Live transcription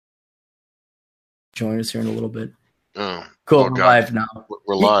join us here in a little bit. Oh, cool. We're live now.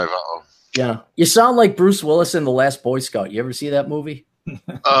 We're live. Uh-oh. Yeah. You sound like Bruce Willis in The Last Boy Scout. You ever see that movie?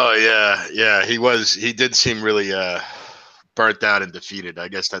 Oh, yeah. Yeah, he did seem really burnt out and defeated. I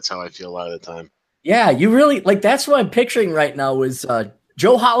guess that's how I feel a lot of the time. Yeah, you really, like, that's what I'm picturing right now is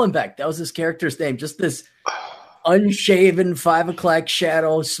Joe Hollenbeck. That was his character's name. Just this unshaven 5 o'clock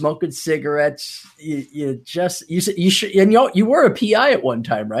shadow, smoking cigarettes. You were a PI at one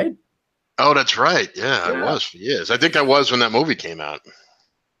time, right? Oh, that's right. Yeah, I was for years. I think I was when that movie came out.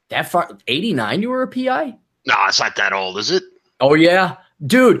 That far, 89, you were a PI? No, it's not that old, is it? Oh, yeah.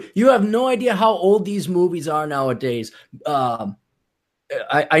 Dude, you have no idea how old these movies are nowadays.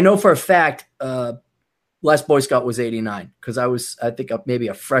 I know for a fact Last Boy Scout was 89 because I think maybe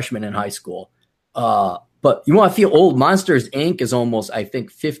a freshman in high school. But you want to feel old? Monsters, Inc. is almost, I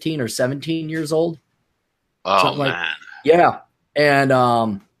think, 15 or 17 years old. Oh, man. Yeah.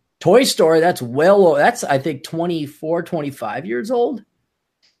 And Toy Story, that's I think, 24, 25 years old.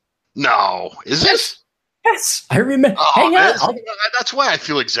 No. Is it? Yes. I remember. Oh, hang on. That's why I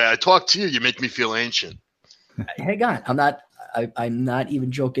feel exact. I talk to you. You make me feel ancient. Hang on. I'm not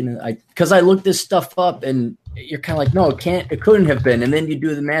even joking. Because I looked this stuff up and you're kind of like, no, it couldn't have been. And then you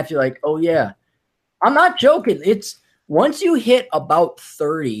do the math. You're like, oh, yeah. I'm not joking. It's once you hit about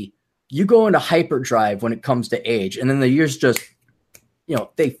 30, you go into hyperdrive when it comes to age. And then the years just,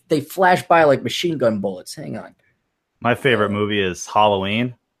 they flash by like machine gun bullets. Hang on. My favorite movie is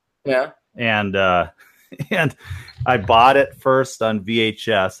Halloween. Yeah. And I bought it first on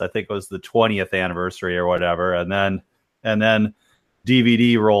VHS. I think it was the 20th anniversary or whatever. And then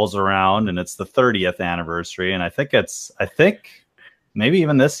DVD rolls around and it's the 30th anniversary. And I think maybe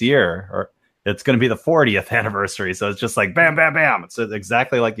even this year or it's going to be the 40th anniversary. So it's just like bam, bam, bam. It's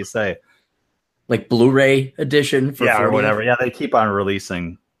exactly like you say. Like Blu-ray edition for 40th? or whatever. Yeah, they keep on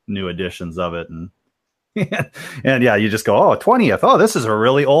releasing new editions of it. And yeah, you just go, 20th. Oh, this is a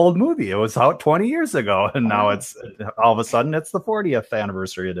really old movie. It was out 20 years ago. And now it's all of a sudden it's the 40th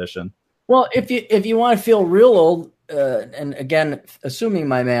anniversary edition. Well, if you want to feel real old, and again, assuming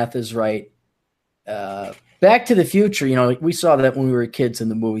my math is right, Back to the Future, we saw that when we were kids in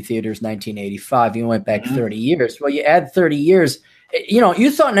the movie theaters, 1985. You went back 30 years. Well, you add 30 years. You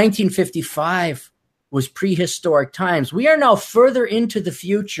thought 1955 was prehistoric times. We are now further into the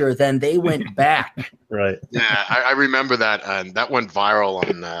future than they went back. Right. Yeah, I remember that. That went viral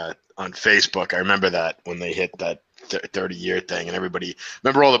on Facebook. I remember that when they hit that 30-year thing, and everybody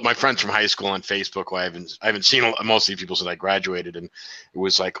remember all of my friends from high school on Facebook who I haven't seen mostly people since I graduated, and it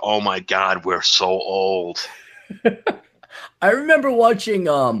was like, oh my God, we're so old. I remember watching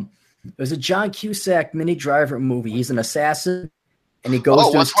it was a John Cusack Minnie Driver movie. He's an assassin and he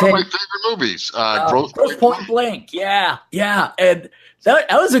goes to his one of my favorite movies. Grosse Point Blank. Yeah. And that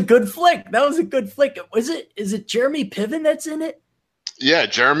was a good flick. Is it Jeremy Piven that's in it? Yeah,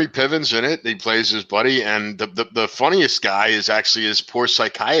 Jeremy Piven's in it. He plays his buddy, and the funniest guy is actually his poor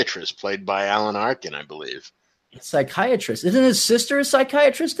psychiatrist, played by Alan Arkin, I believe. Psychiatrist. Isn't his sister a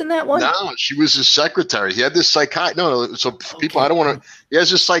psychiatrist in that one? No, she was his secretary. He had this psychiatrist. People, I don't want to. He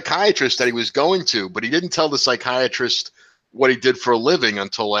has a psychiatrist that he was going to, but he didn't tell the psychiatrist what he did for a living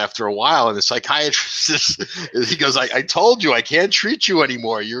until after a while. And the psychiatrist he goes, I told you I can't treat you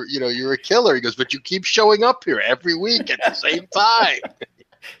anymore. You're a killer. He goes, but you keep showing up here every week at the same time.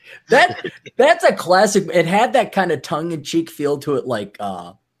 That's a classic. It had that kind of tongue-in-cheek feel to it, like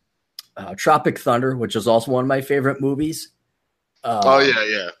Tropic Thunder, which is also one of my favorite movies.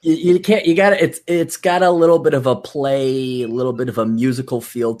 Yeah. It's got a little bit of a play, a little bit of a musical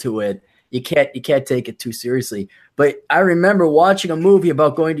feel to it. You can't take it too seriously. But I remember watching a movie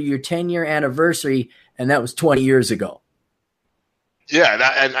about going to your 10-year anniversary, and that was 20 years ago.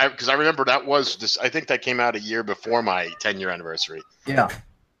 Yeah, because I remember that was this. I think that came out a year before my 10-year anniversary. Yeah,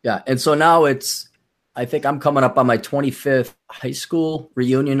 and so now I think I'm coming up on my 25th high school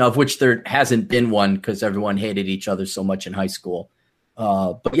reunion, of which there hasn't been one because everyone hated each other so much in high school.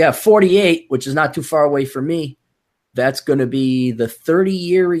 But yeah, 48, which is not too far away from me. That's going to be the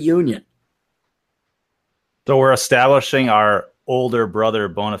 30-year reunion. So we're establishing our older brother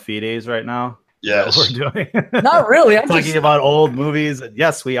bona fides right now. Yes, we're doing. Not really. I'm talking about old movies.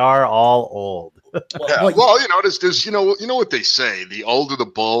 Yes, we are all old. Well, there's you know what they say: the older the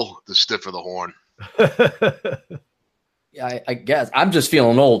bull, the stiffer the horn. Yeah, I guess I'm just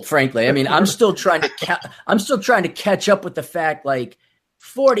feeling old, frankly. I mean, I'm still trying to catch up with the fact, like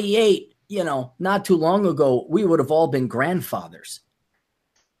 48. Not too long ago, we would have all been grandfathers.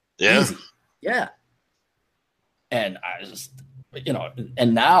 Yeah. Easy. Yeah. And you know,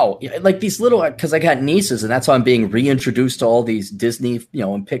 and now like these little, because I got nieces, and that's how I'm being reintroduced to all these Disney, you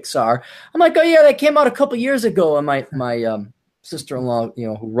know, and Pixar. I'm like, oh yeah, that came out a couple years ago, and my sister-in-law, you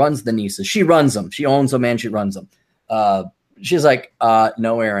know, who runs the nieces, she runs them, she owns them, and she runs them. She's like,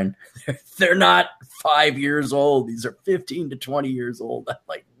 no, Aaron, they're not 5 years old. These are 15 to 20 years old. I'm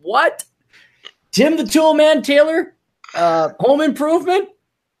like, what? Tim the Tool Man Taylor, Home Improvement,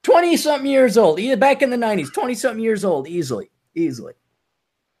 20-something years old. Back in the 90s, 20-something years old, easily.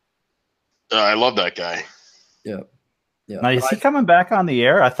 I love that guy. Yeah. Now, is he coming back on the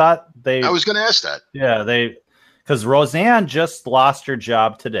air? I thought I was going to ask that. Yeah, because Roseanne just lost her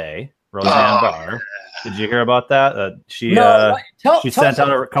job today. Roseanne Barr. Did you hear about that? She sent out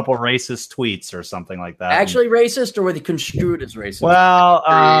a couple racist tweets or something like that. Actually racist, or were they construed as racist? Well,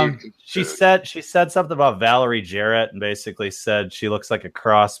 she said something about Valerie Jarrett and basically said she looks like a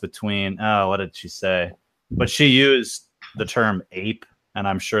cross between. Oh, what did she say? But she used the term ape, and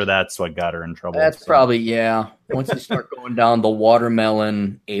I'm sure that's what got her in trouble. That's probably, yeah. Once you start going down the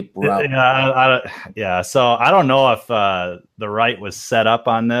watermelon ape route. Yeah. So I don't know if the right was set up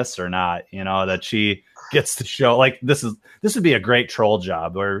on this or not. You know, that she gets the show. Like this would be a great troll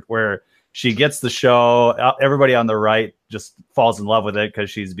job where she gets the show. Everybody on the right just falls in love with it because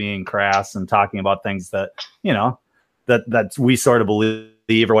she's being crass and talking about things that, you know, that we sort of believe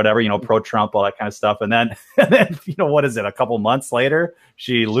or whatever, you know, pro-Trump, all that kind of stuff. And then, you know, what is it? A couple months later,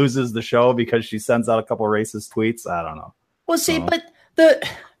 she loses the show because she sends out a couple racist tweets. I don't know. Well, see, but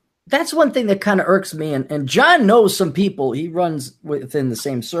that's one thing that kind of irks me. And John knows some people, he runs within the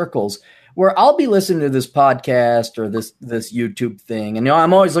same circles, where I'll be listening to this podcast or this YouTube thing. And, you know,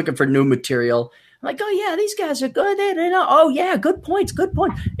 I'm always looking for new material. I'm like, oh, yeah, these guys are good. Oh, yeah, good points. You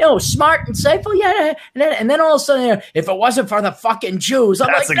know, smart, insightful. Yeah. And then all of a sudden, you know, if it wasn't for the fucking Jews,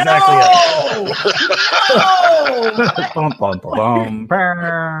 I'm That's like, exactly no.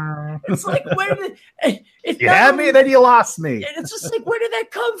 It's like, where did you had me, then you lost me. It's just like, where did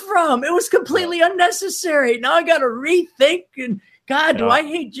that come from? It was completely unnecessary. Now I got to rethink. And God, do I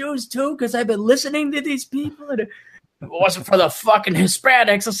hate Jews too? Because I've been listening to these people. And if it wasn't for the fucking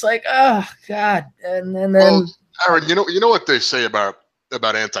Hispanics, it's like, oh God. And then, well, Aaron, you know what they say about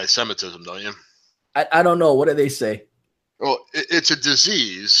anti-Semitism, don't you? I don't know. What do they say? Well, it's a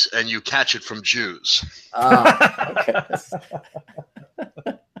disease, and you catch it from Jews. Okay.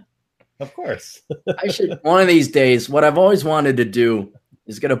 Of course. I should one of these days. What I've always wanted to do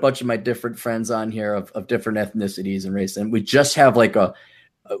is get a bunch of my different friends on here of different ethnicities and race, and we just have like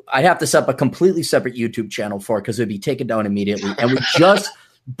I'd have to set up a completely separate YouTube channel for it because it'd be taken down immediately. And we just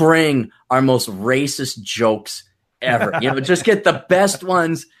bring our most racist jokes ever. You know, just get the best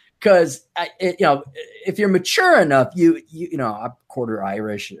ones because, you know, if you're mature enough, you know, I'm quarter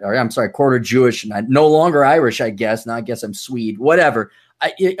Irish, or I'm sorry, quarter Jewish, and I'm no longer Irish, I guess. Now I guess I'm Swede, whatever.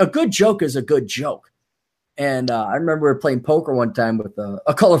 A good joke is a good joke. And I remember we were playing poker one time with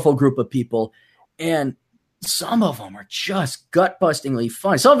a colorful group of people, and some of them are just gut-bustingly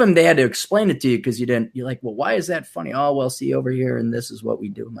funny. Some of them, they had to explain it to you because you're like, well, why is that funny? Oh, well, see over here, and this is what we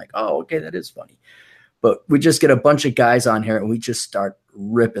do. I'm like, oh, okay, that is funny. But we just get a bunch of guys on here, and we just start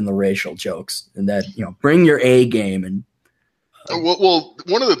ripping the racial jokes, and that, you know, bring your A game. And well,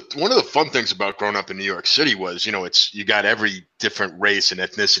 one of the fun things about growing up in New York City was, you know, you got every different race and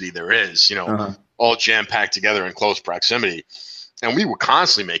ethnicity there is, you know, all jam-packed together in close proximity. And we were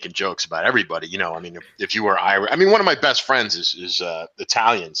constantly making jokes about everybody, you know. I mean, if you were Irish, I mean, one of my best friends is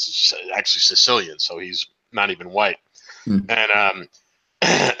Italian, actually Sicilian, so he's not even white. And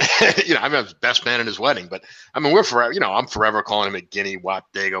you know, I'm his best man at his wedding. But I mean, we're forever, you know, I'm forever calling him a guinea,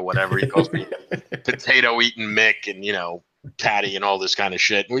 wap, dago, whatever. He calls me potato eating Mick, and, you know, Patty and all this kind of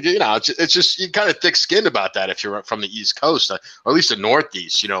shit. And we, you know, it's just you kind of thick-skinned about that if you're from the East Coast, or at least the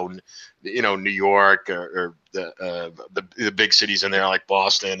Northeast, you know, New York or the big cities in there like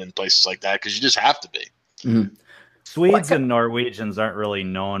Boston and places like that, because you just have to be. Mm-hmm. Swedes and Norwegians aren't really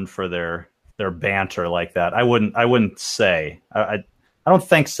known for their banter like that. I wouldn't say. I don't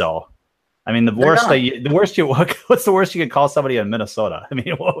think so. I mean, what's the worst you could call somebody in Minnesota? I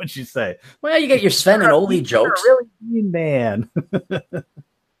mean, what would you say? Well, you get your Sven and Ole jokes. You're a really mean man.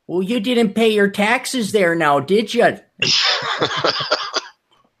 Well, you didn't pay your taxes there now, did you?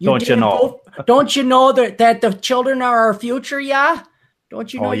 Don't you know that the children are our future? Yeah.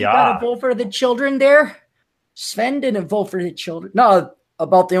 Don't you know you got to vote for the children there? Sven didn't vote for the children. No,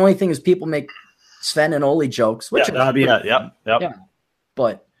 about the only thing is people make Sven and Ole jokes. Which that'd be it. Yep. Yeah.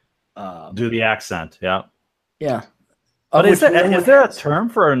 But do the accent. Yeah. Yeah. But is there a term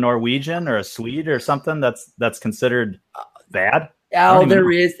for a Norwegian or a Swede or something that's considered bad? Oh, there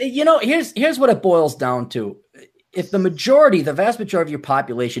is. You know, here's what it boils down to. if the vast majority of your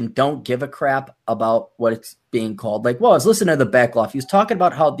population don't give a crap about what it's being called, like, well, I was listening to the Beckloff. He was talking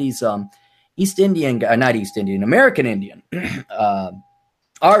about how these American Indian,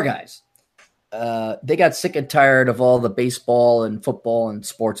 our guys, they got sick and tired of all the baseball and football and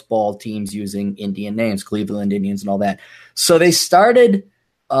sports ball teams using Indian names, Cleveland Indians and all that. So they started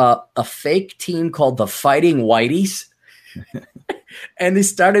a fake team called the Fighting Whiteys. And they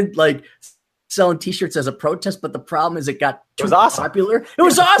started like selling T-shirts as a protest, but the problem is it got too popular. It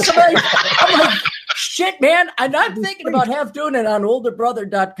was awesome. I'm like, shit, man. I'm not thinking about half doing it on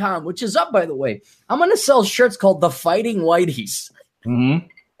olderbrother.com, which is up, by the way. I'm going to sell shirts called the Fighting Whiteys. Mm-hmm.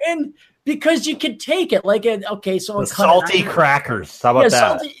 And because you can take it like, okay, so the salty crackers. How about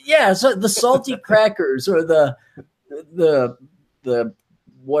that? So the salty crackers or the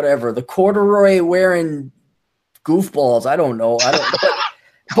whatever, the corduroy wearing goofballs. I don't know.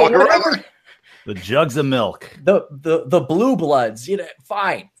 But whatever. The jugs of milk. The blue bloods,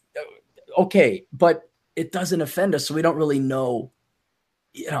 fine. Okay, but it doesn't offend us, so we don't really know.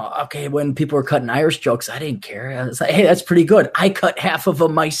 Okay, when people were cutting Irish jokes, I didn't care. I was like, hey, that's pretty good. I cut half of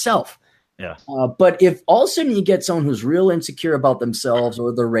them myself. Yeah. But if all of a sudden you get someone who's real insecure about themselves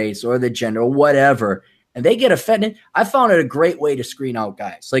or the race or the gender or whatever, and they get offended, I found it a great way to screen out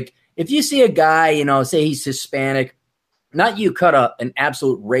guys. Like if you see a guy, say he's Hispanic, not you cut an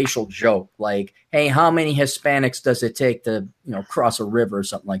absolute racial joke like, hey, how many Hispanics does it take to, cross a river or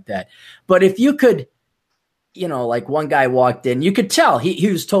something like that. But if you could, like one guy walked in, you could tell he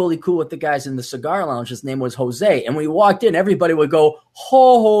was totally cool with the guys in the cigar lounge. His name was Jose. And when he walked in, everybody would go,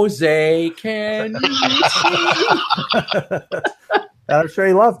 Jose, can you see? I'm sure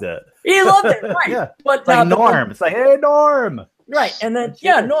he loved it. He loved it, right. Yeah. But like Norm. It's like, hey, Norm. Right. And then,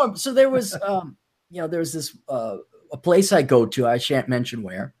 Norm. So there was, there was this a place I go to, I shan't mention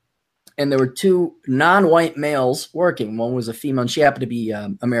where, and there were two non-white males working. One was a female, and she happened to be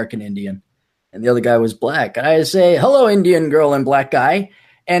American Indian, and the other guy was black. And I say, hello, Indian girl and black guy.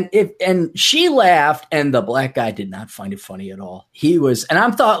 And she laughed, and the black guy did not find it funny at all. And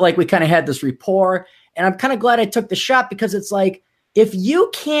I thought like we kind of had this rapport, and I'm kind of glad I took the shot because it's like, if you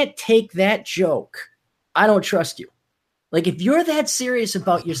can't take that joke, I don't trust you. Like if you're that serious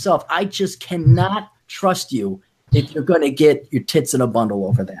about yourself, I just cannot trust you if you're going to get your tits in a bundle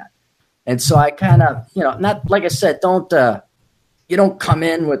over that. And so I kind of, not like I said, you don't come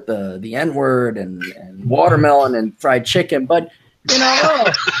in with the N-word and watermelon and fried chicken, but, hey,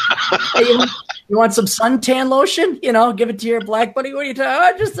 you want some suntan lotion? Give it to your black buddy. What are you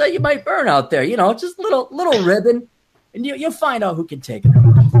talking? Just you might burn out there, just little ribbon, and you'll find out who can take it.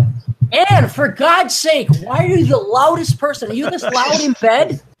 And for God's sake, why are you the loudest person? Are you this loud in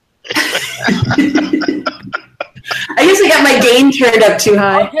bed? I usually got my gain turned up too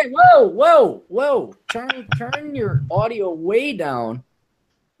high. Okay, whoa. Turn your audio way down. Is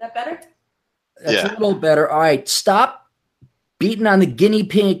that better? That's a little better. All right, stop beating on the guinea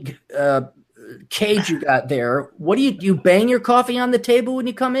pig cage you got there. What do you bang your coffee on the table when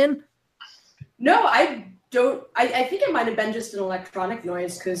you come in? No, I don't. I think it might have been just an electronic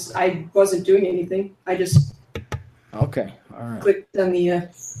noise because I wasn't doing anything. I just okay. All right. Clicked on the.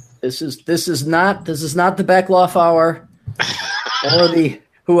 This is not the Beckloff hour or the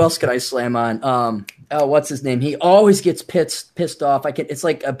who else could I slam on? What's his name? He always gets pissed off. It's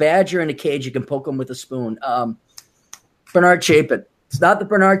like a badger in a cage. You can poke him with a spoon. Bernard Chapin. It's not the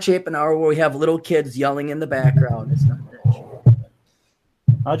Bernard Chapin hour where we have little kids yelling in the background. It's not that shit.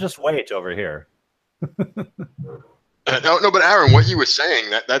 I'll just wait over here. No, but Aaron, what you were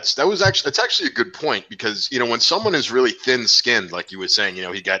saying that's actually a good point because when someone is really thin-skinned, like you were saying,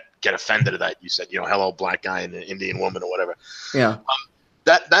 he get offended at that. You said, hello, black guy and an Indian woman or whatever. Yeah,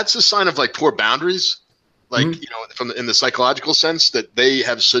 that's a sign of like poor boundaries, like in the psychological sense that they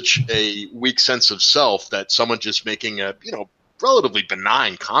have such a weak sense of self that someone just making a relatively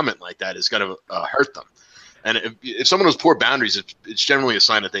benign comment like that is going to hurt them. And if someone has poor boundaries, it's generally a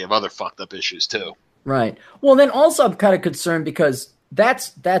sign that they have other fucked up issues too. Right. Well, then also I'm kind of concerned because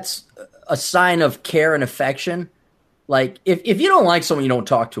that's a sign of care and affection. Like if you don't like someone, you don't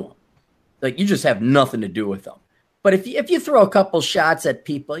talk to them. Like you just have nothing to do with them. But if you throw a couple shots at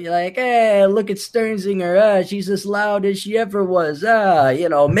people, you're like, hey, look at Sternsinger. She's as loud as she ever was.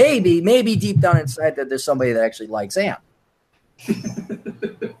 Maybe deep down inside that there's somebody that actually likes Ann.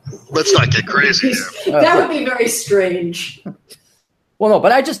 Let's not get crazy. That would be very strange. Well, no,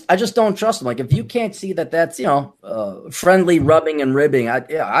 but I just don't trust them. Like, if you can't see that that's, friendly rubbing and ribbing, I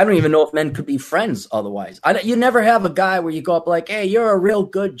don't even know if men could be friends otherwise. You never have a guy where you go up like, hey, you're a real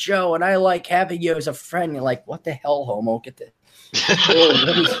good Joe, and I like having you as a friend. You're like, what the hell, homo? Get the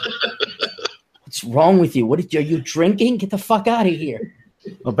what What's wrong with you? Are you drinking? Get the fuck out of here.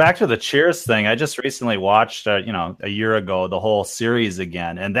 Well, back to the Cheers thing. I just recently watched, a year ago, the whole series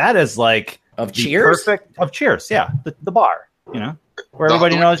again, and that is like of Cheers. Perfect of Cheers, yeah, the bar, where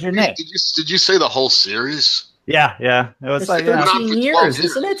everybody knows your name. Did you say the whole series? Yeah. It was it's like 13 years,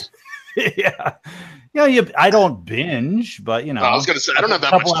 isn't it? Yeah. I don't binge, but I was going to say I don't have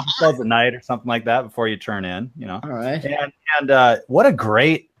that much much episodes a night or something like that before you turn in. All right. And what a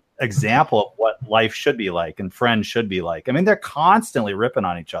great example of what life should be like and friends should be like. I mean, they're constantly ripping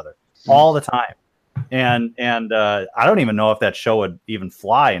on each other all the time, and I don't even know if that show would even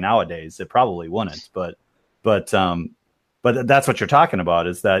fly nowadays. It probably wouldn't, but that's what you're talking about,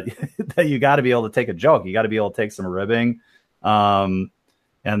 is that that you got to be able to take a joke, you got to be able to take some ribbing, and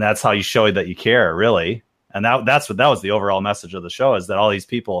that's how you show that you care, really. And that was the overall message of the show, is that all these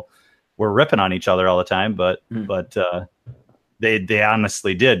people were ripping on each other all the time, but they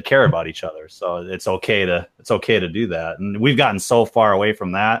honestly did care about each other. So it's okay to do that. And we've gotten so far away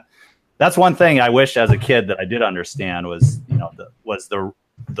from that. That's one thing I wish as a kid that I did understand was, the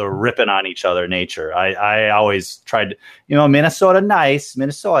ripping on each other nature. I always tried to,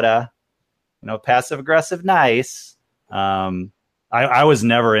 Minnesota, passive aggressive, nice. I was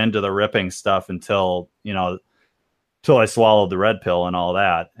never into the ripping stuff until I swallowed the red pill and all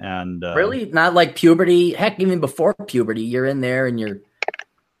that. And really, not like puberty. Heck, even before puberty, you're in there and you're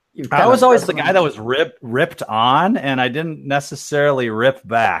I was always the guy that was ripped on, and I didn't necessarily rip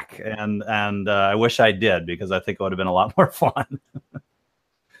back. And I wish I did, because I think it would have been a lot more fun.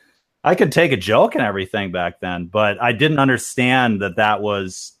 I could take a joke and everything back then, but I didn't understand that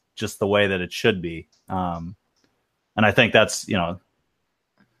was just the way that it should be. And I think that's, a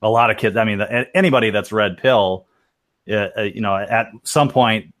lot of kids. I mean, anybody that's red pill, at some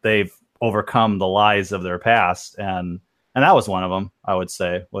point they've overcome the lies of their past. And that was one of them, I would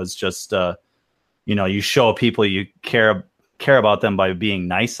say, was just, you show people you care about them by being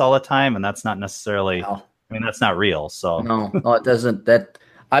nice all the time. And that's not necessarily, that's not real. So no, it doesn't.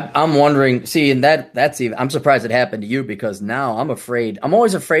 I'm wondering, see, and that's even, I'm surprised it happened to you, because now I'm afraid. I'm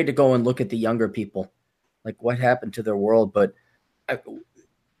always afraid to go and look at the younger people, like what happened to their world. But I'd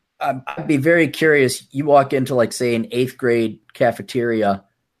be very curious. You walk into, like, say, an 8th grade cafeteria.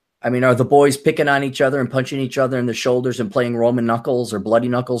 I mean, are the boys picking on each other and punching each other in the shoulders and playing Roman knuckles, or bloody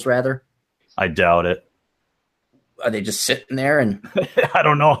knuckles rather? I doubt it. Are they just sitting there and I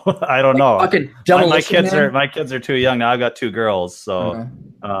don't know. My kids are too young now. I've got 2 girls, so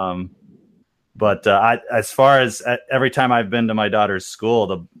but as far as every time I've been to my daughter's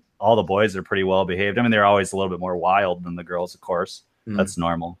school, all the boys are pretty well behaved. I mean, they're always a little bit more wild than the girls, of course. That's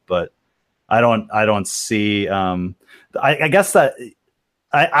normal, but I don't see I guess that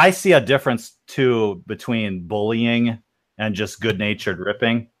I see a difference too between bullying and just good-natured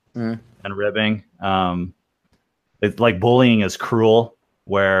ripping and ribbing. It's like bullying is cruel,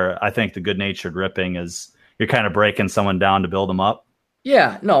 where I think the good-natured ripping is you're kind of breaking someone down to build them up.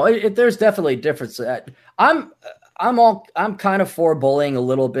 Yeah, no, there's definitely a difference. I'm kind of for bullying a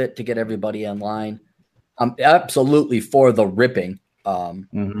little bit to get everybody in line. I'm absolutely for the ripping. I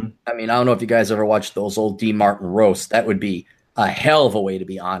mean, I don't know if you guys ever watched those old D. Martin roasts. That would be a hell of a way to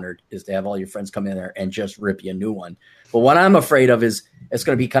be honored, is to have all your friends come in there and just rip you a new one. But what I'm afraid of is it's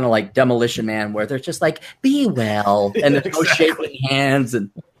going to be kind of like Demolition Man, where they're just like, be well, and there's no shaking hands and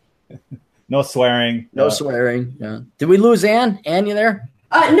no swearing. No swearing. Yeah. Did we lose Ann? Ann, you there?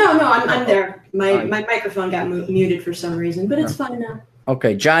 No, I'm there. My microphone got muted for some reason, but it's fine now.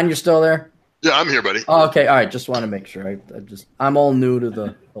 Okay, John, you're still there? Yeah, I'm here, buddy. Oh, okay, all right. Just want to make sure. I'm all new to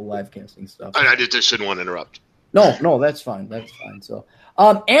the live casting stuff. I just didn't want to interrupt. No, that's fine. That's fine. So,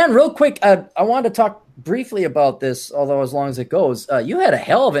 Ann, real quick, I wanted to talk briefly about this, although as long as it goes. You had a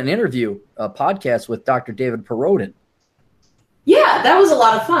hell of an interview, podcast with Dr. David Perodin. Yeah, that was a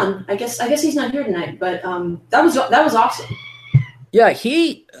lot of fun. I guess he's not here tonight, but that was awesome. Yeah,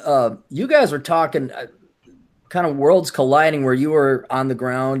 you guys were talking kind of worlds colliding, where you were on the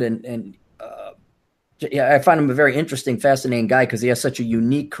ground and I find him a very interesting, fascinating guy, because he has such a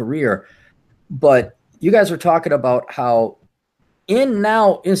unique career. But you guys were talking about how in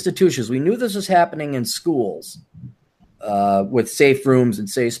now institutions, we knew this was happening in schools with safe rooms and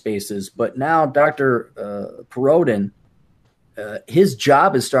safe spaces, but now Dr. Perodin, his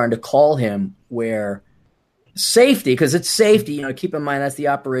job is starting to call him where safety, because it's safety, keep in mind that's the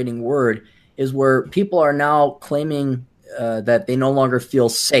operating word, is where people are now claiming that they no longer feel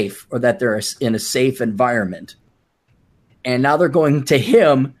safe, or that they're in a safe environment. And now they're going to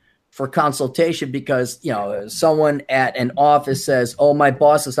him for consultation because, someone at an office says, oh, my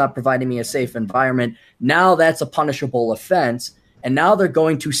boss is not providing me a safe environment. Now that's a punishable offense. And now they're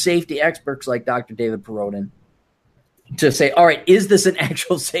going to safety experts like Dr. David Perodin to say, all right, is this an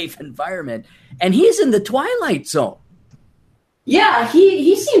actual safe environment? And he's in the twilight zone. Yeah,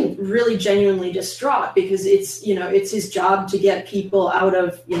 he seemed really genuinely distraught because it's his job to get people out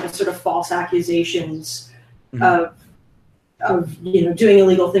of, sort of false accusations of doing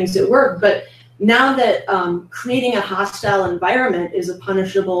illegal things at work. But now that creating a hostile environment is a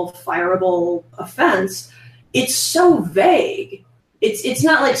punishable, fireable offense, it's so vague. It's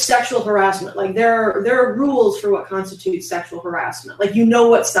not like sexual harassment. Like there are rules for what constitutes sexual harassment. Like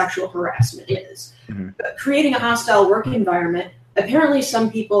what sexual harassment is. Mm-hmm. But creating a hostile work environment, apparently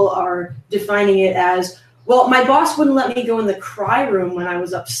some people are defining it as, well, my boss wouldn't let me go in the cry room when I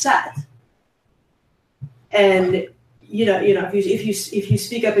was upset. And if you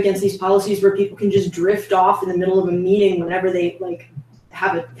speak up against these policies where people can just drift off in the middle of a meeting whenever they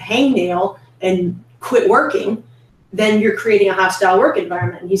have a hangnail and quit working, then you're creating a hostile work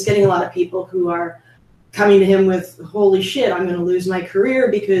environment. And he's getting a lot of people who are coming to him with, holy shit, I'm going to lose my career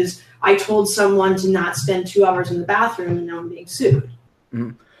because I told someone to not spend 2 hours in the bathroom and now I'm being sued.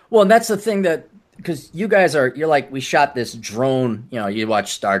 Mm-hmm. Well, and that's the thing because you guys you're like, we shot this drone, you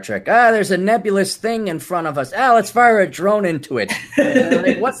watch Star Trek. There's a nebulous thing in front of us. Let's fire a drone into it.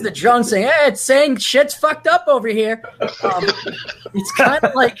 What's the drone saying? It's saying shit's fucked up over here. It's kind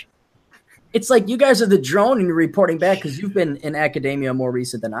of like, it's like you guys are the drone and you're reporting back because you've been in academia more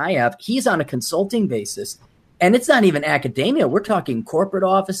recent than I have. He's on a consulting basis. And it's not even academia. We're talking corporate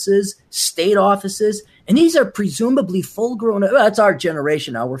offices, state offices, and these are presumably full-grown. That's our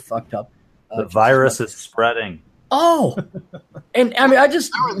generation now. We're fucked up. The virus is spreading. Oh, and I mean,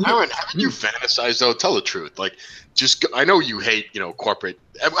 Aaron, haven't you fantasized though? Tell the truth. I know you hate, corporate.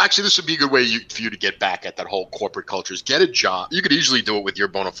 Actually, this would be a good way for you to get back at that whole corporate culture. Is get a job. You could easily do it with your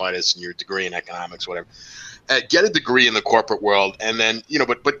bona fides and your degree in economics, whatever. Get a degree in the corporate world, and then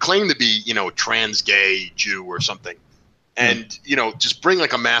but claim to be trans, gay, Jew, or something, and just bring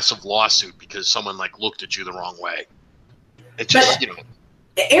a massive lawsuit because someone looked at you the wrong way. It just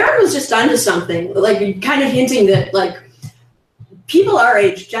Aaron was just onto something, kind of hinting that people our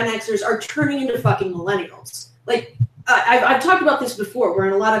age, Gen Xers, are turning into fucking millennials. I've talked about this before, where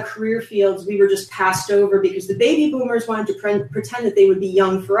in a lot of career fields we were just passed over because the baby boomers wanted to pretend that they would be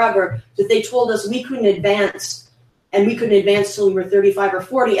young forever, that they told us we couldn't advance, and we couldn't advance till we were 35 or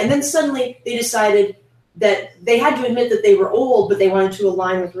 40. And then suddenly they decided that they had to admit that they were old, but they wanted to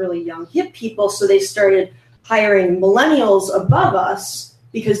align with really young, hip people. So they started hiring millennials above us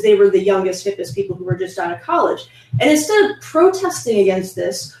because they were the youngest, hippest people who were just out of college. And instead of protesting against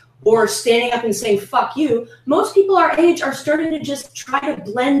this, or standing up and saying, fuck you, most people our age are starting to just try to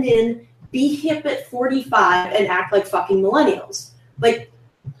blend in, be hip at 45, and act like fucking millennials.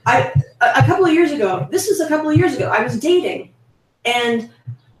 A couple of years ago, I was dating, and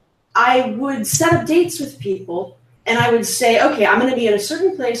I would set up dates with people, and I would say, okay, I'm going to be at a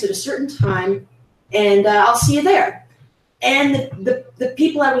certain place at a certain time, and I'll see you there. And the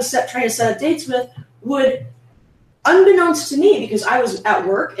people I was trying to set up dates with would, unbeknownst to me, because I was at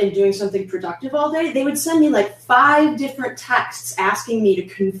work and doing something productive all day, they would send me 5 different texts asking me to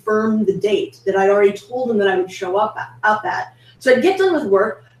confirm the date that I'd already told them that I would show up at. So I'd get done with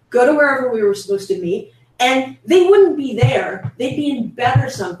work, go to wherever we were supposed to meet, and they wouldn't be there. They'd be in bed or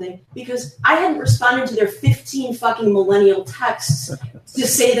something because I hadn't responded to their 15 fucking millennial texts to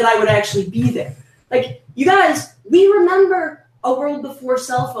say that I would actually be there. You guys, we remember a world before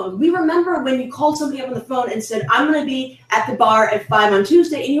cell phones. We remember when you called somebody up on the phone and said, I'm going to be at the bar at 5 on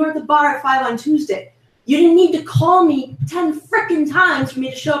Tuesday, and you were at the bar at 5 on Tuesday. You didn't need to call me 10 frickin' times for me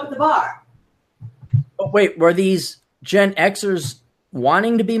to show up at the bar. Oh, wait, were these Gen Xers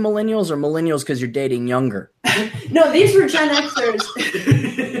wanting to be millennials or millennials because you're dating younger? No, these were Gen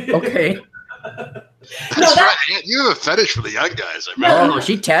Xers. Okay. That's right. You have a fetish for the young guys.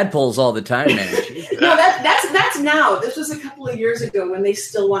 She tadpoles all the time, man. No, that's now. This was a couple of years ago when they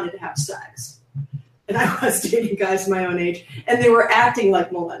still wanted to have sex. And I was dating guys my own age, and they were acting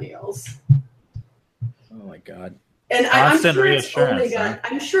like millennials. Oh, my God. And I'm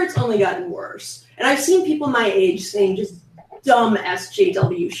sure it's only gotten worse. And I've seen people my age saying just dumb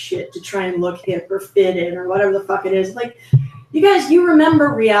SJW shit to try and look hip or fit in or whatever the fuck it is. You guys, you remember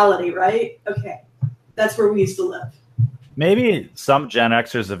reality, right? Okay. That's where we used to live. Maybe some Gen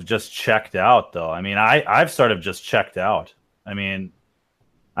Xers have just checked out, though. I mean, I've sort of just checked out. I mean,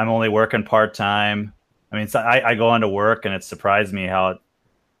 I'm only working part-time. I mean, I go into work, and it surprised me how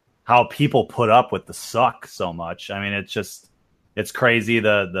people put up with the suck so much. I mean, it's crazy,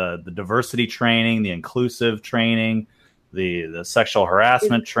 the diversity training, the inclusive training, the sexual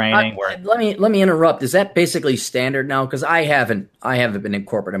harassment training. Let me interrupt. Is that basically standard now? Because I haven't been in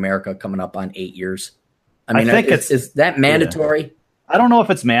corporate America coming up on 8 years. I mean, I think is that mandatory? Yeah. I don't know if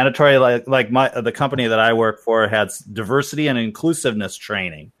it's mandatory. Like the company that I work for has diversity and inclusiveness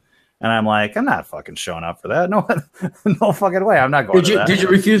training, and I'm like, I'm not fucking showing up for that. No, no fucking way. I'm not going. Did you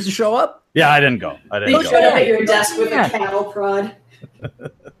refuse to show up? Yeah, I didn't go. You showed up at your desk with a cattle prod.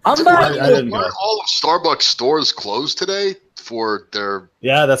 I didn't go. All of Starbucks stores closed today for their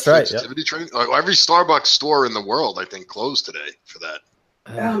that's right sensitivity training. Every Starbucks store in the world, I think, closed today for that.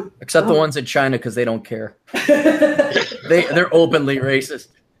 Except the ones in China because they don't care. They're openly racist.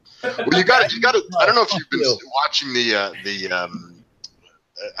 Well, you got to. I don't know if you've been watching the.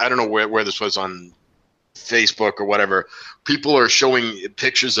 I don't know where this was on Facebook or whatever. People are showing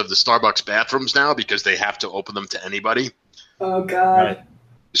pictures of the Starbucks bathrooms now because they have to open them to anybody. Oh God! Right.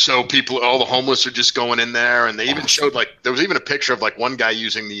 So all the homeless are just going in there, and they even showed there was even a picture of one guy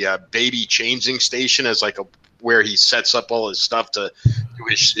using the baby changing station as where he sets up all his stuff to do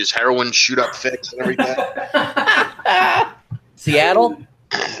his heroin shoot up fix and everything. Seattle?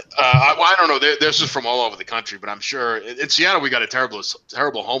 I don't know. This is from all over the country, but I'm sure in Seattle we got a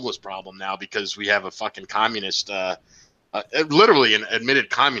terrible homeless problem now because we have a fucking communist, literally an admitted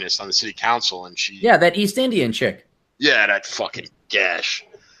communist on the city council, and that East Indian chick. Yeah, that fucking gash.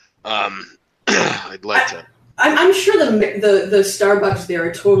 I'd like to. I'm sure the Starbucks there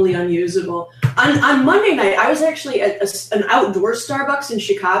are totally unusable. On Monday night, I was actually at an outdoor Starbucks in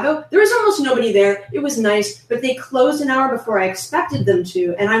Chicago. There was almost nobody there. It was nice, but they closed an hour before I expected them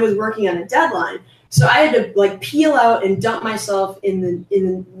to, and I was working on a deadline. So I had to peel out and dump myself in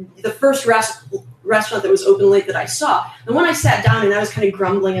the first restaurant that was open late that I saw. And when I sat down, and I was kind of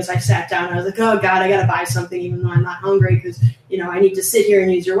grumbling as I sat down, I was like, oh God, I got to buy something even though I'm not hungry because, I need to sit here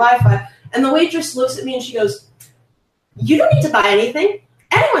and use your Wi-Fi. And the waitress looks at me and she goes, you don't need to buy anything.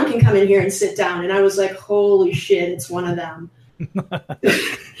 Anyone can come in here and sit down. And I was like, holy shit, it's one of them.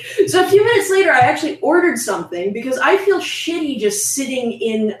 So a few minutes later, I actually ordered something because I feel shitty just sitting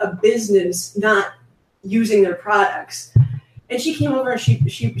in a business not using their products. And she came over and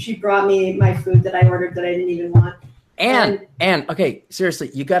she brought me my food that I ordered that I didn't even want. And okay,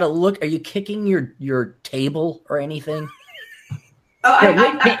 seriously, you got to look. Are you kicking your table or anything? Oh,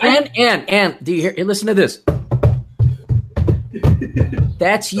 and do you hear? Listen to this.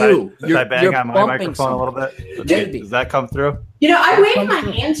 That's you. Did I bang on my microphone a little bit? Does that come through? I wave my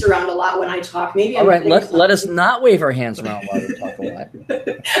hands around a lot when I talk. Maybe all right. Let us not wave our hands around while we talk a lot.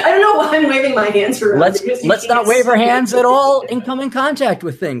 I don't know why I'm waving my hands around. Let's not wave our hands at all and come in contact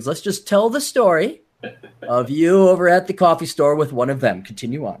with things. Let's just tell the story of you over at the coffee store with one of them.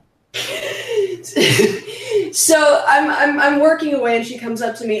 Continue on. So I'm working away, and she comes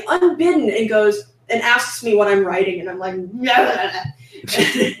up to me unbidden and goes and asks me what I'm writing, and I'm like, and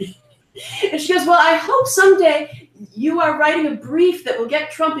she goes, well, I hope someday you are writing a brief that will get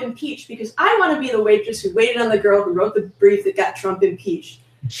Trump impeached because I want to be the waitress who waited on the girl who wrote the brief that got Trump impeached.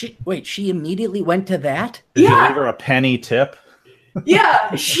 She immediately went to that? Did you leave her a penny tip?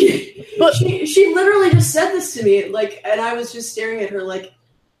 Yeah, she literally just said this to me, and I was just staring at her like,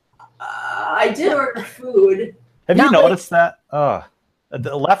 I did order food. Have you noticed that?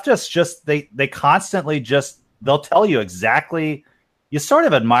 The leftists they constantly they'll tell you exactly. You sort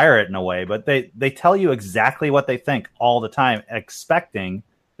of admire it in a way, but they tell you exactly what they think all the time, expecting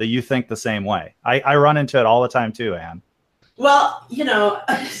that you think the same way. I run into it all the time too, Ann. Well,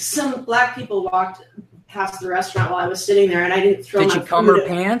 some black people walked past the restaurant while I was sitting there, and I didn't throw my food. Did you cum her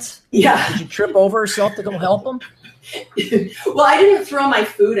pants? Yeah. Did you trip over herself to go help them? Well, I didn't throw my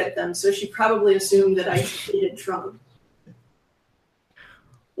food at them, so she probably assumed that I hated Trump.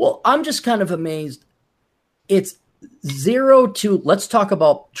 Well, I'm just kind of amazed. It's 0 to let's talk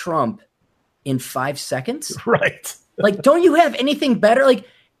about Trump in 5 seconds. Right. Don't you have anything better?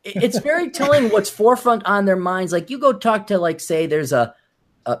 It's very telling what's forefront on their minds. You go talk to, say there's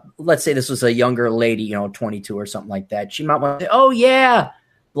let's say this was a younger lady, 22 or something like that. She might want to say, oh yeah,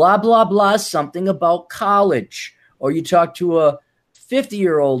 blah, blah, blah, something about college. Or you talk to a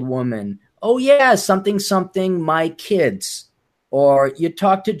 50-year-old woman. Oh yeah, something, my kids. Or you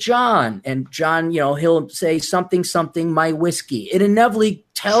talk to John, and John, he'll say something, my whiskey. It inevitably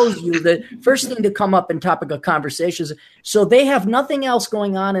tells you the first thing to come up in topic of conversations. So they have nothing else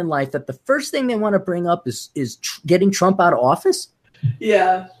going on in life that the first thing they want to bring up is getting Trump out of office.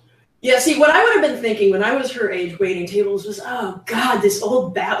 Yeah. Yeah, see, what I would have been thinking when I was her age waiting tables was, oh, God, this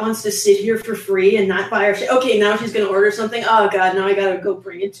old bat wants to sit here for free and not buy her shit. Okay, now she's going to order something. Oh, God, now I got to go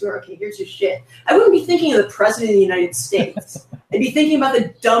bring it to her. Okay, here's your shit. I wouldn't be thinking of the president of the United States. I'd be thinking about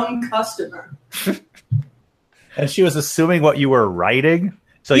the dumb customer. And she was assuming what you were writing.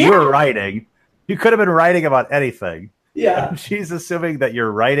 So you were writing. You could have been writing about anything. Yeah. And she's assuming that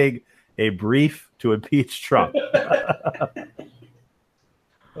you're writing a brief to impeach Trump.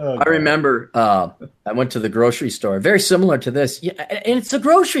 I remember I went to the grocery store, very similar to this. Yeah, and it's a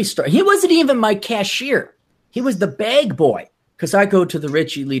grocery store. He wasn't even my cashier. He was the bag boy because I go to the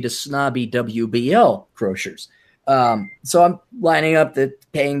rich, elitist, snobby WBL grocers. So I'm lining up,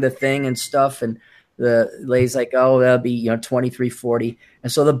 paying the thing and stuff, and the lady's like, "Oh, that'll be $23.40."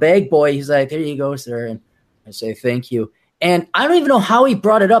 And so the bag boy, he's like, "There you go, sir." And I say, "Thank you." And I don't even know how he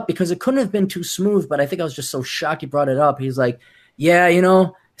brought it up because it couldn't have been too smooth. But I think I was just so shocked he brought it up. He's like, "Yeah,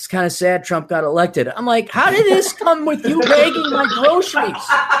 it's kind of sad Trump got elected." I'm like, how did this come with you bagging my groceries?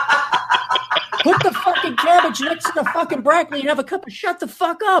 Put the fucking cabbage next to the fucking broccoli and have a cup of shut the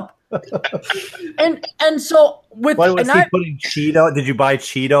fuck up. And so with why was he putting Cheeto? Did you buy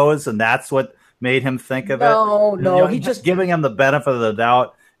Cheetos and that's what made him think of it? No, he just giving him the benefit of the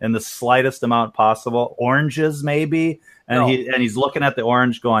doubt in the slightest amount possible. Oranges maybe, and he's looking at the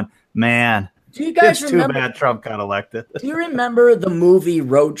orange going, man. Do you guys it's remember? Too bad Trump got elected. Do you remember the movie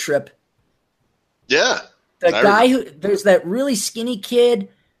Road Trip? Yeah. There's that really skinny kid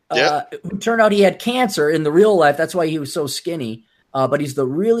who turned out he had cancer in the real life. That's why he was so skinny. But he's the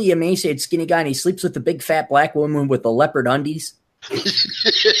really emaciated skinny guy, and he sleeps with the big fat black woman with the leopard undies. You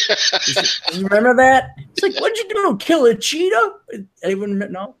remember that? It's like, what'd you do? Kill a cheetah? Anyone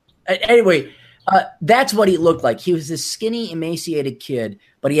know? Anyway, that's what he looked like. He was this skinny, emaciated kid,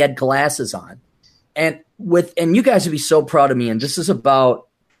 but he had glasses on. And you guys would be so proud of me. And this is about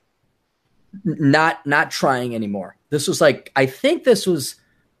not trying anymore. This was like, I think this was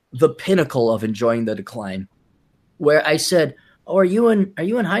the pinnacle of enjoying the decline, where I said, "Oh, are you in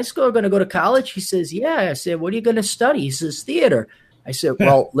high school or going to go to college?" He says, "Yeah." I said, "What are you going to study?" He says, "Theater." I said,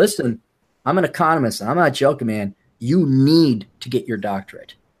 "Well, listen, I'm an economist, and I'm not joking, man. You need to get your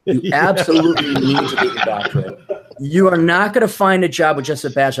doctorate. You absolutely need to get your doctorate. You are not going to find a job with just a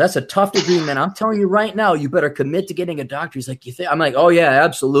bachelor. That's a tough degree, man. I'm telling you right now, you better commit to getting a doctorate." He's like, "You think?" I'm like, "Oh, yeah,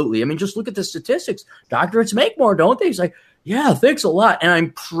 absolutely. I mean, just look at the statistics. Doctorates make more, don't they?" He's like, "Yeah, thanks a lot." And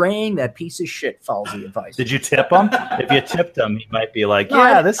I'm praying that piece of shit follows the advice. Did you tip him? If you tipped him, he might be like,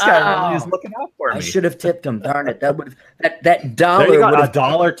 "Yeah, this guy really is looking out for me." I should have tipped him. Darn it! That dollar. There you go, a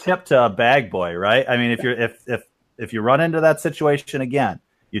dollar tip to a bag boy, right? I mean, if you run into that situation again,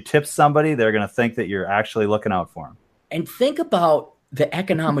 you tip somebody, they're going to think that you're actually looking out for them. And think about the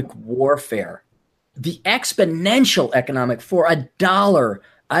economic warfare, the exponential economic. For $1,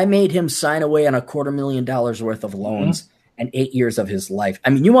 I made him sign away on $250,000 worth of loans. And 8 years of his life. I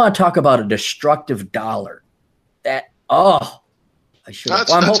mean, you want to talk about a destructive dollar. I should.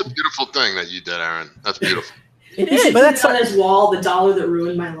 That's a beautiful thing that you did, Aaron. That's beautiful. It is. But that's on his wall, the dollar that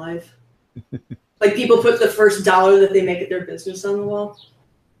ruined my life. Like people put the first dollar that they make at their business on the wall.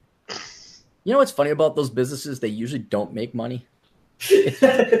 You know what's funny about those businesses? They usually don't make money. As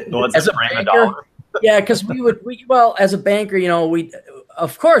a banker, yeah, because as a banker,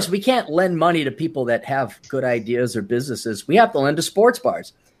 of course, we can't lend money to people that have good ideas or businesses. We have to lend to sports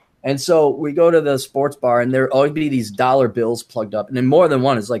bars. And so we go to the sports bar, and there always be these dollar bills plugged up. And then more than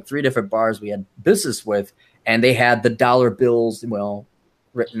one, it's like 3 different bars we had business with, and they had the dollar bills,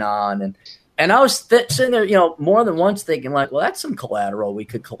 written on. And I was sitting there, more than once thinking like, well, that's some collateral we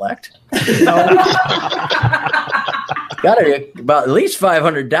could collect. Got to be about at least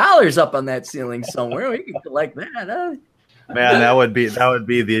 $500 up on that ceiling somewhere. We can collect that. Huh? Man, that would be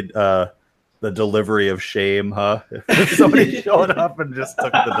the delivery of shame, huh? If somebody showed up and just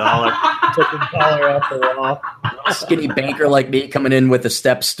took the dollar off the wall. A skinny banker like me coming in with a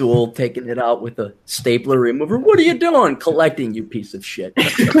step stool, taking it out with a stapler remover. What are you doing? Collecting, you piece of shit.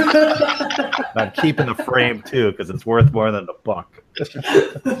 I'm keeping the frame too because it's worth more than $1.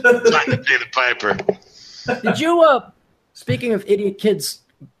 Trying to pay the piper. Did you? Speaking of idiot kids,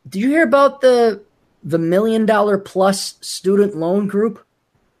 did you hear about the $1 million plus student loan group?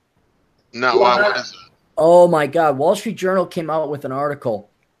 No, what is it? Oh my God. Wall Street Journal came out with an article,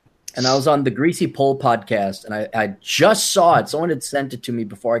 and I was on the Greasy Pole podcast, and I just saw it. Someone had sent it to me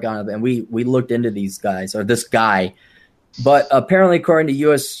before I got on it, and we looked into these guys, or this guy. But apparently, according to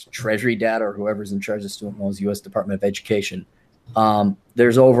U.S. Treasury data, or whoever's in charge of student loans, U.S. Department of Education,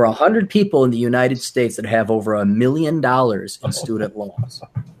 there's over 100 people in the United States that have over $1 million in student loans.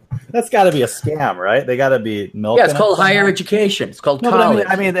 That's got to be a scam, right? They got to be milking. Yeah, it's called higher education. It's called college.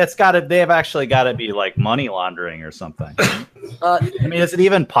 I mean, they have actually got to be like money laundering or something. Is it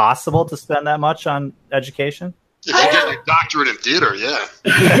even possible to spend that much on education? If you get a doctorate in theater, yeah.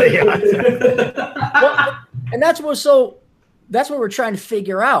 Well, and that's what we're trying to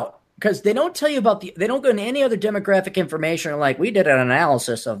figure out, because they don't tell you about they don't go into any other demographic information. Like, we did an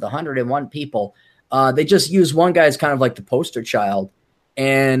analysis of the 101 people. They just use one guy as kind of like the poster child.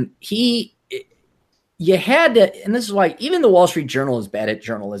 And you had to, and this is why even the Wall Street Journal is bad at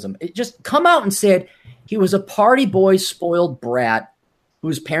journalism. It just come out and said he was a party boy, spoiled brat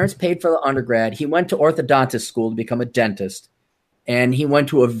whose parents paid for the undergrad. He went to orthodontist school to become a dentist. And he went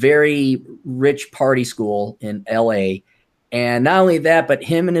to a very rich party school in LA. And not only that, but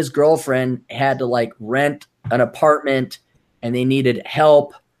him and his girlfriend had to like rent an apartment and they needed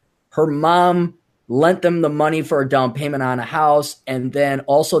help. Her mom lent them the money for a down payment on a house. And then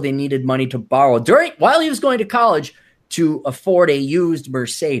also they needed money to borrow while he was going to college to afford a used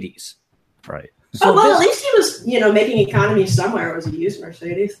Mercedes. Right. So at least he was, making economies somewhere. It was a used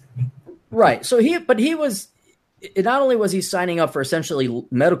Mercedes. Right. So not only was he signing up for essentially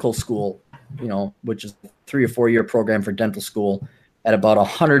medical school, which is a 3 or 4 year program for dental school at about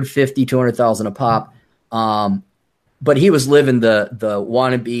 $150,000, $200,000 a pop. But he was living the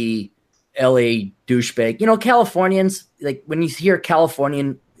wannabe LA douchebag. Californians, like when you hear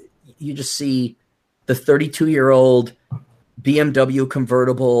Californian, you just see the 32-year-old BMW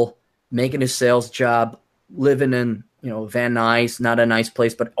convertible making his sales job, living in, Van Nuys, not a nice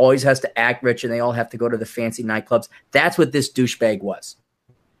place, but always has to act rich and they all have to go to the fancy nightclubs. That's what this douchebag was.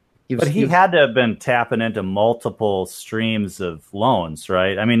 He had to have been tapping into multiple streams of loans,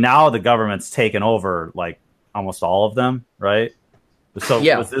 right? I mean, now the government's taken over like almost all of them, right? So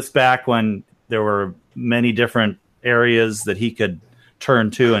was this back when there were many different areas that he could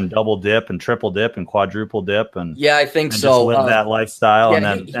turn to and double dip and triple dip and quadruple dip? And I think and so. Just live that lifestyle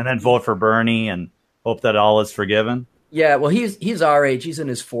and then vote for Bernie and hope that all is forgiven. Yeah, well, he's our age. He's in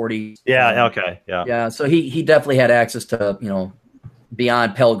his 40s. Yeah, okay, yeah. Yeah, so he definitely had access to,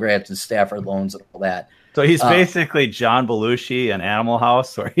 beyond Pell Grants and Stafford loans and all that. So he's basically John Belushi in Animal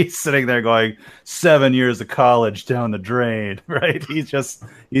House, where he's sitting there going 7 years of college down the drain, right? He's just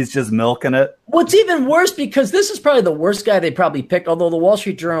milking it. What's even worse, because this is probably the worst guy they probably picked, although the Wall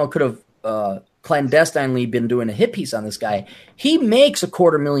Street Journal could have clandestinely been doing a hit piece on this guy. He makes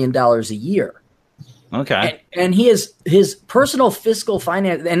 $250,000 a year. Okay. And he is his personal fiscal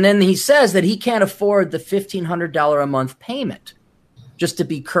finance, and then he says that he can't afford the $1,500 a month payment just to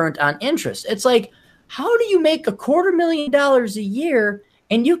be current on interest. It's like, how do you make $250,000 a year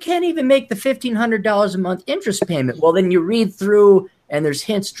and you can't even make the $1,500 a month interest payment? Well, then you read through, and there's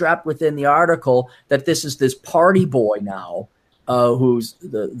hints dropped within the article that this is this party boy now, who's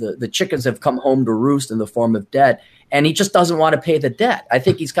the chickens have come home to roost in the form of debt, and he just doesn't want to pay the debt. I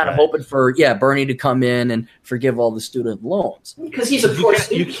think he's kind of hoping for Bernie to come in and forgive all the student loans, because he's a poor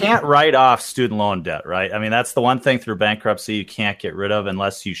student. You can't write off student loan debt, right? I mean, that's the one thing through bankruptcy you can't get rid of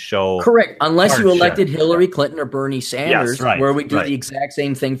unless you show correct. Unless you elected Hillary Clinton or Bernie Sanders, yes, right, where we did the exact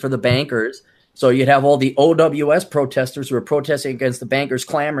same thing for the bankers. So you'd have all the OWS protesters who are protesting against the bankers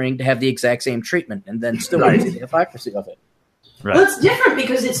clamoring to have the exact same treatment, and then still see the hypocrisy of it. Right. Well, it's different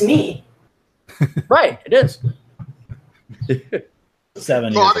because it's me. Right, it is.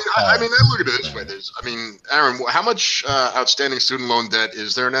 7 years. Well, I look at it this way. Aaron, how much outstanding student loan debt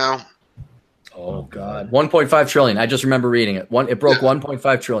is there now? Oh God, 1.5 trillion. I just remember reading it. It broke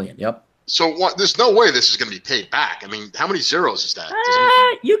 1.5 trillion. Yep. So there's no way this is going to be paid back. I mean, how many zeros is that?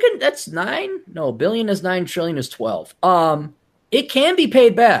 You can. That's 9. No, billion is 9. Trillion is 12. It can be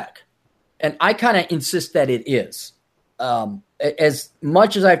paid back, and I kind of insist that it is. As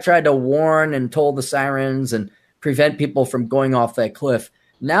much as I've tried to warn and told the sirens and prevent people from going off that cliff,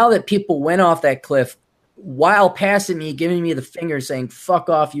 now that people went off that cliff while passing me, giving me the finger, saying "fuck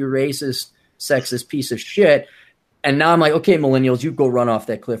off, you racist, sexist piece of shit," and now I'm like, okay, millennials, you go run off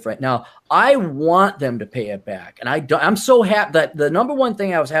that cliff right now. I want them to pay it back, and I'm so happy that the number one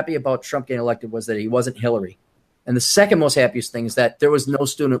thing I was happy about Trump getting elected was that he wasn't Hillary, and the second most happiest thing is that there was no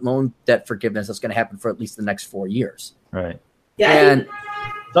student loan debt forgiveness that's going to happen for at least the next 4 years. Right. Yeah.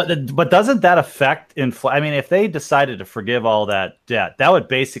 But doesn't that affect inflation? I mean, if they decided to forgive all that debt, that would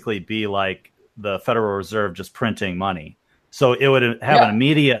basically be like the Federal Reserve just printing money. So it would have an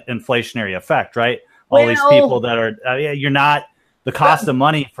immediate inflationary effect, right? All these people that are, the cost of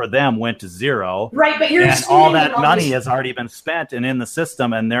money for them went to zero. Right, but and all that money has already been spent and in the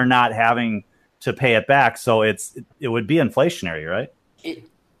system, and they're not having to pay it back. So it would be inflationary, right?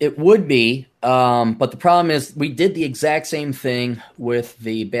 It would be, but the problem is we did the exact same thing with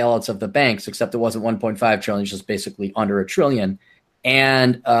the bailouts of the banks, except it wasn't 1.5 trillion, it's just basically under $1 trillion.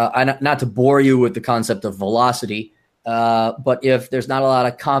 And not to bore you with the concept of velocity, But if there's not a lot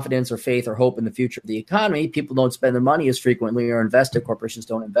of confidence or faith or hope in the future of the economy, people don't spend their money as frequently or invest it. Corporations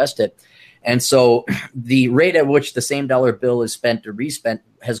don't invest it. And so the rate at which the same dollar bill is spent or respent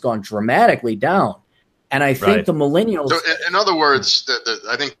has gone dramatically down. And I think the millennials. So in other words,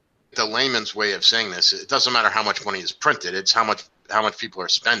 I think the layman's way of saying this, it doesn't matter how much money is printed. It's how much people are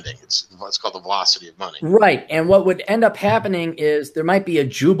spending. It's what's called the velocity of money. Right. And what would end up happening is there might be a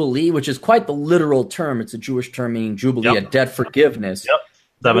jubilee, which is quite the literal term. It's a Jewish term meaning jubilee, a debt forgiveness.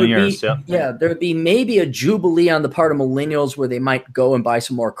 7 years. Yeah. There would be maybe a jubilee on the part of millennials where they might go and buy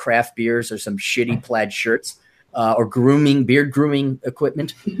some more craft beers or some shitty plaid shirts or beard grooming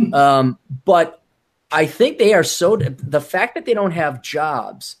equipment. But I think they are the fact that they don't have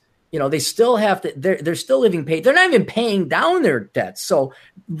jobs, they still have to, they're still living paid. They're not even paying down their debts. So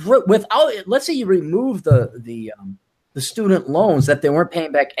let's say you remove the student loans that they weren't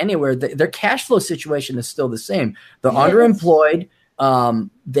paying back anywhere, their cash flow situation is still the same. They're underemployed.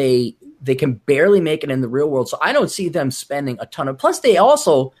 They can barely make it in the real world. So I don't see them spending a ton plus they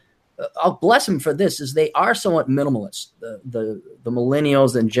also, I'll bless them for this, is they are somewhat minimalist. The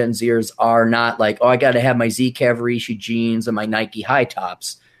millennials and Gen Zers are not like, I got to have my Z Cavarici jeans and my Nike high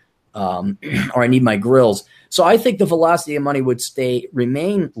tops. Or I need my grills. So I think the velocity of money would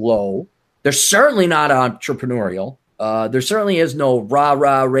remain low. They're certainly not entrepreneurial. There certainly is no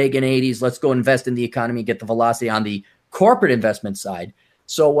rah-rah Reagan 80s, let's go invest in the economy, get the velocity on the corporate investment side.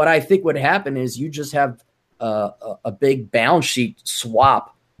 So what I think would happen is you just have a big balance sheet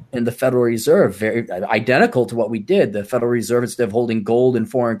swap in the Federal Reserve, very identical to what we did. The Federal Reserve, instead of holding gold and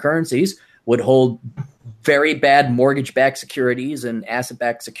foreign currencies, would hold very bad mortgage-backed securities and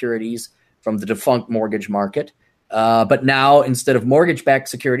asset-backed securities from the defunct mortgage market. But now, instead of mortgage-backed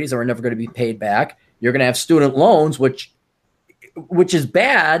securities that are never going to be paid back, you're going to have student loans, which is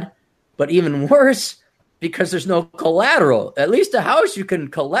bad, but even worse because there's no collateral. At least a house you can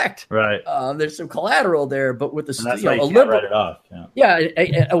collect. Right. There's some collateral there, but with that's how you can't write it off.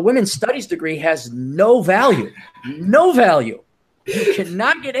 A women's studies degree has no value. No value. You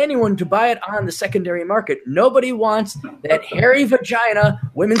cannot get anyone to buy it on the secondary market. Nobody wants that hairy vagina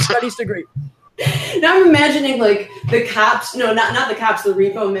women's studies degree. Now I'm imagining like the cops, not the cops, the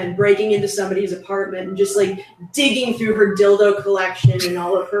repo men breaking into somebody's apartment and just like digging through her dildo collection and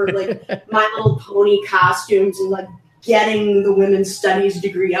all of her like My Little Pony costumes and like getting the women's studies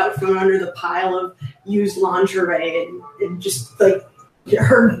degree out from under the pile of used lingerie and just like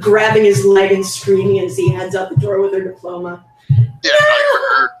her grabbing his leg and screaming as he heads out the door with her diploma. Yeah,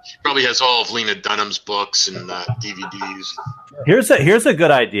 she probably has all of Lena Dunham's books and DVDs. Here's a good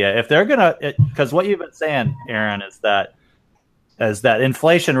idea. If they're gonna, because what you've been saying, Aaron, is that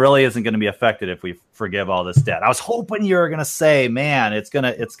inflation really isn't going to be affected if we forgive all this debt. I was hoping you were going to say, man, there's going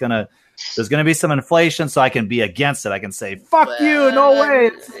to be some inflation, so I can be against it. I can say, fuck you, no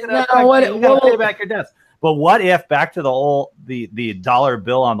way. You got to pay back your debts. But what if, back to the dollar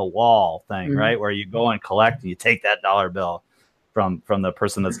bill on the wall thing, right, where you go and collect and you take that dollar bill from the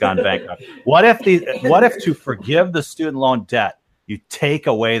person that's gone bankrupt. What if to forgive the student loan debt, you take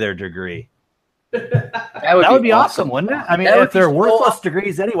away their degree? That would be awesome, wouldn't it? I mean, if they're worthless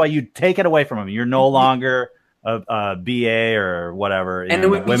degrees anyway, you take it away from them. You're no longer a BA or whatever. And it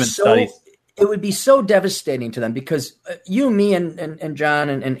would be studies. It would be so devastating to them because you, me, and John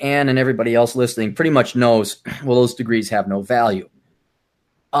and Ann and everybody else listening pretty much knows, well, those degrees have no value.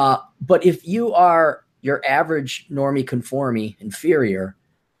 But if you are your average normie, conformie, inferior,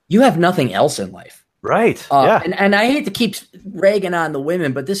 you have nothing else in life. Right. Yeah. And I hate to keep ragging on the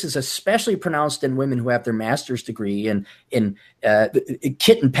women, but this is especially pronounced in women who have their master's degree in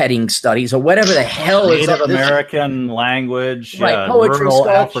kitten petting studies or whatever the hell is Native American language, right? Poetry,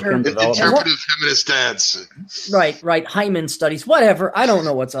 sculpture, interpretive feminist dance. Right. Hymen studies, whatever. I don't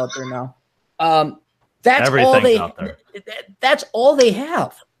know what's out there now. That's everything's all out there. That's all they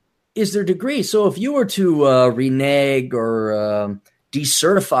have is their degree. So if you were to renege or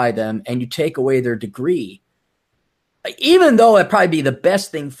decertify them and you take away their degree, even though it'd probably be the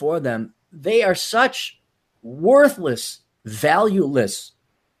best thing for them, they are such worthless, valueless,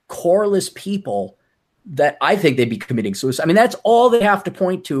 coreless people that I think they'd be committing suicide. I mean, that's all they have to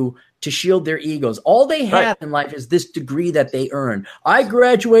point to shield their egos. All they have in life is this degree that they earn. I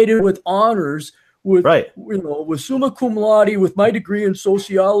graduated with honors with summa cum laude with my degree in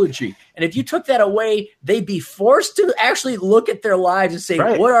sociology. And if you took that away, they'd be forced to actually look at their lives and say,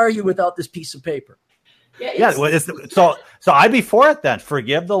 what are you without this piece of paper? So I'd be for it then.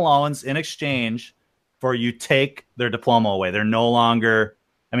 Forgive the loans in exchange for you take their diploma away. They're no longer,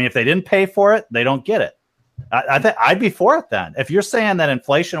 I mean, if they didn't pay for it, they don't get it. I think I'd be for it then. If you're saying that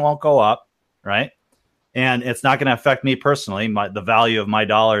inflation won't go up, right? and it's not going to affect me personally, the value of my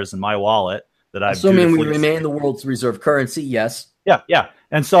dollars in my wallet that I've assuming we remain the world's reserve currency. Yes. Yeah.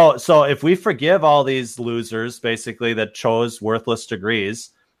 And so if we forgive all these losers, basically, that chose worthless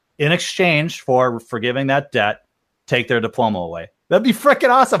degrees in exchange for forgiving that debt, take their diploma away. That'd be freaking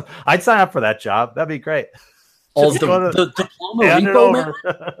awesome. I'd sign up for that job. That'd be great. Oh, the diploma repo, man?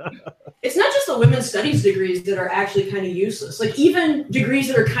 It's not just the women's studies degrees that are actually kind of useless. Like, even degrees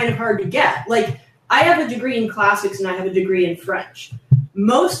that are kind of hard to get. Like, I have a degree in classics and I have a degree in French.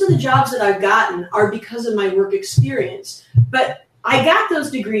 Most of the jobs that I've gotten are because of my work experience. But I got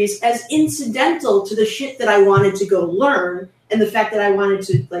those degrees as incidental to the shit that I wanted to go learn and the fact that I wanted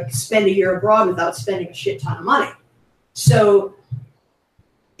to, like, spend a year abroad without spending a shit ton of money. So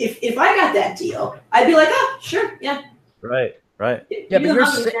if I got that deal, I'd be like, oh, sure, yeah. Right. Yeah,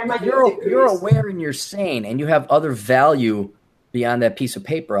 but you're aware and you're sane, and you have other value beyond that piece of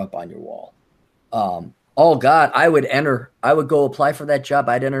paper up on your wall. Oh God, I would go apply for that job.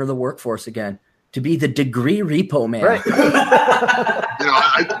 I'd enter the workforce again to be the degree repo man. Right.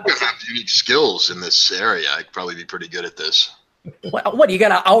 I think I have unique skills in this area. I'd probably be pretty good at this. What you got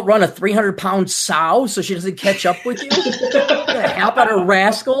to outrun a 300-pound sow so she doesn't catch up with you? You gotta help out a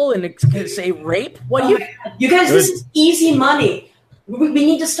rascal and say rape? What do you guys? This is easy money. We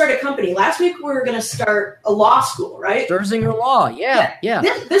need to start a company. Last week we were going to start a law school, right? Sturzinger Law, yeah.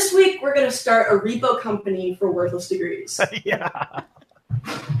 This week we're going to start a repo company for worthless degrees. Yeah.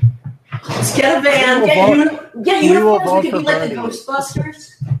 Let's get a van, get uniforms. We could be like the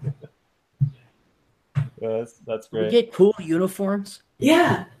Ghostbusters. That's great. We get cool uniforms.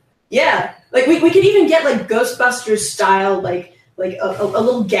 Yeah. Like we could even get like Ghostbusters style, like a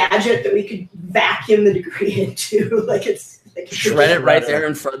little gadget that we could vacuum the degree into. Like it's shred it right there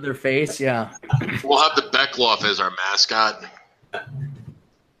in front of their face. Yeah. We'll have the Beckloff as our mascot.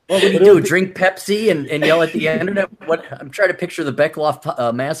 What would you do? Drink Pepsi and yell at the internet? What? I'm trying to picture the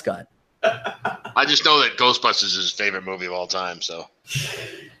Beckloff mascot. I just know that Ghostbusters is his favorite movie of all time. So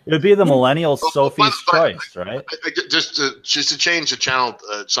it would be the millennial Sophie's Choice, right? Just to change the channel,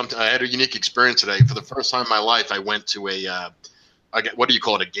 I had a unique experience today. For the first time in my life, I went to what do you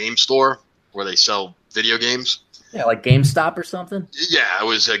call it? A game store where they sell video games. Yeah, like GameStop or something? Yeah, it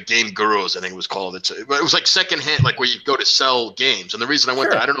was Game Gurus, I think it was called. It was like secondhand, like where you go to sell games. And the reason I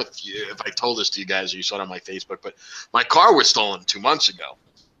went there, I don't know if I told this to you guys or you saw it on my Facebook, but my car was stolen 2 months ago.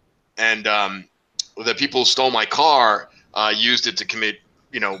 And the people who stole my car used it to commit,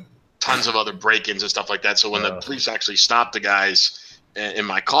 tons of other break-ins and stuff like that. So when the police actually stopped the guys in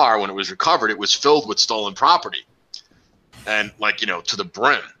my car, when it was recovered, it was filled with stolen property. And to the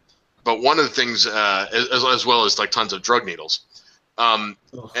brim. But one of the things, as well as like tons of drug needles. And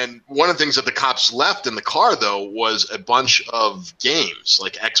one of the things that the cops left in the car, though, was a bunch of games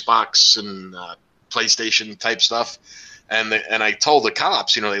like Xbox and PlayStation type stuff. And I told the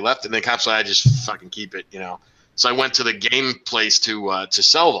cops, they left, and the cops said, I just fucking keep it, So I went to the game place to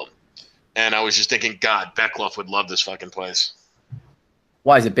sell them. And I was just thinking, God, Beckloff would love this fucking place.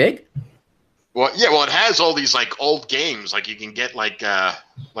 Why, is it big? Well, yeah, it has all these like old games. Like you can get like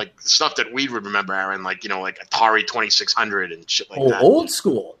stuff that we would remember, Aaron, like Atari 2600 and shit like that. Old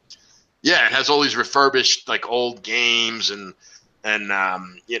school. Yeah, it has all these refurbished like old games and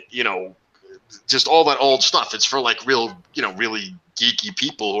just all that old stuff. It's for like real, really geeky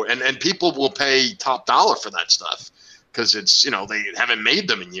people, and people will pay top dollar for that stuff because it's they haven't made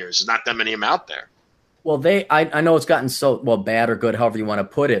them in years. There's not that many of them out there. Well, I know it's gotten so bad or good, however you want to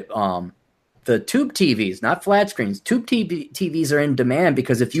put it. The tube TVs, not flat screens, tube TVs are in demand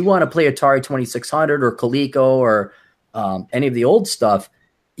because if you want to play Atari 2600 or Coleco or any of the old stuff,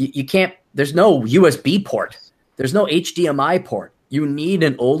 you can't. There's no USB port. There's no HDMI port. You need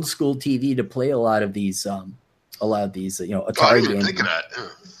an old school TV to play a lot of these Atari games. Think of that.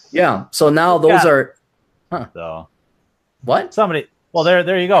 Yeah. So now those are. So what? Somebody. Well,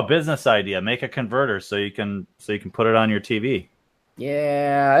 there you go. Business idea. Make a converter so you can put it on your TV.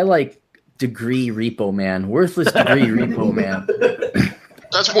 Yeah, I like degree repo man, worthless degree repo man.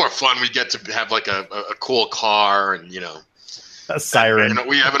 That's more fun. We get to have like a cool car and a siren. And,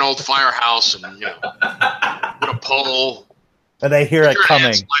 we have an old firehouse and with a pole. And they hear it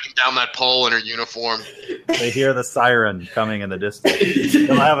coming. Sliding down that pole in her uniform. They hear the siren coming in the distance.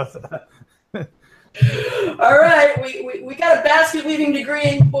 They'll have All right, we got a basket weaving degree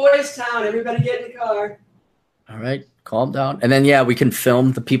in Boys Town. Everybody get in the car. All right, calm down. And then, we can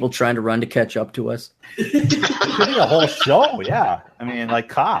film the people trying to run to catch up to us. It could be a whole show, yeah. I mean, like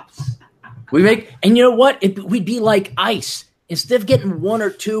cops. And you know what? We'd be like ICE instead of getting 1 or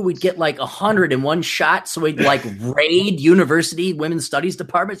 2, we'd get like 100 in one shot. So we'd like raid university women's studies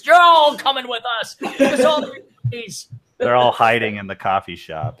departments. You're all coming with us. They're all hiding in the coffee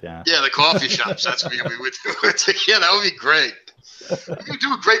shop. Yeah, the coffee shops. That's what we would do. Yeah, that would be great. We could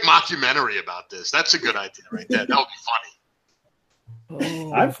do a great mockumentary about this. That's a good idea right there. That would be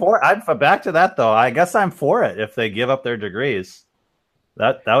funny. I'm back to that though. I guess I'm for it if they give up their degrees.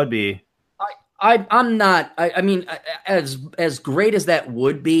 That would be. I'm not. I mean, as great as that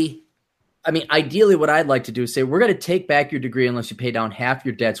would be, I mean, ideally, what I'd like to do is say we're going to take back your degree unless you pay down half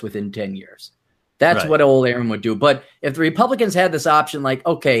your debts within 10 years. That's what old Aaron would do. But if the Republicans had this option, like,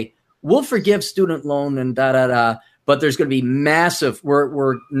 okay, we'll forgive student loan and but there's going to be massive.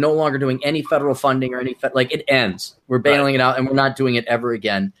 We're no longer doing any federal funding or like it ends. We're bailing it out, and we're not doing it ever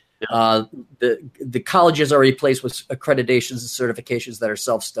again. Yeah. The colleges are replaced with accreditations and certifications that are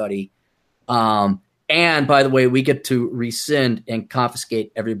self-study. And by the way, we get to rescind and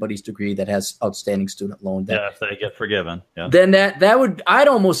confiscate everybody's degree that has outstanding student loan debt. If they get forgiven. Yeah. Then that would, I'd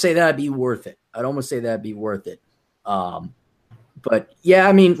almost say that'd be worth it. But yeah,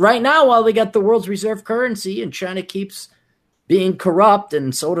 I mean, right now, while we got the world's reserve currency and China keeps being corrupt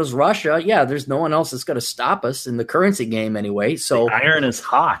and so does Russia, yeah, there's no one else that's going to stop us in the currency game anyway. So the iron is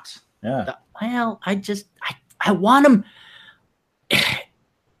hot. Yeah. Well, I want them.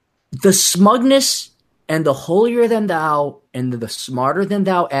 The smugness and the holier than thou and the smarter than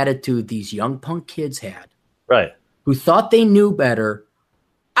thou attitude these young punk kids had, right, who thought they knew better,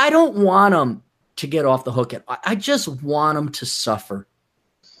 I don't want them to get off the hook. I just want them to suffer.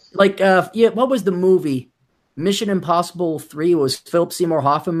 Like, what was the movie? Mission Impossible 3 was Philip Seymour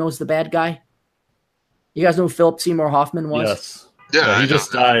Hoffman was the bad guy. You guys know who Philip Seymour Hoffman was? Yes. Yeah, he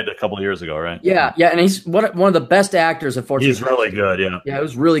just died a couple of years ago, right? Yeah, and he's one of the best actors. Unfortunately, he's really good. Yeah, it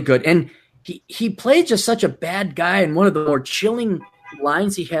was really good, and he played just such a bad guy. And one of the more chilling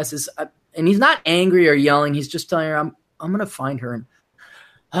lines he has is, and he's not angry or yelling. He's just telling her, "I'm going to find her, and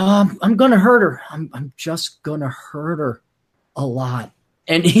I'm going to hurt her. I'm just going to hurt her a lot."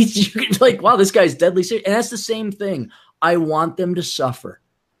 And he's like, "Wow, this guy's deadly serious." And that's the same thing. I want them to suffer.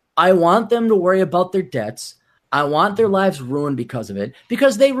 I want them to worry about their debts. I want their lives ruined because of it,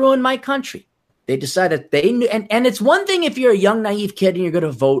 because they ruined my country. They decided they knew. And it's one thing if you're a young, naive kid and you're going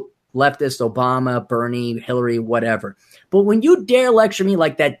to vote leftist, Obama, Bernie, Hillary, whatever. But when you dare lecture me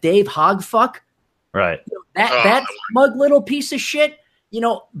like that Dave Hogfuck, right? That smug little piece of shit, the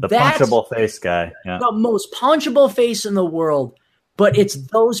punchable face guy, the most punchable face in the world. But it's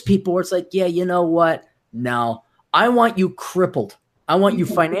those people where it's like, yeah, you know what? No, I want you crippled. I want you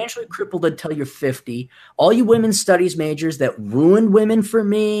financially crippled until you're 50. All you women's studies majors that ruined women for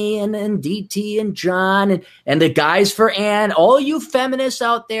me and DT and John and the guys for Ann, all you feminists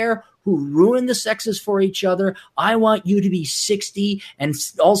out there who ruin the sexes for each other, I want you to be 60. And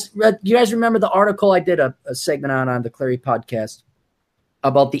also, you guys remember the article I did a segment on the Clary podcast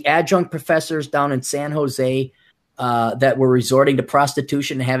about the adjunct professors down in San Jose that were resorting to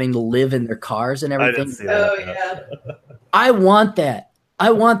prostitution and having to live in their cars and everything? I didn't see that. Yeah. I want that.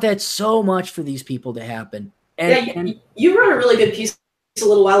 I want that so much for these people to happen. And you wrote a really good piece a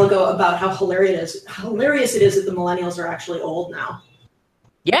little while ago about how hilarious it is that the millennials are actually old now.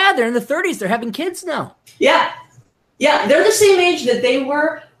 Yeah, they're in the 30s. They're having kids now. Yeah. They're the same age that they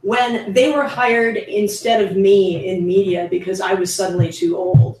were when they were hired instead of me in media because I was suddenly too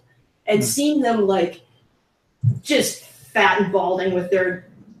old. And seeing them like just fat and balding with their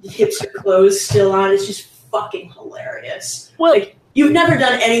hipster clothes still on, it's just fucking hilarious. Well, like, you've never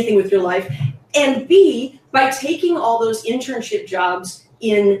done anything with your life. And B, by taking all those internship jobs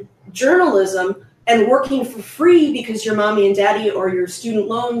in journalism and working for free because your mommy and daddy or your student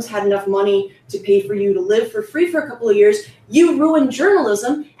loans had enough money to pay for you to live for free for a couple of years, you ruin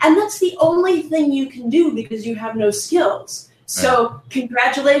journalism, and that's the only thing you can do because you have no skills. So,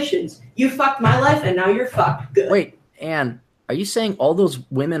 congratulations. You fucked my life, and now you're fucked. Good. Wait, Ann, are you saying all those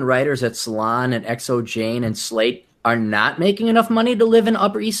women writers at Salon and XO Jane and Slate are not making enough money to live in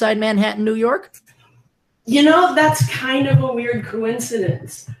Upper East Side Manhattan, New York? That's kind of a weird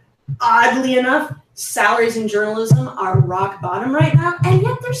coincidence. Oddly enough, salaries in journalism are rock bottom right now, and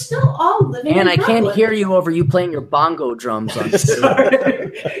yet they're still all living in Brooklyn. And I can't hear you over you playing your bongo drums on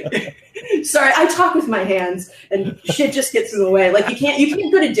Sorry, I talk with my hands, and shit just gets in the way. Like you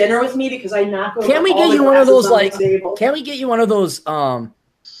can't go to dinner with me because I knock over. Can we get you one of those Can we get you one of those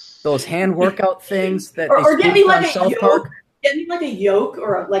hand workout things that or they get me like on South Park? Get me like a yoke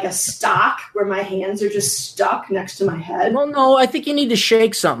or like a stock where my hands are just stuck next to my head. Well, no, I think you need to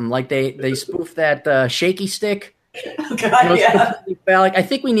shake something. Like they spoof that shaky stick. Oh, God, yeah. Phallic. I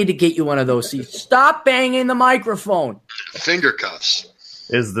think we need to get you one of those. So stop banging the microphone. Finger cuffs.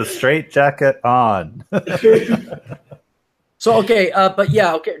 Is the straight jacket on? So, okay, but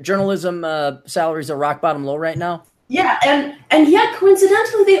yeah, okay, journalism salaries are rock bottom low right now. Yeah, and yet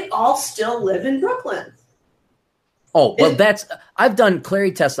coincidentally, they all still live in Brooklyn. Oh, well, I've done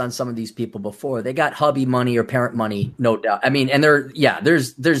Clary tests on some of these people before. They got hubby money or parent money, no doubt. I mean, and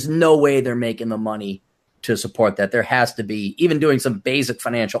there's no way they're making the money to support that. There has to be, even doing some basic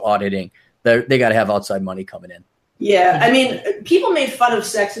financial auditing, they got to have outside money coming in. Yeah, I mean, people made fun of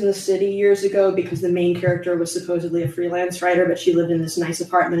Sex in the City years ago because the main character was supposedly a freelance writer, but she lived in this nice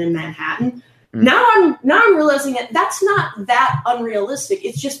apartment in Manhattan. Now I'm realizing that that's not that unrealistic.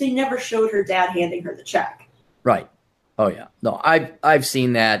 It's just they never showed her dad handing her the check. Right. Oh yeah. No, I've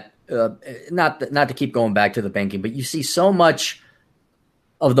seen that. Not to keep going back to the banking, but you see so much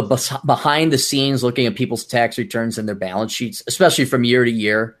of the behind the scenes, looking at people's tax returns and their balance sheets, especially from year to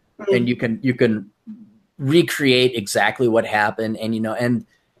year, and you can recreate exactly what happened. And and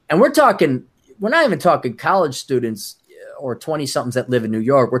we're not even talking college students or 20-somethings that live in New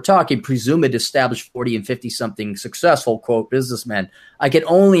York. We're talking presumed established 40 and 50-something successful, quote, businessmen. I can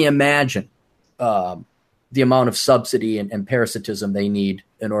only imagine the amount of subsidy and parasitism they need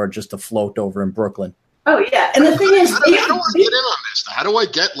in order just to float over in Brooklyn. Oh, yeah. And the thing is, how do I get in on this? How do I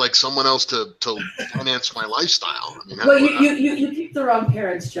get like someone else to finance my lifestyle? I mean, you picked the wrong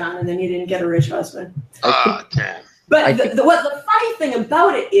parents, John, and then you didn't get a rich husband. Damn. But the funny thing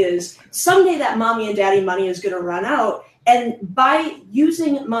about it is someday that mommy and daddy money is going to run out. And by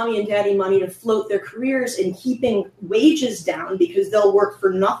using mommy and daddy money to float their careers and keeping wages down because they'll work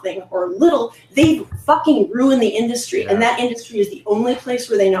for nothing or little, they fucking ruin the industry. Yeah. And that industry is the only place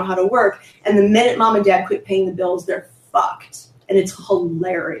where they know how to work. And the minute mom and dad quit paying the bills, they're fucked. And it's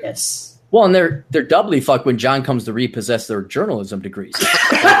hilarious. Well, and they're doubly fucked when John comes to repossess their journalism degrees.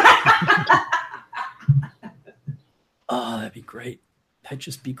 Oh, that'd be great. That'd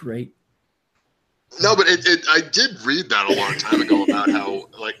just be great. No, but I did read that a long time ago about how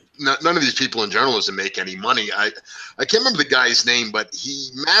like none of these people in journalism make any money. I can't remember the guy's name, but he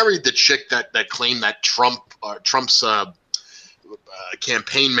married the chick that claimed that Trump's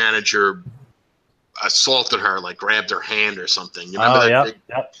campaign manager assaulted her, like grabbed her hand or something. You remember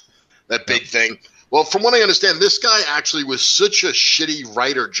that big thing? Well, from what I understand, this guy actually was such a shitty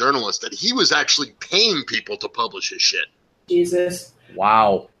writer journalist that he was actually paying people to publish his shit. Jesus.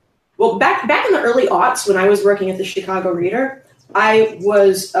 Wow. Well, back in the early aughts when I was working at the Chicago Reader, I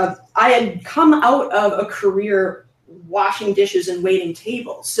had come out of a career washing dishes and waiting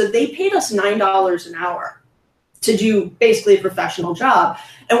tables. So they paid us $9 an hour to do basically a professional job.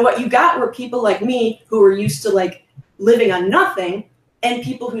 And what you got were people like me who were used to like living on nothing and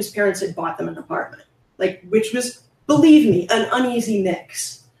people whose parents had bought them an apartment, like, which was, believe me, an uneasy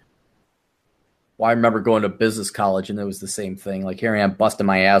mix. Well, I remember going to business college and it was the same thing. Like here I am busting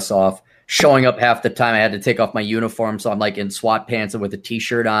my ass off, showing up half the time. I had to take off my uniform. So I'm like in SWAT pants and with a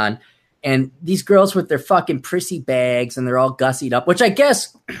t-shirt on. And these girls with their fucking prissy bags and they're all gussied up, which I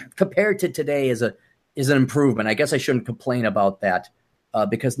guess compared to today is an improvement. I guess I shouldn't complain about that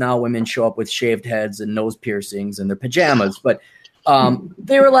because now women show up with shaved heads and nose piercings and their pajamas. But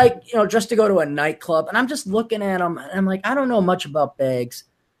they were like, just to go to a nightclub. And I'm just looking at them and I'm like, I don't know much about bags.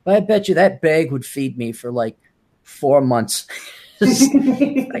 But I bet you that bag would feed me for like 4 months.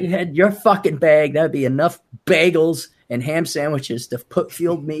 I had your fucking bag. That would be enough bagels and ham sandwiches to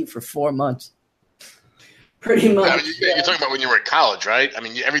fuel me for 4 months. Pretty much. You're talking about when you were in college, right? I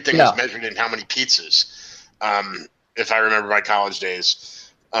mean, everything was measured in how many pizzas, if I remember my college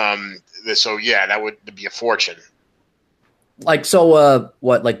days. So, yeah, that would be a fortune. Like, so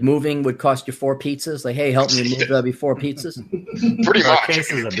what, like moving would cost you 4 pizzas? Like, hey, help me move, that'd be 4 pizzas? Pretty much.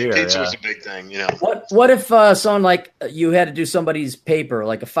 Cases of beer, pizza was a big thing, What if someone like you had to do somebody's paper,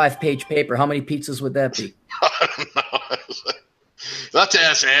 like a 5-page paper? How many pizzas would that be? I don't know. Not to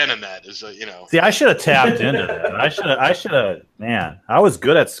ask Ann in that, See, I should have tapped into that. I should have, man, I was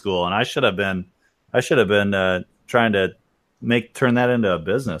good at school and I should have been trying to turn that into a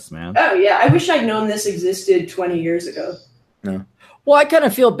business, man. Oh, yeah. I wish I'd known this existed 20 years ago. No. Well, I kind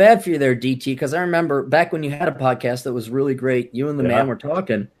of feel bad for you there, DT, because I remember back when you had a podcast that was really great. You and the man were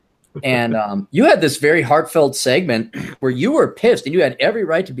talking, and you had this very heartfelt segment where you were pissed, and you had every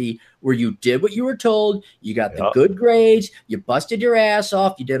right to be, where you did what you were told, you got the good grades, you busted your ass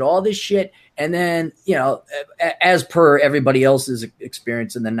off, you did all this shit, and then, as per everybody else's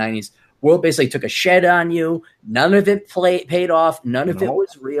experience in the 90s, world basically took a shed on you. None of it paid off. None of it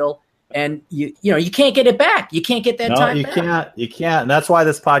was real. And you can't get it back. You can't get that time back. You can't. And that's why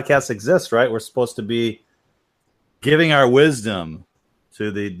this podcast exists, right? We're supposed to be giving our wisdom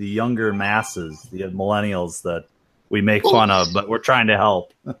to the younger masses, the millennials that we make fun of, but we're trying to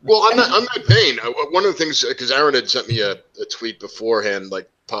help. Well, on that vein, one of the things, because Aaron had sent me a tweet beforehand, like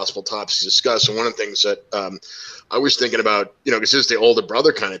possible topics to discuss, and one of the things that I was thinking about, because this is the older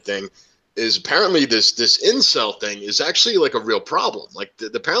brother kind of thing, is apparently this incel thing is actually like a real problem. Like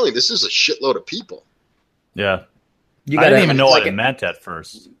apparently this is a shitload of people. Yeah. I didn't even know what it meant at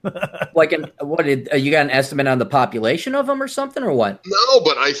first. You got an estimate on the population of them or something, or what? No,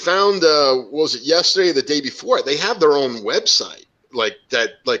 but I found, was it yesterday or the day before? They have their own website, like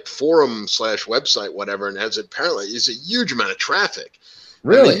forum/website, whatever, and apparently is a huge amount of traffic.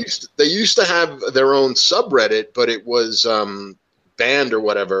 Really? They used to have their own subreddit, but it was banned or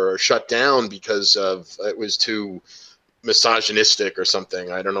whatever, or shut down because it was too misogynistic or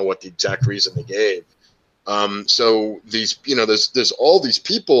something. I don't know what the exact reason they gave. So these, there's all these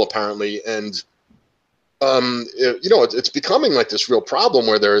people apparently, and it's becoming like this real problem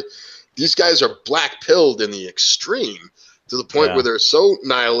where these guys are black-pilled in the extreme to the point where they're so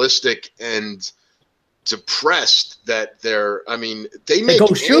nihilistic and depressed that they make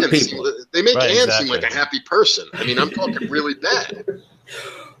Ann seem like a happy person. I mean, I'm talking really bad.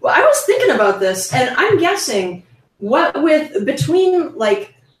 Well, I was thinking about this, and I'm guessing between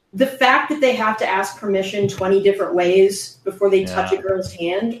the fact that they have to ask permission 20 different ways before they touch a girl's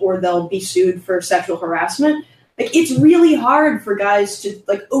hand, or they'll be sued for sexual harassment. It's really hard for guys to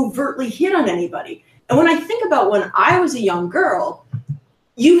overtly hit on anybody. And when I think about when I was a young girl,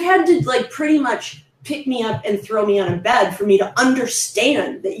 you had to pretty much pick me up and throw me on a bed for me to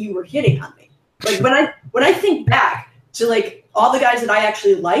understand that you were hitting on me. When I think back to all the guys that I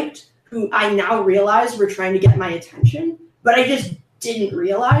actually liked, who I now realize were trying to get my attention, but I just didn't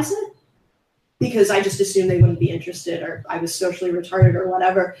realize it because I just assumed they wouldn't be interested, or I was socially retarded or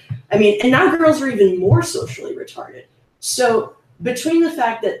whatever. I mean, and now girls are even more socially retarded. So between the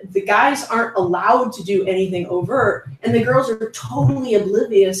fact that the guys aren't allowed to do anything overt and the girls are totally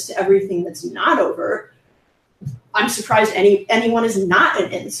oblivious to everything that's not overt, I'm surprised anyone is not an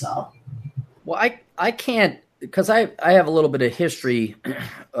incel. Well, I can't, because I have a little bit of history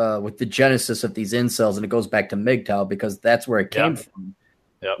with the genesis of these incels, and it goes back to MGTOW because that's where it came from.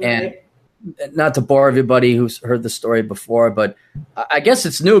 Yep. And not to bore everybody who's heard the story before, but I guess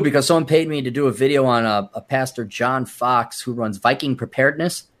it's new because someone paid me to do a video on a pastor, John Fox, who runs Viking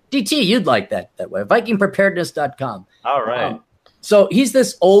Preparedness. DT, you'd like that way. VikingPreparedness.com. All right. So he's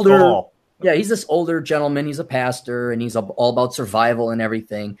this older, he's this older gentleman. He's a pastor, and he's all about survival and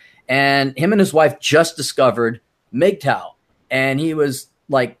everything. And him and his wife just discovered MGTOW, and he was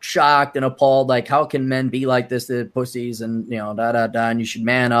shocked and appalled, how can men be like this? They're pussies, and and you should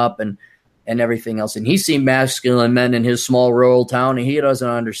man up and everything else. And he's seen masculine men in his small rural town, and he doesn't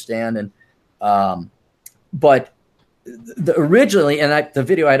understand. And but originally, and the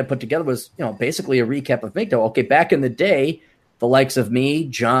video I had to put together was basically a recap of MGTOW. Okay, back in the day, the likes of me,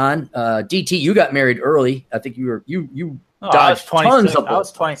 John, DT, you got married early. I think you dodged tons of. I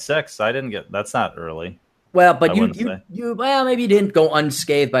was 26. I didn't get. That's not early. Well, but maybe you didn't go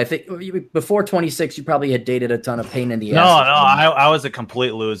unscathed. But I think before 26, you probably had dated a ton of pain in the ass. No, I was a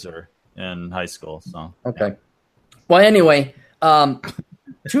complete loser in high school. So okay. Yeah. Well, anyway,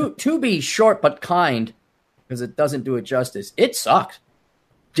 to be short but kind, because it doesn't do it justice. It sucked.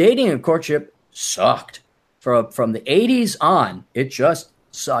 Dating and courtship sucked from the 80s on. It just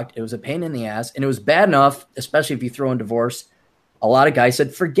sucked. It was a pain in the ass, and it was bad enough, especially if you throw in divorce. A lot of guys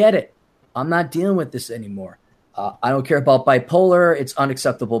said, forget it. I'm not dealing with this anymore. I don't care about bipolar. It's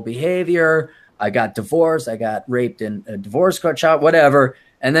unacceptable behavior. I got divorced. I got raped in a divorce court child, whatever.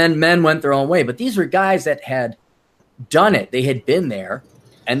 And then men went their own way. But these were guys that had done it. They had been there.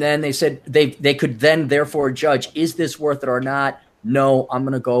 And then they said they could then therefore judge, is this worth it or not? No, I'm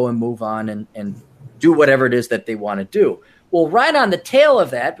going to go and move on and do whatever it is that they want to do. Well, right on the tail of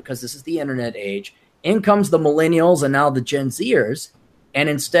that, because this is the internet age, in comes the millennials and now the Gen Zers. And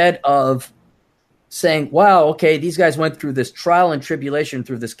instead of saying, wow, okay, these guys went through this trial and tribulation,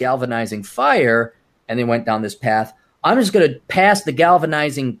 through this galvanizing fire, and they went down this path, I'm just going to pass the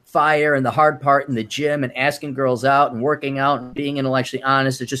galvanizing fire and the hard part in the gym and asking girls out and working out and being intellectually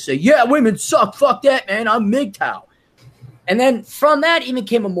honest and just say, yeah, women suck. Fuck that, man. I'm MGTOW. And then from that even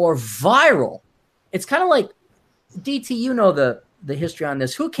came a more viral. It's kind of like, DT, you know the history on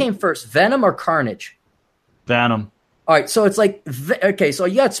this. Who came first, Venom or Carnage? Venom. All right, so it's okay, so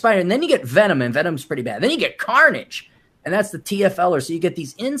you got Spider, and then you get Venom, and Venom's pretty bad. Then you get Carnage, and that's the TFLers. So you get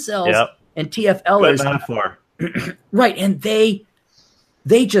these incels and TFLers. Good metaphor. Right, and they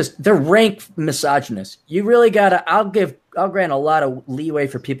they're rank misogynists. You really gotta. I'll grant a lot of leeway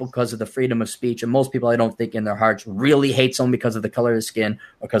for people because of the freedom of speech, and most people I don't think in their hearts really hate someone because of the color of their skin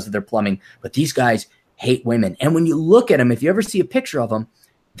or because of their plumbing. But these guys hate women, and when you look at them, if you ever see a picture of them,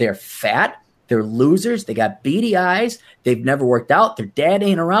 they're fat, they're losers, they got beady eyes, they've never worked out, their dad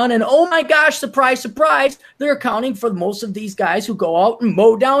ain't around, and oh my gosh, surprise, surprise, they're accounting for most of these guys who go out and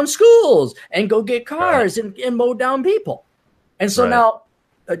mow down schools and go get cars and mow down people. And so now,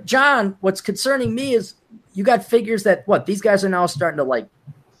 John, what's concerning me is you got figures that these guys are now starting to like.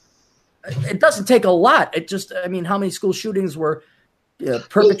 It doesn't take a lot. It just, I mean, how many school shootings were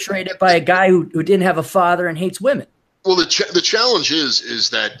perpetrated by a guy who didn't have a father and hates women? Well, the challenge is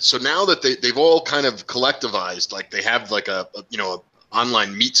that so now that they've all kind of collectivized, like they have like a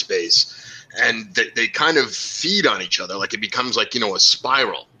online meat space, and they kind of feed on each other, like it becomes like a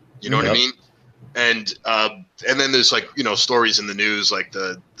spiral. You know what I mean? And then there's like stories in the news, like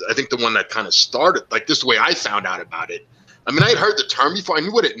I think the one that kind of started, like this is the way I found out about it. I mean, I had heard the term before, I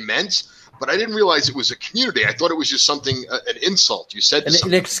knew what it meant, but I didn't realize it was a community. I thought it was just something, an insult. You said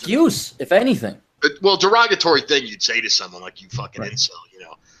an excuse, if anything. Well, derogatory thing you'd say to someone, like you fucking incel.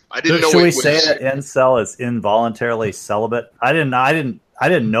 I didn't know. Should we say that incel is involuntarily celibate? I didn't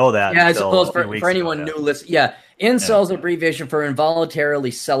know that. Yeah, I suppose for anyone new listening. Yeah, incel is an abbreviation for involuntarily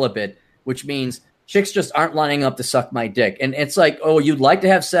celibate, which means chicks just aren't lining up to suck my dick. And it's like, oh, you'd like to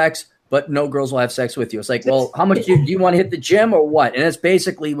have sex, but no girls will have sex with you. It's like, well, how much do you want to hit the gym or what? And it's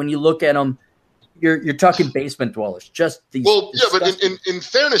basically, when you look at them, you're talking basement dwellers. Just these. Well, yeah, but in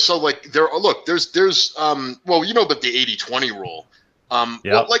fairness, so like there's well, but the 80-20 rule.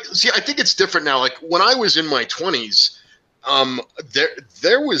 Well, like, see, I think it's different now. Like when I was in my 20s,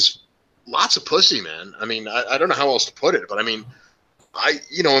 there was lots of pussy, man. I mean, I don't know how else to put it, but I mean,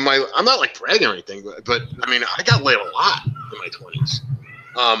 I'm not like bragging or anything, but I mean, I got laid a lot in my 20s.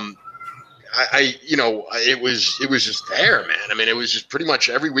 It was just there, man. I mean, it was just pretty much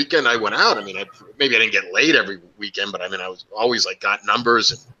every weekend I went out. I mean, maybe I didn't get laid every weekend, but I mean, I was always like got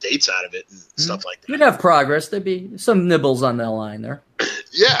numbers and dates out of it and stuff like that. You'd have progress. There'd be some nibbles on the line there.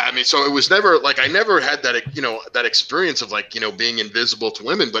 Yeah, I mean, so it was never like I never had that, that experience of like, being invisible to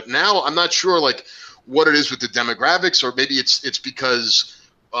women. But now I'm not sure like what it is with the demographics, or maybe it's because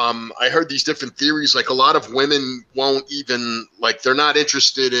I heard these different theories. Like a lot of women won't even like they're not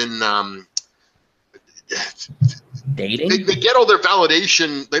interested in dating. They get all their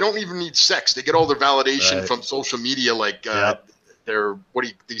validation. They don't even need sex. They get all their validation from social media, like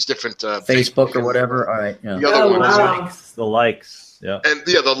these different Facebook or whatever. All right, yeah. The other ones, the likes, yeah, and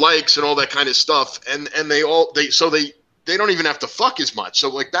the likes and all that kind of stuff. And they don't even have to fuck as much. So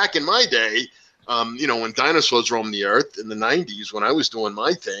like back in my day, when dinosaurs roamed the earth in the 90s, when I was doing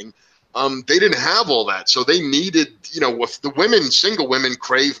my thing. They didn't have all that, so they needed, if the women, single women,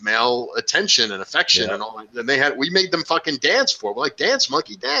 crave male attention and affection and all that, and we made them fucking dance for. We're like, dance,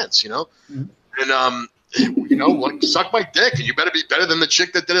 monkey, dance, and like suck my dick, and you better be better than the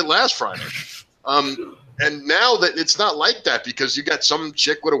chick that did it last Friday. And now that it's not like that, because you got some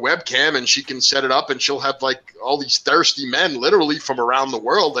chick with a webcam and she can set it up, and she'll have like all these thirsty men, literally from around the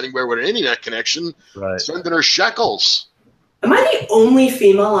world, anywhere with an internet connection, sending her shekels. Am I the only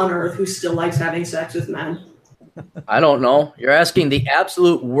female on earth who still likes having sex with men? I don't know. You're asking the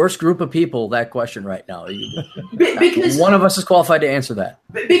absolute worst group of people that question right now. Because one of us is qualified to answer that.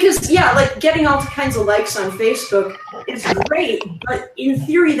 Because, like getting all kinds of likes on Facebook is great, but in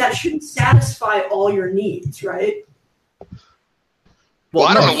theory, that shouldn't satisfy all your needs, right? Well,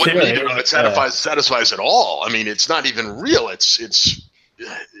 I don't know what it satisfies at all. I mean, it's not even real. It's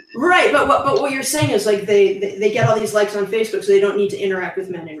right, but what you're saying is like they get all these likes on Facebook, so they don't need to interact with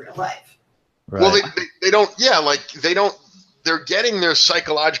men in real life. Right. Well, they don't. Yeah, like they don't. They're getting their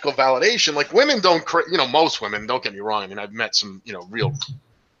psychological validation. Like women don't. Most women. Don't get me wrong. I mean, I've met some real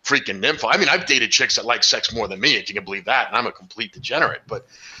freaking nympho. I mean, I've dated chicks that like sex more than me, if you can believe that. And I'm a complete degenerate. But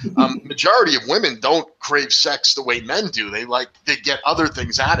majority of women don't crave sex the way men do. They get other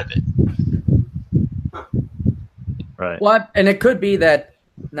things out of it. Right. What? And it could be that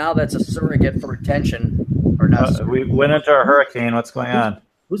now that's a surrogate for attention, or not. We went into a hurricane. What's going on?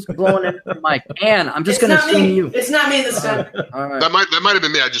 Who's blowing in the mic? Ann, I'm just going to assume you. It's not me this time. All right. That might have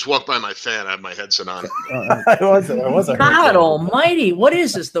been me. I just walked by my fan. I had my headset on. It was a God almighty. What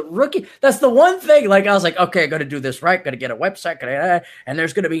is this? The rookie? That's the one thing. Like, I was like, okay, got to do this right. Got to get a website. And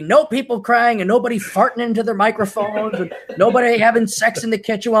there's going to be no people crying and nobody farting into their microphones and nobody having sex in the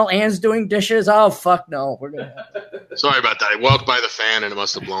kitchen while Ann's doing dishes. Oh, fuck no. We're going to. Sorry about that. I walked by the fan and it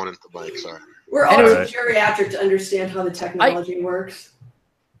must have blown into the mic. Sorry. We're all too geriatric to understand how the technology works.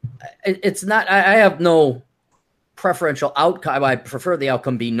 It's not. I have no preferential outcome. I prefer the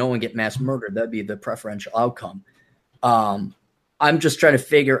outcome be no one get mass murdered. That'd be the preferential outcome. I'm just trying to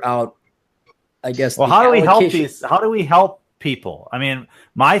figure out, I guess. Well, how do we help these? How do we help people? I mean,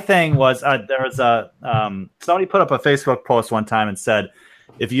 my thing was there was somebody put up a Facebook post one time and said,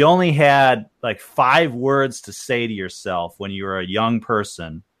 if you only had like 5 words to say to yourself when you were a young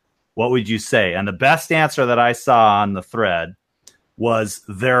person, what would you say? And the best answer that I saw on the thread was,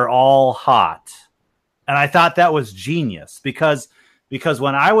 they're all hot. And I thought that was genius because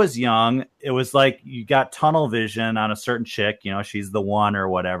when I was young, it was like you got tunnel vision on a certain chick, you know, she's the one or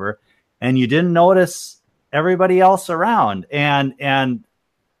whatever, and you didn't notice everybody else around. And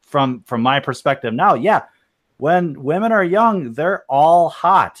from my perspective now, yeah, when women are young, they're all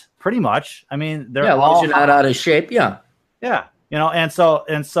hot, pretty much. I mean, they're all you're not out of shape. Yeah. Yeah. You know, and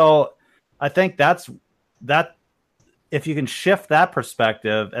so I think that if you can shift that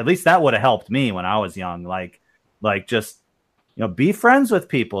perspective, at least that would have helped me when I was young. Like just, you know, be friends with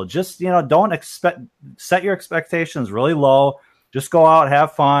people. Just, you know, don't set your expectations really low. Just go out,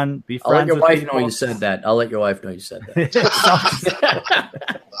 have fun, be friends. I'll let your wife know you said that. I'll let your wife know you said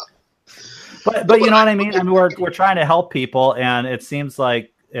that. But you know what I mean? I mean, we're trying to help people, and it seems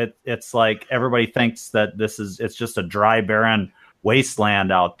like it's like everybody thinks that it's just a dry, barren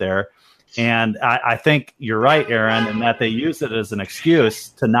wasteland out there. And I think you're right, Aaron, in that they use it as an excuse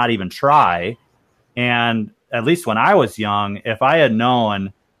to not even try. And at least when I was young, if I had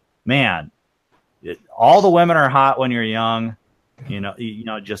known, man, all the women are hot when you're young. You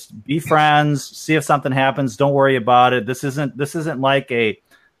know, just be friends, see if something happens. Don't worry about it. This isn't like a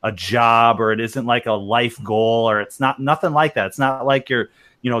job, or it isn't like a life goal, or it's nothing like that. It's not like you're,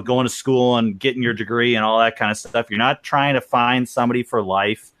 you know, going to school and getting your degree and all that kind of stuff. You're not trying to find somebody for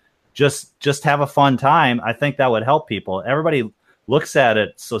life. Just have a fun time. I think that would help people. Everybody looks at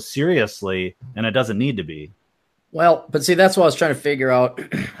it so seriously, and it doesn't need to be. Well, but see, that's what I was trying to figure out,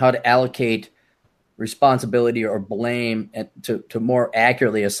 how to allocate responsibility or blame and to more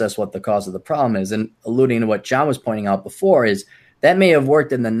accurately assess what the cause of the problem is. And alluding to what John was pointing out before, is that may have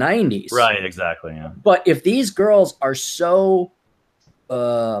worked in the 90s. Right, exactly. Yeah. But if these girls are so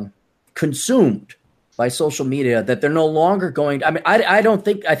consumed by social media that they're no longer going, I mean, I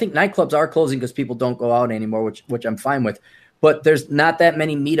think nightclubs are closing because people don't go out anymore, which I'm fine with. But there's not that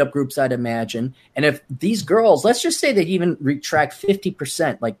many meetup groups, I'd imagine. And if these girls, let's just say they even retract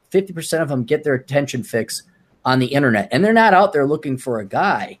 50%, like 50% of them get their attention fix on the internet, and they're not out there looking for a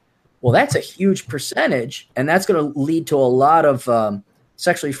guy. Well, that's a huge percentage, and that's going to lead to a lot of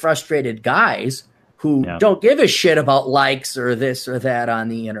sexually frustrated guys who don't give a shit about likes or this or that on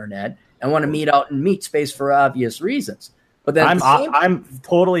the internet and want to meet out in meet space for obvious reasons. But then I'm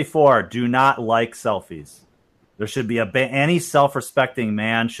totally for, do not like selfies. There should be any self-respecting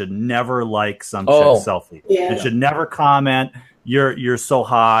man should never like some chick's selfie. Yeah. It should never comment, you're so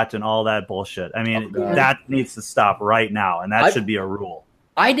hot and all that bullshit. I mean, that needs to stop right now, and that should be a rule.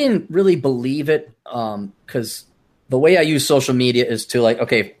 I didn't really believe it because the way I use social media is to like,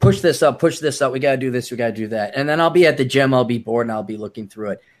 okay, push this up. We got to do this. We got to do that. And then I'll be at the gym. I'll be bored and I'll be looking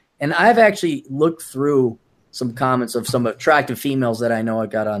through it. And I've actually looked through some comments of some attractive females that I know I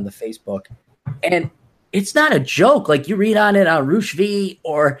got on the Facebook. And it's not a joke. Like you read on it on Roosh V,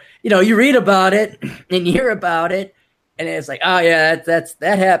 or, you know, you read about it and you hear about it. And it's like, oh yeah, that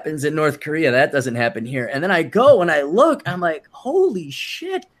happens in North Korea. That doesn't happen here. And then I go and I look, I'm like, holy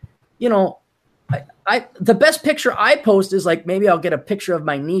shit. You know, I the best picture I post is like, maybe I'll get a picture of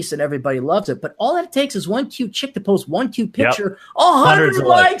my niece and everybody loves it. But all it takes is one cute chick to post one cute picture. Oh, hundreds of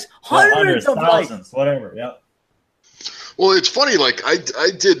likes, hundreds of thousands, likes. Whatever. Yep. Well, it's funny. Like I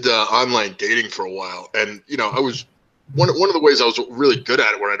did online dating for a while, and you know, I was one of the ways I was really good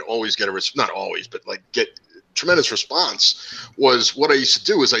at it, where I'd always get not always, but like get tremendous response, was what I used to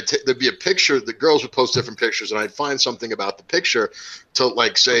do is there'd be a picture, the girls would post different pictures, and I'd find something about the picture to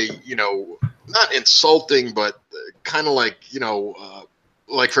like say, you know, not insulting, but kind of like, you know,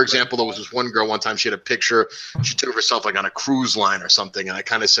 like for example, there was this one girl one time, she had a picture, she took of herself like on a cruise line or something, and I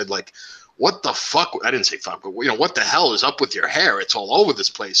kind of said like, what the fuck, I didn't say fuck, but you know, what the hell is up with your hair? It's all over this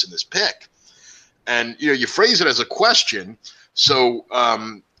place in this pic. And you know, you phrase it as a question, so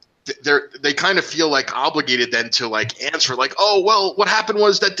they kind of feel like obligated then to like answer like, oh well, what happened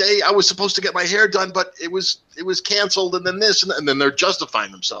was that day I was supposed to get my hair done, but it was canceled, and then this, and then they're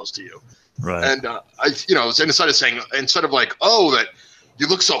justifying themselves to you, right? And you know, instead of like, oh, that you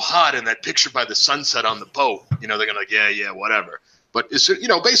look so hot in that picture by the sunset on the boat, you know, they're gonna like, yeah, whatever. But it's, you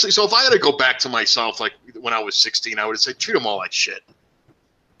know, basically, so if I had to go back to myself like when I was 16, I would have said, treat them all like shit.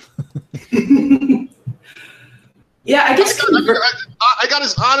 Yeah, I guess I got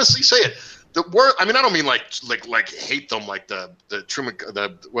to honestly say it. the word. I mean, I don't mean like hate them like the Truman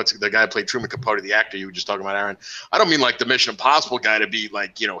what's the guy who played Truman Capote, the actor you were just talking about, Aaron. I don't mean like the Mission Impossible guy to be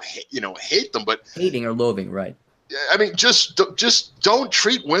like hate them, but hating or loathing, right? I mean, just don't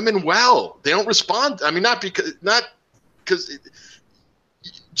treat women well. They don't respond. I mean, not because.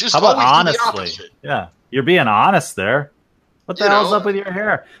 Just how about always honestly? Yeah, you're being honest there. What the hell's up with your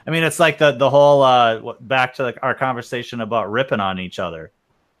hair? I mean, it's like the whole back to our conversation about ripping on each other.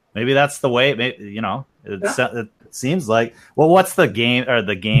 Maybe that's the way. It seems like. Well, what's the game or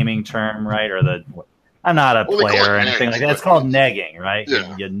the gaming term, right? Or I'm not a player or anything like that. It's called negging, right?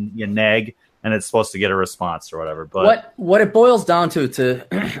 Yeah. You neg, and it's supposed to get a response or whatever. But what it boils down to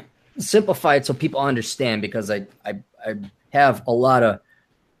simplify it so people understand, because I have a lot of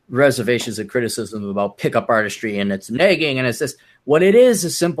reservations and criticism about pickup artistry and it's negging and it's this. What it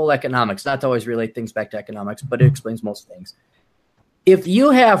is simple economics. Not to always relate things back to economics, but it explains most things. If you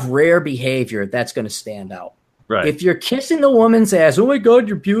have rare behavior, that's going to stand out. Right. If you're kissing the woman's ass, oh my God,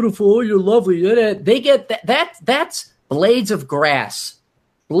 you're beautiful, you're lovely. They get that's blades of grass.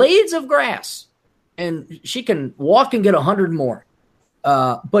 Blades of grass. And she can walk and get 100 more.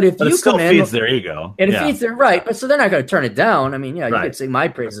 But if you still come in, feeds their ego. And it feeds their right. But so they're not going to turn it down. I mean, you right. could sing my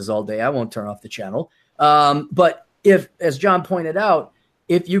praises all day. I won't turn off the channel. But if, as John pointed out,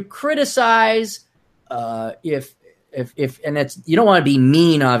 if you criticize, if and it's, you don't want to be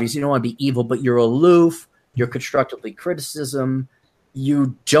mean, obviously, you don't want to be evil, but you're aloof, you're constructively criticism,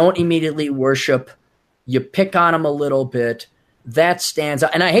 you don't immediately worship, you pick on them a little bit, that stands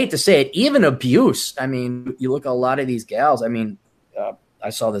out. And I hate to say it, even abuse. I mean, you look at a lot of these gals, I mean, I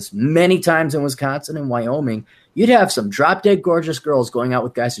saw this many times in Wisconsin and Wyoming. You'd have some drop-dead gorgeous girls going out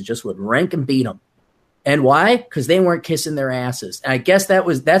with guys who just would rank and beat them. And why? Because they weren't kissing their asses. And I guess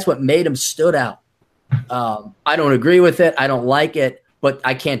that's what made them stood out. I don't agree with it. I don't like it, but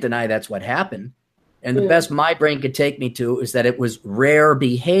I can't deny that's what happened. And the best my brain could take me to is that it was rare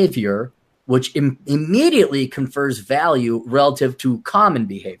behavior, which immediately confers value relative to common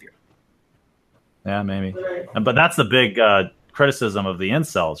behavior. Yeah, maybe. But that's the big criticism of the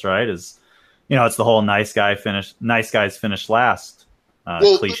incels, right? Is, it's the whole nice guys finish last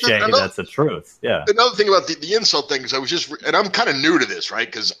cliche. That's the truth. Yeah. Another thing about the incel thing is and I'm kind of new to this, right?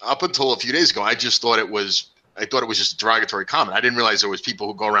 Because up until a few days ago, I thought it was just a derogatory comment. I didn't realize there was people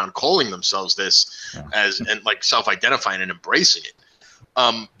who go around calling themselves this and like self-identifying and embracing it.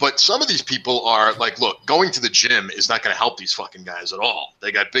 But some of these people are like, look, going to the gym is not going to help these fucking guys at all.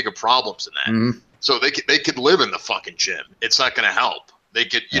 They got bigger problems than that. Mm-hmm. So they could live in the fucking gym. It's not going to help. They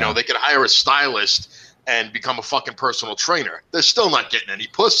could, they could hire a stylist and become a fucking personal trainer. They're still not getting any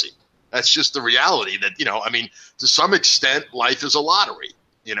pussy. That's just the reality that, to some extent, life is a lottery.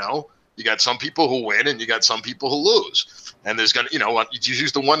 You got some people who win and you got some people who lose. And there's going to, you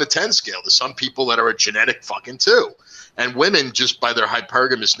use the 1 to 10 scale. There's some people that are a genetic fucking 2. And women, just by their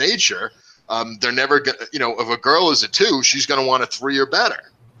hypergamous nature, they're never going to, if a girl is a 2, she's going to want a 3 or better.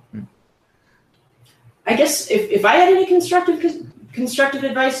 I guess if I had any constructive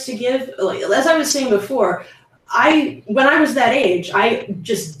advice to give, like, as I was saying before, when I was that age, I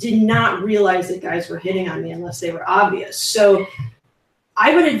just did not realize that guys were hitting on me unless they were obvious. So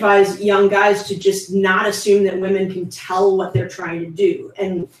I would advise young guys to just not assume that women can tell what they're trying to do.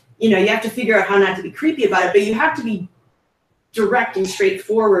 And, you have to figure out how not to be creepy about it, but you have to be direct and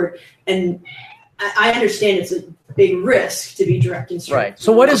straightforward. And I understand it's a big risk to be direct and straight. Right.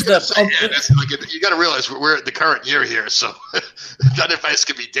 So what is you got to realize we're at the current year here, so that advice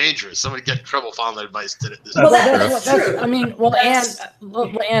could be dangerous. Somebody get in trouble following that advice. That's true. I mean,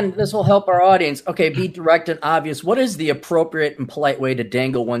 and this will help our audience. Okay, be direct and obvious. What is the appropriate and polite way to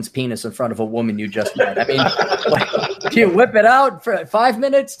dangle one's penis in front of a woman you just met? I mean, do you whip it out for 5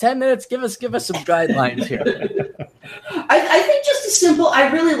 minutes, 10 minutes? Give us some guidelines here. I think just a simple, I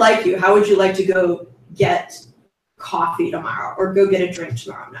really like you. How would you like to go get coffee tomorrow or go get a drink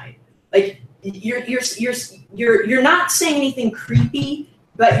tomorrow night? Like you're not saying anything creepy,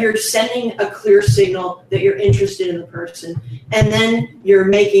 but you're sending a clear signal that you're interested in the person. And then you're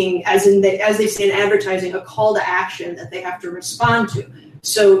making, as they say in advertising, a call to action that they have to respond to.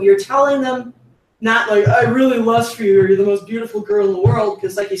 So you're telling them not like, I really lust for you, or you're the most beautiful girl in the world,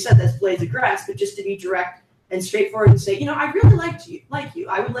 because like you said, that's blades of grass, but just to be direct and straightforward and say, I really like you.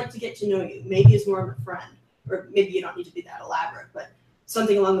 I would like to get to know you. Maybe as more of a friend, or maybe you don't need to be that elaborate, but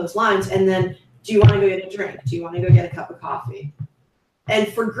something along those lines. And then, do you want to go get a drink? Do you want to go get a cup of coffee? And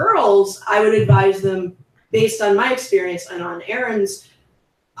for girls, I would advise them, based on my experience and on Aaron's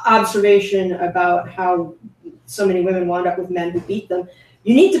observation about how so many women wound up with men who beat them,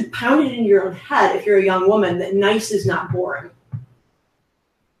 you need to pound it in your own head, if you're a young woman, that nice is not boring.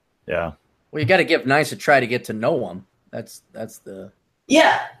 Yeah. Well, you got to give nice a try to get to know them. That's the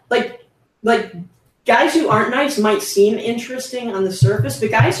like guys who aren't nice might seem interesting on the surface,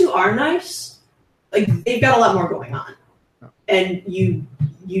 but guys who are nice, like they've got a lot more going on, and you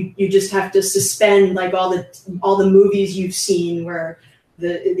just have to suspend like all the movies you've seen where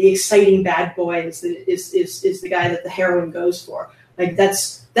the exciting bad boy is the guy that the heroine goes for. Like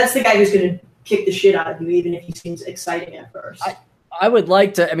that's the guy who's going to kick the shit out of you, even if he seems exciting at first. I would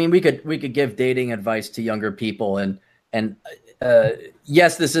like to. I mean, we could give dating advice to younger people, and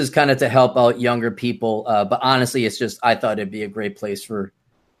yes, this is kind of to help out younger people. But honestly, it's just I thought it'd be a great place for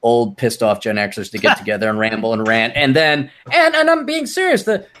old pissed off Gen Xers to get together and ramble and rant. And then and I'm being serious.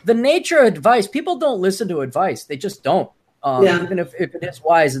 The nature of advice, people don't listen to advice. They just don't. Even if it is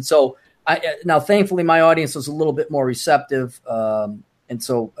wise. And so now, thankfully, my audience was a little bit more receptive. And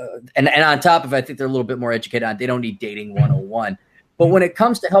so, and on top of it, I think they're a little bit more educated on. They don't need dating 101. But when it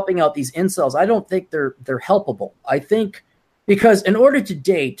comes to helping out these incels, I don't think they're helpable. I think because in order to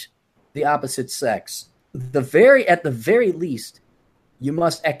date the opposite sex, at the very least, you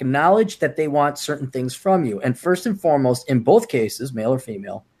must acknowledge that they want certain things from you. And first and foremost, in both cases, male or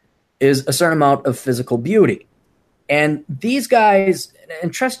female, is a certain amount of physical beauty. And these guys,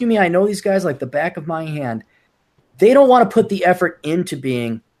 and trust you me, I know these guys like the back of my hand. They don't want to put the effort into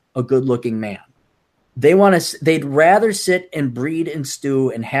being a good-looking man. They'd rather sit and breed and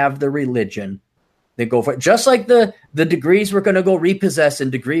stew and have the religion than go for it. Just like the degrees were going to go repossess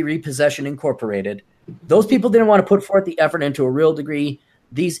and Degree Repossession Incorporated. Those people didn't want to put forth the effort into a real degree.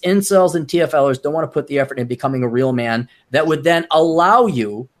 These incels and TFLers don't want to put the effort in becoming a real man that would then allow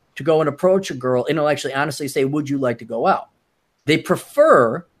you to go and approach a girl, intellectually, honestly say, would you like to go out? They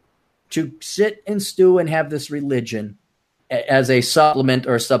prefer to sit and stew and have this religion as a supplement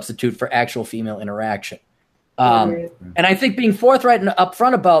or a substitute for actual female interaction. And I think being forthright and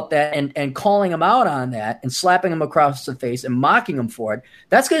upfront about that and calling them out on that and slapping them across the face and mocking them for it,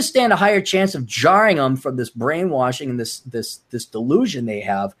 that's going to stand a higher chance of jarring them from this brainwashing and this delusion they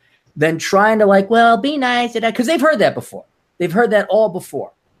have than trying to like, well, be nice. Because they've heard that before. They've heard that all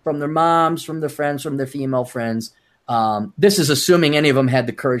before from their moms, from their friends, from their female friends. This is assuming any of them had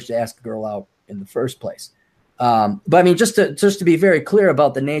the courage to ask a girl out in the first place. But I mean, just to be very clear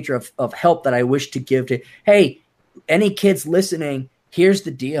about the nature of help that I wish to give to, hey, any kids listening, here's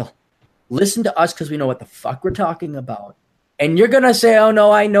the deal. Listen to us because we know what the fuck we're talking about. And you're going to say, oh,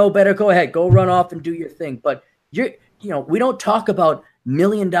 no, I know better. Go ahead. Go run off and do your thing. But, we don't talk about $1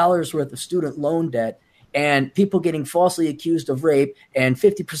 million worth of student loan debt and people getting falsely accused of rape and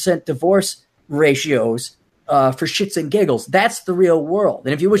 50% divorce ratios for shits and giggles. That's the real world.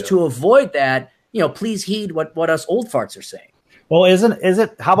 And if you wish to avoid that, please heed what us old farts are saying. Well,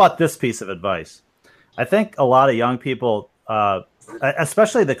 how about this piece of advice? I think a lot of young people,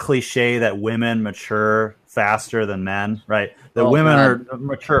 especially the cliche that women mature faster than men, right? That women are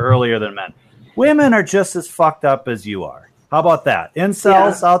mature earlier than men. Women are just as fucked up as you are. How about that?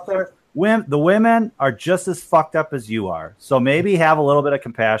 Incels out there, the women are just as fucked up as you are. So maybe have a little bit of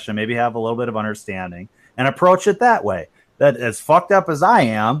compassion, maybe have a little bit of understanding and approach it that way. That as fucked up as I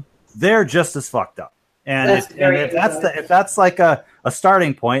am, they're just as fucked up. And if that's like a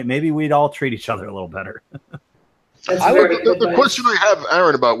starting point, maybe we'd all treat each other a little better. The question I have,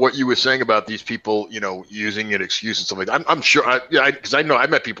 Aaron, about what you were saying about these people, using an excuse and stuff like that. I'm sure, because I know I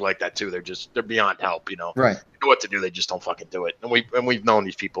met people like that too. They're beyond help, Right. They know what to do, they just don't fucking do it. And we've known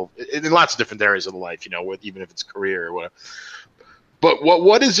these people in lots of different areas of life, even if it's career or whatever. But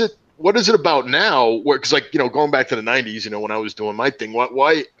what is it? What is it about now? Because going back to the 90s, when I was doing my thing,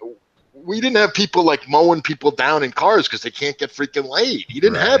 why we didn't have people like mowing people down in cars because they can't get freaking laid. You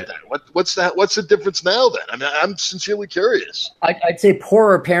didn't have that. What's that? What's the difference now then? I mean, I'm sincerely curious. I'd say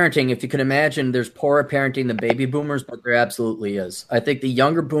poorer parenting. If you can imagine, there's poorer parenting than baby boomers, but there absolutely is. I think the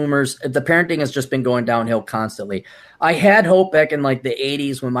younger boomers, the parenting has just been going downhill constantly. I had hope back in like the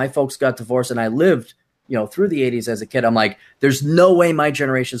 80s when my folks got divorced and I lived through the 80s as a kid. I'm like, there's no way my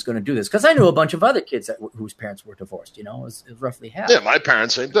generation is going to do this. Because I knew a bunch of other kids whose parents were divorced, it was roughly half. Yeah, my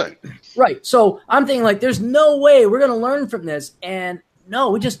parents, same thing. Right. So I'm thinking like, there's no way we're going to learn from this. And no,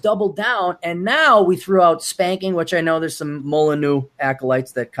 we just doubled down. And now we threw out spanking, which I know there's some Molyneux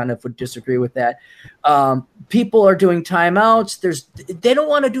acolytes that kind of would disagree with that. People are doing timeouts. They don't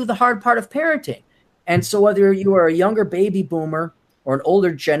want to do the hard part of parenting. And so whether you are a younger baby boomer or an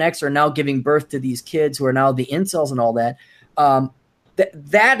older Gen X are now giving birth to these kids who are now the incels and all that.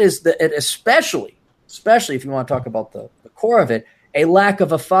 That is especially if you want to talk about the core of it, a lack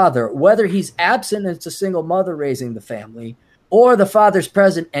of a father, whether he's absent and it's a single mother raising the family, or the father's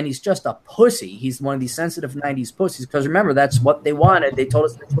present and he's just a pussy. He's one of these sensitive 90s pussies, because remember, that's what they wanted. They told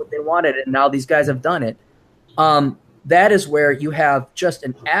us that's what they wanted, and now these guys have done it. That is where you have just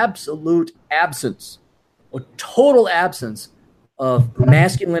an absolute absence, a total absence of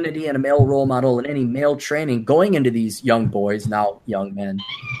masculinity and a male role model and any male training going into these young boys, now young men.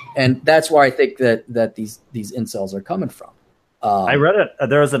 And that's where I think that these incels are coming from. I read it.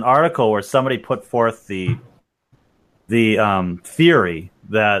 There was an article where somebody put forth the theory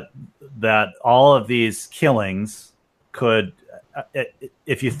that all of these killings could,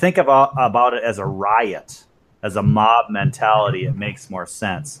 if you think about it as a riot, as a mob mentality, it makes more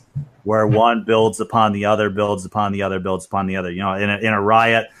sense. Where one builds upon the other, builds upon the other, builds upon the other. You know, in a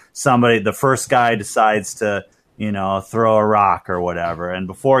riot, the first guy decides to, throw a rock or whatever, and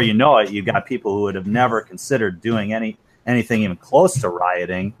before you know it, you've got people who would have never considered doing anything even close to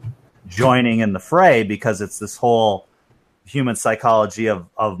rioting, joining in the fray, because it's this whole human psychology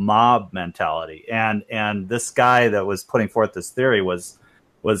of mob mentality. And this guy that was putting forth this theory was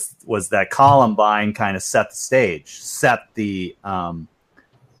that Columbine kind of set the stage, set the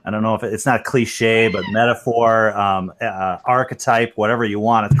I don't know if it's not cliche, but metaphor, archetype, whatever you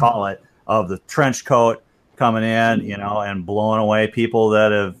want to call it, of the trench coat coming in, and blowing away people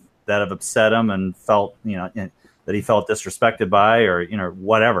that have upset him and felt, that he felt disrespected by, or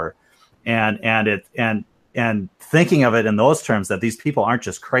whatever, and thinking of it in those terms, that these people aren't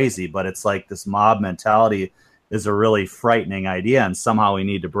just crazy, but it's like this mob mentality is a really frightening idea, and somehow we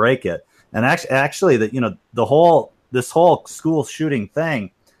need to break it. And actually, that this whole school shooting thing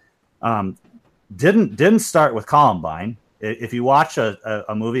didn't start with Columbine. If you watch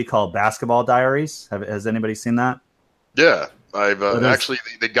a movie called Basketball Diaries, has anybody seen that? Yeah, I've actually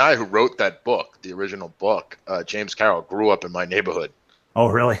the guy who wrote that book, the original book, James Carroll, grew up in my neighborhood. Oh,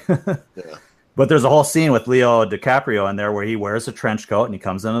 really? Yeah. But there's a whole scene with Leo DiCaprio in there where he wears a trench coat and he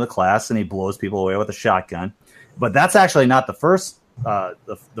comes into the class and he blows people away with a shotgun. But that's actually not the first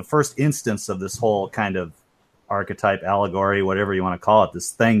the first instance of this whole kind of archetype, allegory, whatever you want to call it,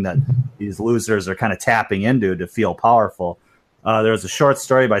 this thing that these losers are kind of tapping into to feel powerful. There was a short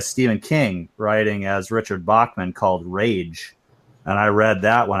story by Stephen King writing as Richard Bachman called Rage. And I read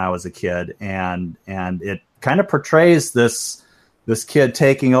that when I was a kid, and it kind of portrays this kid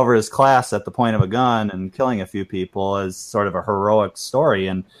taking over his class at the point of a gun and killing a few people as sort of a heroic story.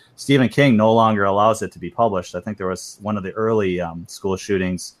 And Stephen King no longer allows it to be published. I think there was one of the early school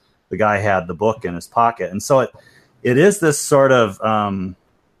shootings. The guy had the book in his pocket. And so it is this sort of, I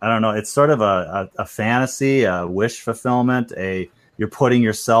don't know, it's sort of a fantasy, a wish fulfillment, you're putting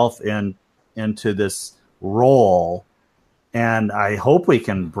yourself into this role. And I hope we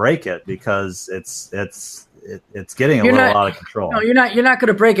can break it, because it's getting a little out of control. No, you're not going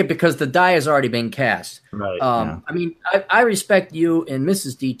to break it, because the die has already been cast. Right. Yeah. I mean, I respect you and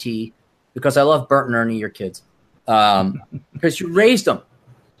Mrs. DT, because I love Bert and Ernie, your kids, because you raised them.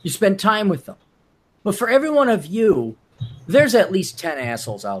 You spend time with them. But for every one of you, there's at least 10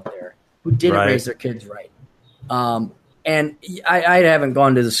 assholes out there who didn't raise their kids right. And I haven't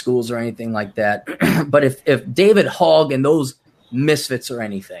gone to the schools or anything like that. But if David Hogg and those misfits are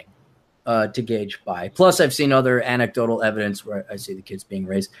anything to gauge by, plus I've seen other anecdotal evidence where I see the kids being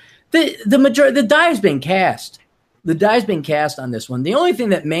raised, the die has been cast. The die's been cast on this one. The only thing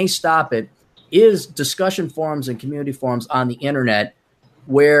that may stop it is discussion forums and community forums on the internet,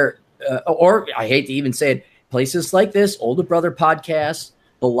 where, or I hate to even say it, places like this, Older Brother podcasts,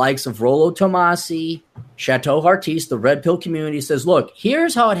 the likes of Rollo Tomasi, Chateau Hartis, the Red Pill community says, look,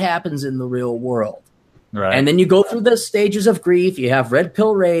 here's how it happens in the real world. Right. And then you go through the stages of grief. You have Red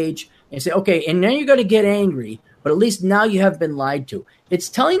Pill rage, and you say, okay, and now you're going to get angry, but at least now you have been lied to. It's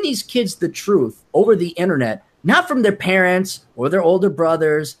telling these kids the truth over the internet, not from their parents or their older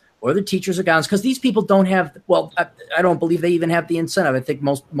brothers or the teachers or guidance, because these people don't have, well, I don't believe they even have the incentive. I think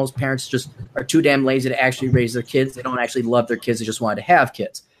most parents just are too damn lazy to actually raise their kids. They don't actually love their kids. They just want to have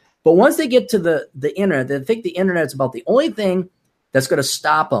kids. But once they get to the internet, they think the internet is about the only thing that's going to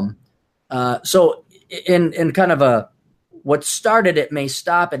stop them. So in kind of what started it may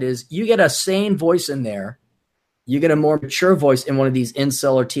stop it is you get a sane voice in there. You get a more mature voice in one of these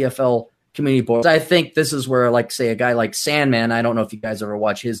incel or TFL community boards. I think this is where, like, say, a guy like Sandman, I don't know if you guys ever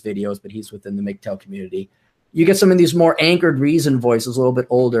watch his videos, but he's within the MGTOW community. You get some of these more anchored reason voices, a little bit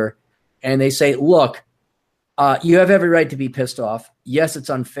older, and they say, look, you have every right to be pissed off. Yes, it's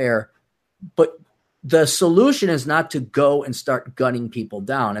unfair, but the solution is not to go and start gunning people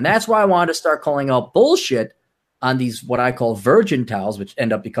down. And that's why I wanted to start calling out bullshit on these, what I call virgin towels, which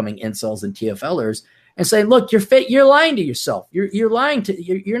end up becoming incels and TFLers, and saying, look, you're lying to yourself. You're lying to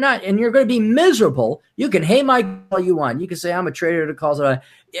you're not, and you're going to be miserable. You can hate my all you want. You can say I'm a traitor to cause.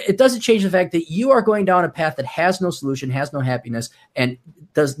 It doesn't change the fact that you are going down a path that has no solution, has no happiness, and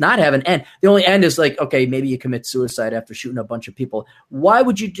does not have an end. The only end is like, okay, maybe you commit suicide after shooting a bunch of people. Why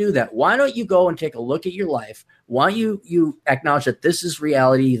would you do that? Why don't you go and take a look at your life? Why don't you acknowledge that this is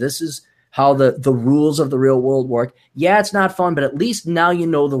reality? This is how the rules of the real world work. Yeah, it's not fun, but at least now you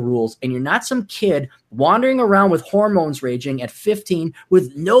know the rules, and you're not some kid wandering around with hormones raging at 15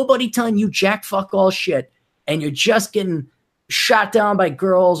 with nobody telling you jack fuck all shit, and you're just getting shot down by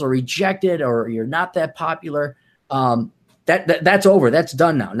girls or rejected, or you're not that popular. That's over. That's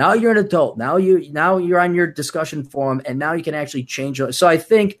done now. Now you're an adult. Now you're on your discussion forum, and now you can actually change. So I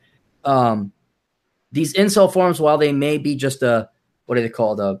think these incel forums, while they may be just what are they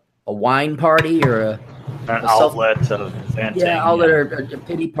called, a wine party or an outlet of venting, outlet or a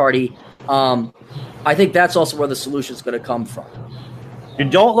pity party. I think that's also where the solution is going to come from. You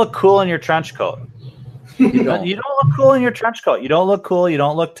don't look cool in your trench coat. You don't look cool in your trench coat. You don't look cool. You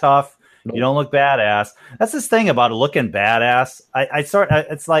don't look tough. Nope. You don't look badass. That's this thing about looking badass.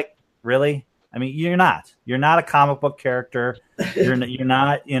 It's like, really? I mean, you're not a comic book character. You're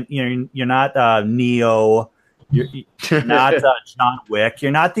not Neo. You're not John Wick.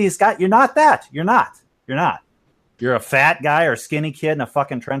 You're not these guys. You're not that. You're not. You're a fat guy or a skinny kid in a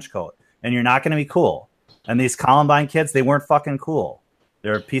fucking trench coat, and you're not going to be cool. And these Columbine kids, they weren't fucking cool.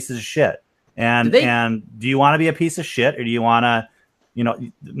 They're pieces of shit. And do you want to be a piece of shit, or do you want to,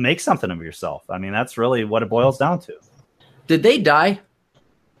 make something of yourself? I mean, that's really what it boils down to. Did they die?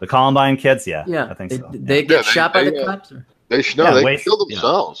 The Columbine kids, yeah. I think so. They get shot by the cops? Or? They killed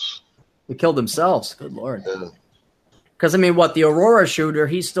themselves. They killed themselves. Good Lord. Because, I mean, the Aurora shooter,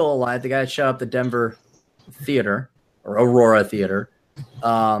 he's still alive. The guy that shot up the Denver theater, or Aurora theater.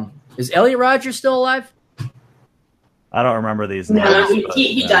 Is Elliot Rodgers still alive? I don't remember these names. No,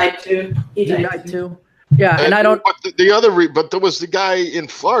 he died too. He died too. Yeah, and I don't. But there was the guy in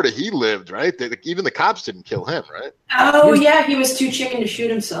Florida. He lived, right? Even the cops didn't kill him, right? Oh, he was too chicken to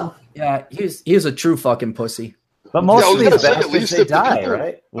shoot himself. Yeah, he was a true fucking pussy. But most of these bastards, they die,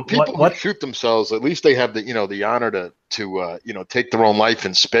 right? The people who shoot themselves, at least they have the honor to take their own life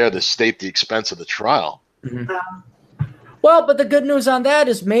and spare the state the expense of the trial. Mm-hmm. Well, but the good news on that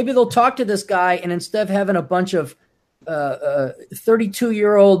is maybe they'll talk to this guy, and instead of having a bunch of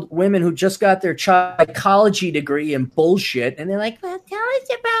 32-year-old women who just got their psychology degree and bullshit, and they're like, well, tell us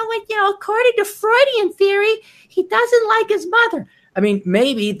about what, according to Freudian theory, he doesn't like his mother. I mean,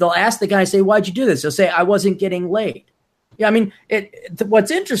 maybe they'll ask the guy, say, why'd you do this? They'll say, I wasn't getting laid. Yeah, I mean,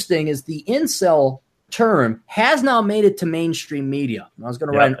 what's interesting is the incel term has now made it to mainstream media. I was going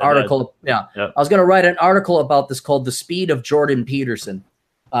to write an article. I was going to write an article about this called The Speed of Jordan Peterson.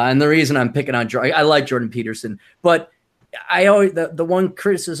 And the reason I'm picking on Jordan, I like Jordan Peterson, but I always, the one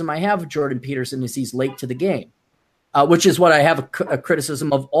criticism I have of Jordan Peterson is he's late to the game. Which is what I have a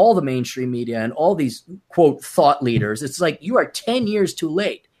criticism of all the mainstream media and all these, quote, thought leaders. It's like you are 10 years too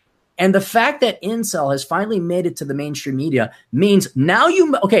late. And the fact that Incel has finally made it to the mainstream media means now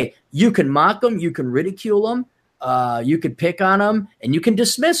you can mock them, you can ridicule them, you could pick on them, and you can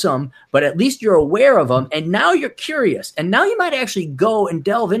dismiss them, but at least you're aware of them, and now you're curious. And now you might actually go and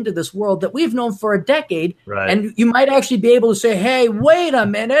delve into this world that we've known for a decade, right. And you might actually be able to say, hey, wait a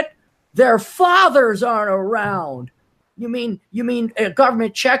minute, their fathers aren't around. You mean a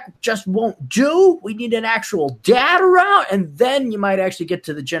government check just won't do? We need an actual dad around, and then you might actually get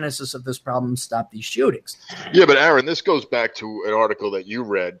to the genesis of this problem and stop these shootings. Yeah, but Aaron, this goes back to an article that you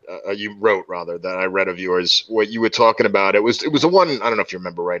wrote that I read of yours. What you were talking about, it was the one, I don't know if you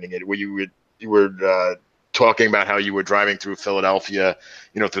remember writing it, where you were talking about how you were driving through Philadelphia,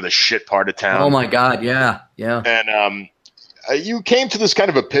 through the shit part of town. Oh my God, yeah. And you came to this kind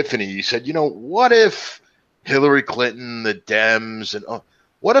of epiphany. You said, what if Hillary Clinton, the Dems, and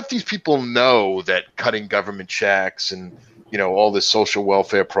what if these people know that cutting government checks and all this social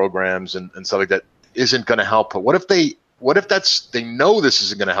welfare programs and stuff like that isn't going to help? What if they know this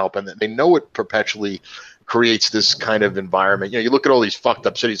isn't going to help, and they know it perpetually creates this kind of environment? You look at all these fucked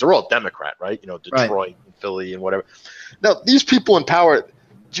up cities; they're all Democrat, right? Detroit, right. And Philly, and whatever. Now, these people in power,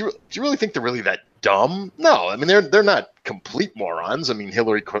 do you really think they're really that dumb? No, I mean they're not complete morons. I mean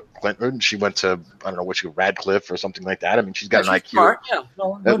Hillary Clinton, she went to Radcliffe or something like that. I mean she's got an IQ smart. Yeah,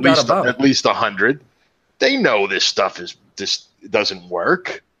 at least 100. They know this stuff doesn't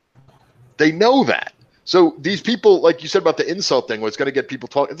work. They know that. So these people, like you said about the incel thing, what's going to get people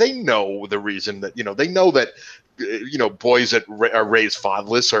talking? They know the reason that they know that boys that are raised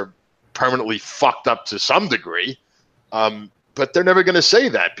fatherless are permanently fucked up to some degree. But they're never going to say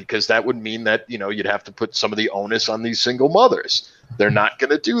that because that would mean that, you'd have to put some of the onus on these single mothers. They're not going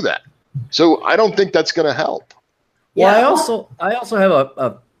to do that. So I don't think that's going to help. Well, I also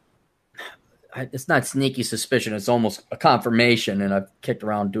have it's not sneaky suspicion. It's almost a confirmation, and I've kicked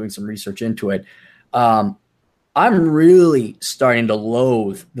around doing some research into it. I'm really starting to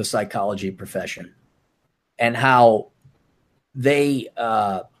loathe the psychology profession and how they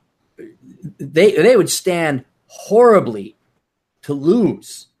would stand horribly to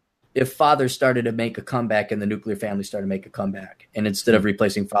lose if fathers started to make a comeback and the nuclear family started to make a comeback, and instead of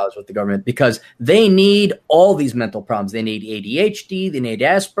replacing fathers with the government, because they need all these mental problems. They need ADHD, they need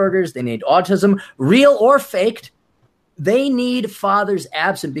Asperger's, they need autism, real or faked. They need fathers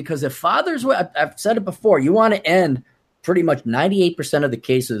absent, because if fathers were, I've said it before, you want to end pretty much 98% of the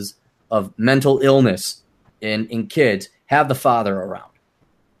cases of mental illness in kids have the father around.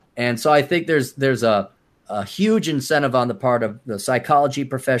 And so I think there's a huge incentive on the part of the psychology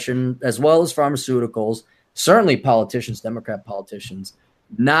profession, as well as pharmaceuticals, certainly politicians, Democrat politicians,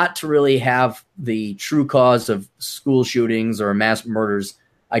 not to really have the true cause of school shootings or mass murders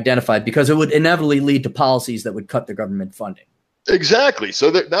identified, because it would inevitably lead to policies that would cut the government funding. Exactly.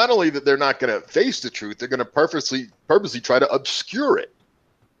 So that not only that they're not going to face the truth, they're going to purposely try to obscure it.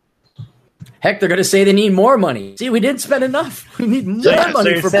 Heck, they're going to say they need more money. See, we didn't spend enough. We need more money. So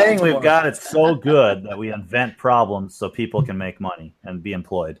you're for saying Baltimore. we've got it so good that we invent problems so people can make money and be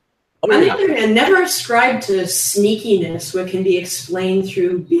employed. On the other hand, never ascribe to sneakiness, what can be explained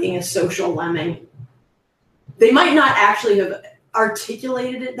through being a social lemming. They might not actually have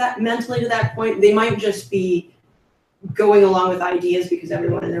articulated it that mentally to that point. They might just be going along with ideas because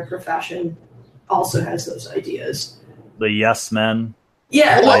everyone in their profession also has those ideas. The yes men.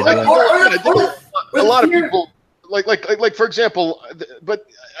 Yeah, a lot of people, like for example, but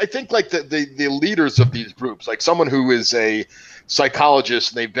I think like the leaders of these groups, like someone who is a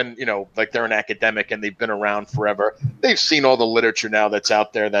psychologist and they've been, like they're an academic and they've been around forever. They've seen all the literature now that's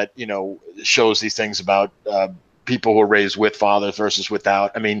out there that, shows these things about people who are raised with fathers versus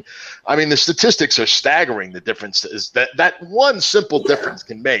without. I mean, the statistics are staggering. The difference is that one simple difference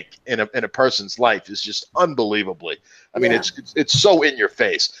can make in a person's life is just unbelievably. I mean, it's so in your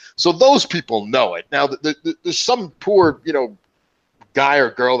face. So those people know it. Now, there's some poor, guy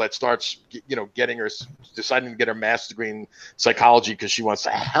or girl that starts, deciding to get her master's degree in psychology because she wants to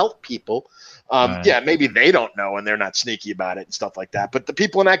help people. Yeah, maybe they don't know and they're not sneaky about it and stuff like that. But the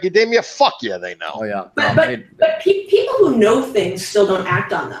people in academia, fuck yeah, they know. Oh yeah. But people who know things still don't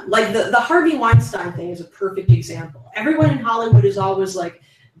act on them. Like the Harvey Weinstein thing is a perfect example. Everyone in Hollywood is always like,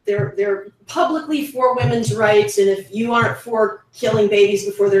 they're publicly for women's rights, and if you aren't for killing babies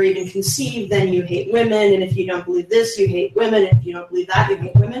before they're even conceived, then you hate women, and if you don't believe this, you hate women, and if you don't believe that, you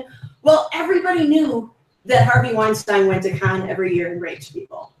hate women. Well, everybody knew that Harvey Weinstein went to Cannes every year and raped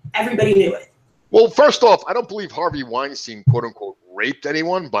people. Everybody knew it. Well, first off, I don't believe Harvey Weinstein, quote unquote, raped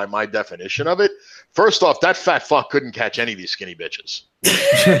anyone by my definition of it. First off, that fat fuck couldn't catch any of these skinny bitches. But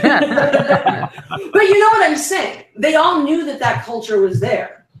you know what I'm saying? They all knew that culture was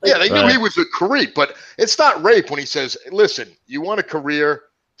there. Like, yeah, they knew he was a creep, but it's not rape when he says, listen, you want a career,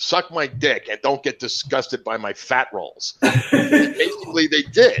 suck my dick, and don't get disgusted by my fat rolls. Basically, they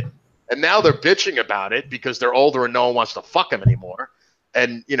did. And now they're bitching about it because they're older and no one wants to fuck him anymore.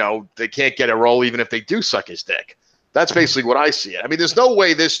 And, they can't get a role even if they do suck his dick. That's basically what I see it. I mean, there's no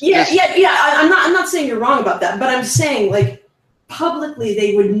way this... Yeah. I'm not saying you're wrong about that, but I'm saying, like, publicly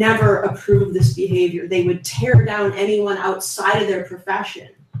they would never approve this behavior. They would tear down anyone outside of their profession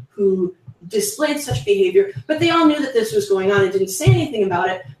who displayed such behavior, but they all knew that this was going on and didn't say anything about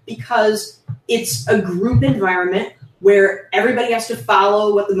it because it's a group environment where everybody has to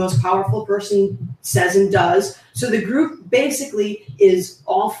follow what the most powerful person says and does. So the group basically is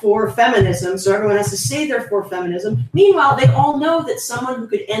all for feminism, so everyone has to say they're for feminism. Meanwhile, they all know that someone who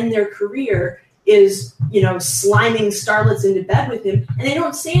could end their career is, sliming starlets into bed with him, and they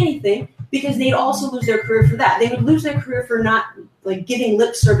don't say anything because they'd also lose their career for that. They would lose their career for not giving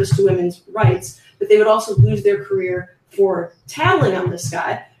lip service to women's rights, but they would also lose their career for tattling on this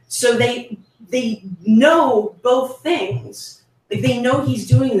guy. So they know both things. Like, they know he's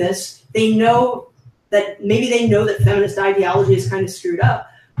doing this. They know that feminist ideology is kind of screwed up,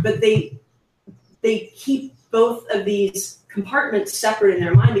 but they keep both of these compartments separate in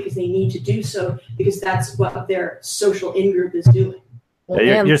their mind because they need to do so because that's what their social in-group is doing.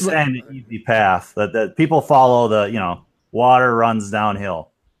 Yeah, you're saying the easy path that people follow the, water runs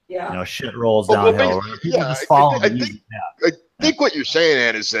downhill. Yeah. Shit rolls downhill. Just follow the easy path. I think what you're saying,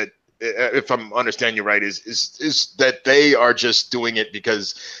 Ed, is that if I'm understanding you right, is that they are just doing it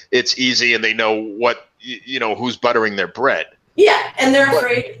because it's easy and they know what, who's buttering their bread. Yeah, and they're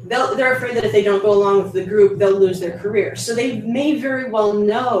afraid that if they don't go along with the group, they'll lose their career. So they may very well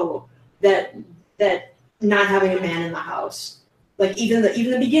know that not having a man in the house, like even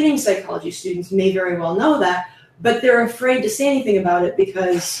the beginning psychology students may very well know that, but they're afraid to say anything about it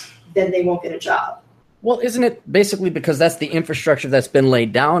because then they won't get a job. Well, isn't it basically because that's the infrastructure that's been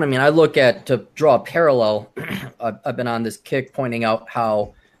laid down? I mean, I look at, to draw a parallel, I've been on this kick pointing out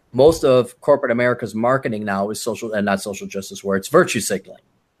how most of corporate America's marketing now is social and not social justice, where it's virtue signaling.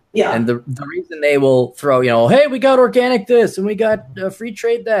 Yeah. And the reason they will throw, hey, we got organic this and we got free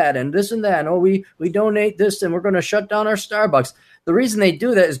trade that and this and that. And, we donate this and we're going to shut down our Starbucks. The reason they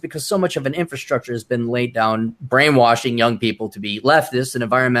do that is because so much of an infrastructure has been laid down, brainwashing young people to be leftists and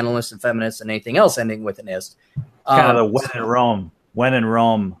environmentalists and feminists and anything else ending with an ist. Kind of the when in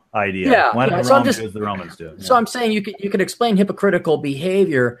Rome idea. Yeah. When in So Rome do as the Romans do. So I'm saying you could explain hypocritical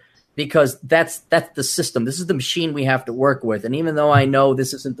behavior because that's the system. This is the machine we have to work with. And even though I know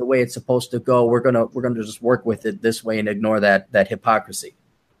this isn't the way it's supposed to go, we're gonna just work with it this way and ignore that hypocrisy.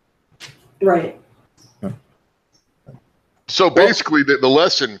 Right. So basically, the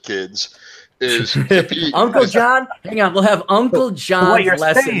lesson, kids, is Uncle John. Hang on, we'll have Uncle John's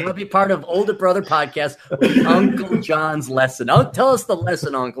lesson. saying. That'll be part of Older Brother podcast. Uncle John's lesson. Tell us the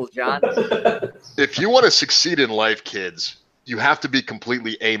lesson, Uncle John. If you want to succeed in life, kids, you have to be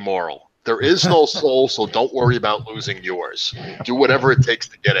completely amoral. There is no soul, so don't worry about losing yours. Do whatever it takes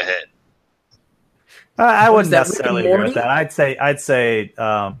to get ahead. I wouldn't necessarily agree with that. I'd say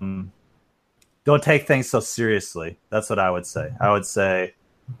don't take things so seriously. That's what I would say. I would say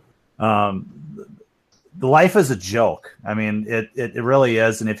the life is a joke. I mean, it really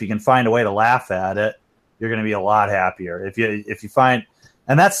is. And if you can find a way to laugh at it, you're going to be a lot happier. If you find,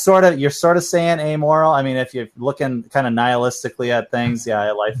 and that's you're sort of saying amoral. I mean, if you're looking kind of nihilistically at things,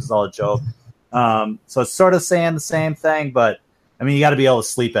 yeah, life is all a joke. So it's sort of saying the same thing, but I mean, you got to be able to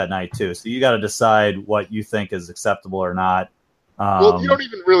sleep at night too. So you got to decide what you think is acceptable or not. Well, you don't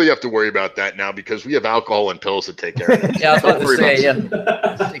even really have to worry about that now because we have alcohol and pills to take care of it. Yeah, I was about to say,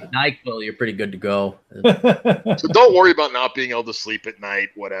 take NyQuil, you're pretty good to go. So don't worry about not being able to sleep at night,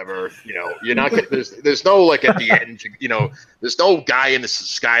 whatever. You're not gonna, there's no, like, at the end, there's no guy in the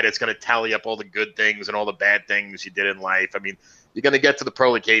sky that's going to tally up all the good things and all the bad things you did in life. I mean, you're going to get to the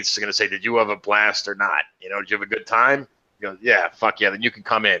pearly gates. It's going to say, did you have a blast or not? Did you have a good time? You go, yeah, fuck yeah. Then you can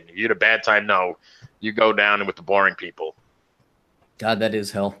come in. If you had a bad time, no. You go down with the boring people. God, that is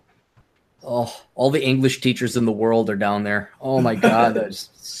hell. Oh, all the English teachers in the world are down there. Oh my God,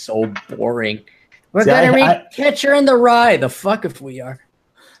 that's so boring. We're gonna read Catcher in the Rye. The fuck if we are.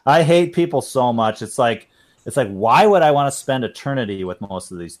 I hate people so much. It's like, why would I want to spend eternity with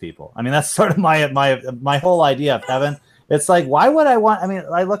most of these people? I mean, that's sort of my whole idea of heaven. It's like, why would I want? I mean,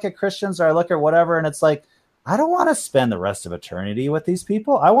 I look at Christians or I look at whatever, and it's like, I don't want to spend the rest of eternity with these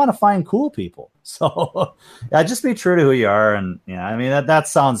people. I want to find cool people. So, yeah, just be true to who you are. And yeah, I mean, that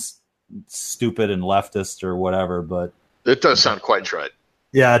sounds stupid and leftist or whatever, but it does sound quite right.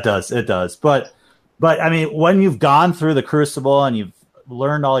 Yeah, it does. It does. But I mean, when you've gone through the crucible and you've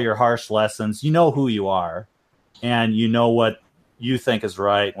learned all your harsh lessons, you know who you are and you know what you think is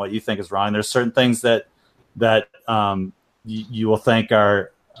right, what you think is wrong. There's certain things that you will think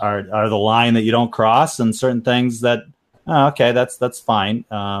are the line that you don't cross, and certain things that okay, that's fine.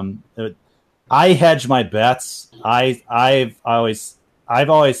 I hedge my bets. I've always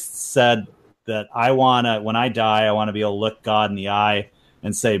said that when I die, I want to be able to look God in the eye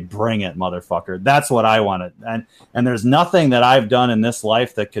and say, "Bring it, motherfucker." That's what I wanted. And there's nothing that I've done in this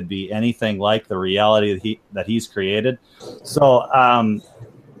life that could be anything like the reality that he's created. So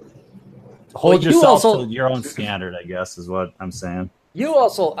hold yourself to your own standard, I guess, is what I'm saying. You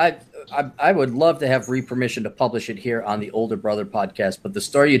also, I would love to have permission to publish it here on the Older Brother podcast, but the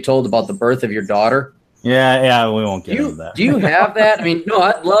story you told about the birth of your daughter. Yeah, we won't get into that. Do you have that? I mean, no,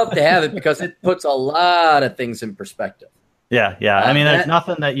 I'd love to have it because it puts a lot of things in perspective. Yeah. I mean, there's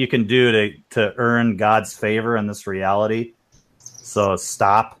nothing that you can do to earn God's favor in this reality. So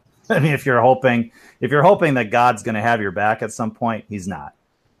stop. I mean, if you're hoping that God's going to have your back at some point, he's not.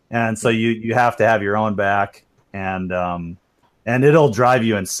 And so you have to have your own back, and it'll drive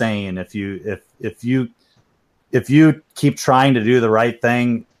you insane if you keep trying to do the right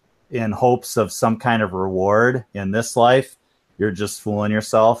thing in hopes of some kind of reward in this life. You're just fooling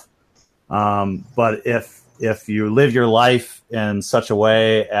yourself. But if you live your life in such a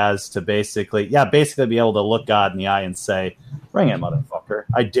way as to basically be able to look God in the eye and say, "Bring it, motherfucker!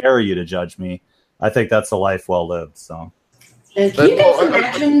 I dare you to judge me." I think that's a life well lived. So. And can you guys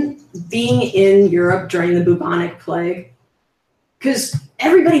imagine being in Europe during the bubonic plague? Because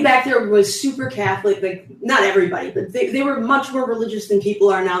everybody back there was super Catholic. Like, not everybody, but they were much more religious than people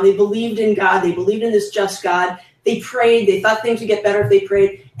are now. They believed in God. They believed in this just God. They prayed. They thought things would get better if they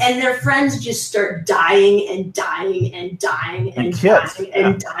prayed. And their friends just start dying and dying and dying and dying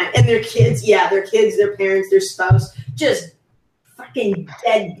and dying. And their kids, their parents, their spouse, just fucking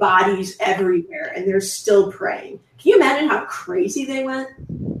dead bodies everywhere. And they're still praying. Can you imagine how crazy they went?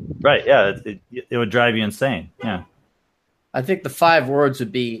 Right. Yeah. It would drive you insane. Yeah. I think the 5 words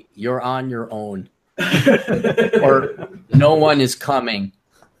would be, you're on your own. Or no one is coming.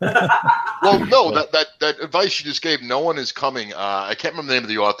 Well, no, that advice you just gave, no one is coming. I can't remember the name of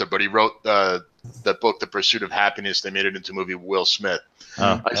the author, but he wrote that book, The Pursuit of Happiness. They made it into a movie with Will Smith.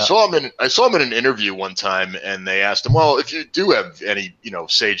 I saw him in an interview one time, and they asked him, well, if you do have any,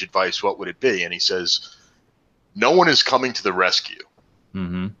 sage advice, what would it be? And he says, no one is coming to the rescue.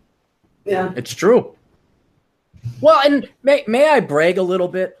 Mm-hmm. Yeah, it's true. Well, and may I brag a little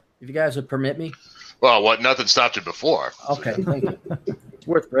bit, if you guys would permit me? Well, nothing stopped you before. Okay, thank you. It's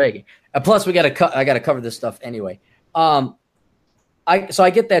worth bragging. Plus, I got to cover this stuff anyway. So I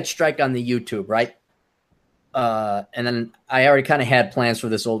get that strike on the YouTube, right? And then I already kind of had plans for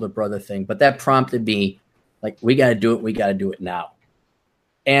this older brother thing, but that prompted me, like, we got to do it. We got to do it now.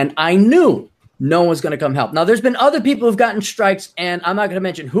 And I knew no one's going to come help. Now, there's been other people who've gotten strikes, and I'm not going to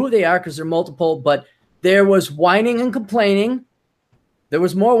mention who they are because they're multiple, but there was whining and complaining. There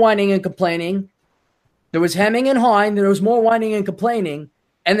was more whining and complaining. There was hemming and hawing. There was more whining and complaining.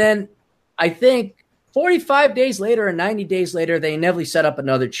 And then I think 45 days later or 90 days later, they inevitably set up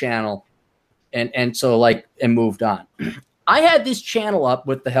another channel and moved on. I had this channel up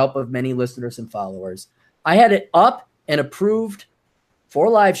with the help of many listeners and followers. I had it up and approved for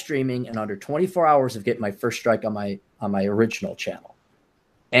live streaming in under 24 hours of getting my first strike on my original channel.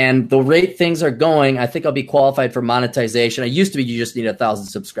 And the rate things are going, I think I'll be qualified for monetization. It used to be you just need 1,000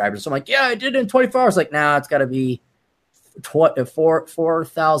 subscribers. So I'm like, yeah, I did it in 24 hours. Like, nah, it's got to be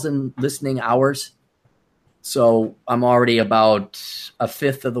 4,000 listening hours. So I'm already about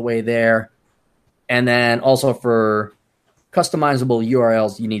 1/5 of the way there. And then also for customizable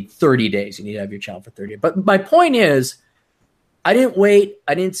URLs, you need 30 days. You need to have your channel for 30 days. But my point is, I didn't wait.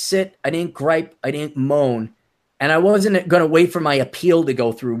 I didn't sit. I didn't gripe. I didn't moan. And I wasn't going to wait for my appeal to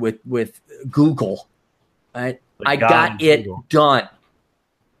go through with Google. Right? I got it done.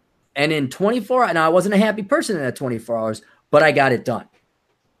 And in 24, and I wasn't a happy person in that 24 hours, but I got it done.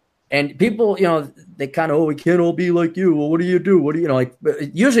 And people, they kind of, we can't all be like you. Well, what do you do? What do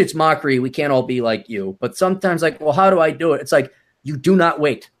you usually it's mockery. We can't all be like you. But sometimes well, how do I do it? It's like, you do not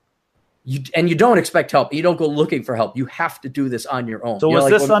wait. And you don't expect help. You don't go looking for help. You have to do this on your own. So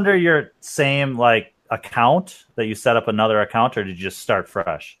was this under your same account that you set up another account, or did you just start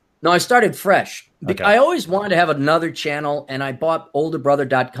fresh? No, I started fresh. Okay. I always wanted to have another channel, and I bought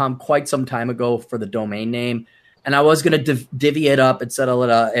olderbrother.com quite some time ago for the domain name, and I was going to divvy it up and settle it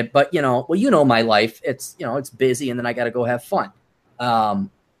up. But my life. It's it's busy, and then I got to go have fun.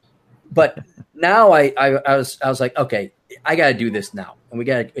 But now I was like, okay, I got to do this now, and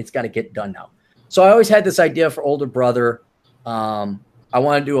it's got to get done now. So I always had this idea for Older Brother. I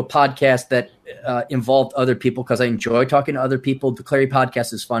want to do a podcast that involved other people because I enjoy talking to other people. The Clary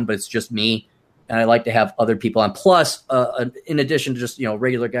podcast is fun, but it's just me, and I like to have other people on. Plus, in addition to just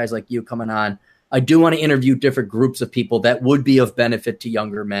regular guys like you coming on, I do want to interview different groups of people that would be of benefit to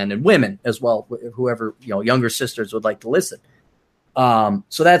younger men and women as well. Whoever younger sisters would like to listen.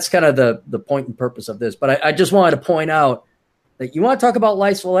 So that's kind of the point and purpose of this. But I just wanted to point out that you want to talk about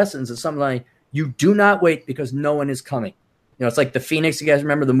life's lessons and something like you do not wait because no one is coming. It's like the Phoenix. You guys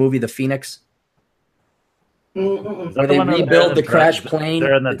remember the movie The Phoenix? Where they rebuild the crash plane.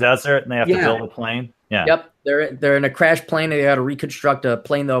 They're in the desert and they have to build a plane. Yeah. Yep. They're in a crash plane. They got to reconstruct a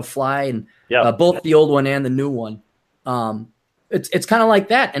plane that'll fly, and both the old one and the new one. It's kind of like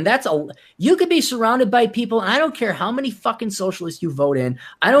that, and you could be surrounded by people. I don't care how many fucking socialists you vote in.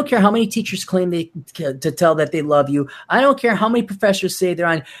 I don't care how many teachers claim to tell that they love you. I don't care how many professors say they're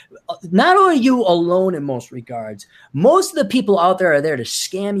on. Not only are you alone in most regards, most of the people out there are there to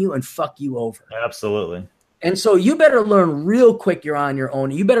scam you and fuck you over. Absolutely. And so you better learn real quick you're on your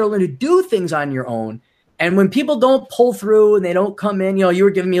own. You better learn to do things on your own. And when people don't pull through and they don't come in, you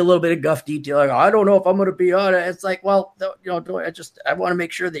were giving me a little bit of guff detail. Like, I don't know if I'm going to be on it. It's like, well, I want to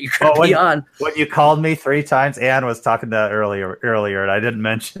make sure that you're going to be on. When you called me 3 times, Ann was talking to that earlier, and I didn't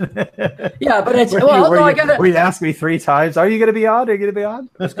mention it. Yeah, but it's, you asked me 3 times, are you going to be on? Are you going to be on?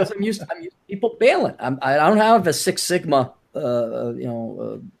 It's because I'm used to people bailing. I don't have a 6 sigma,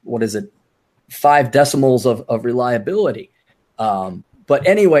 what is it? 5 decimals of reliability. But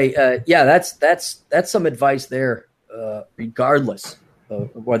anyway, that's some advice there, regardless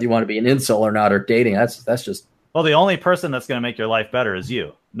whether you want to be an incel or not, or dating. That's just. Well, the only person that's going to make your life better is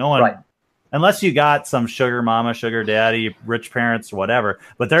you. No one, right. Unless you got some sugar mama, sugar daddy, rich parents, whatever,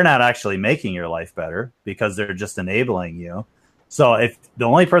 but they're not actually making your life better because they're just enabling you. So if the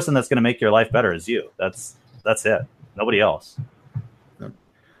only person that's going to make your life better is you, that's it. Nobody else.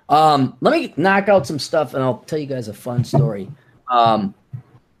 Let me knock out some stuff, and I'll tell you guys a fun story.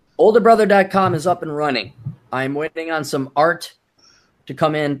 Olderbrother.com is up and running. I'm waiting on some art to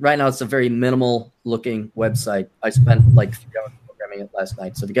come in. Right now, it's a very minimal-looking website. I spent like 3 hours programming it last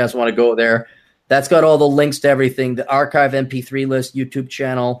night. So if you guys want to go there, that's got all the links to everything, the archive MP3 list, YouTube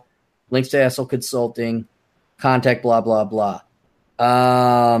channel, links to Essel Consulting, contact, blah, blah, blah.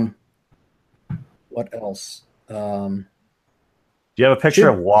 What else? Do you have a picture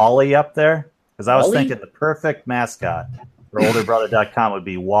of Wally up there? Because I was thinking the perfect mascot for olderbrother.com would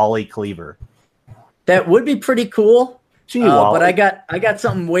be Wally Cleaver. That would be pretty cool. Gee, Wally. But I got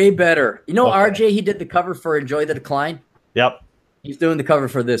something way better. You know, okay. RJ, he did the cover for Enjoy the Decline. Yep. He's doing the cover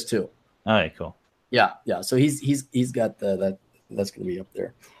for this too. All right, cool. Yeah. So he's got that's going to be up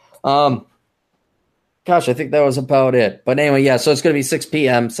there. Gosh, I think that was about it. But anyway, yeah. So it's going to be 6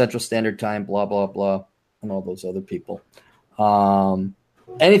 p.m. Central Standard Time. Blah blah blah, and all those other people.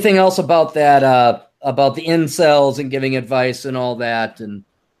 Anything else about that? About the incels and giving advice and all that, and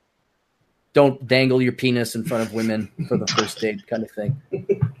don't dangle your penis in front of women for the first date kind of thing.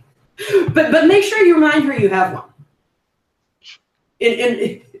 But make sure you remind her you have one.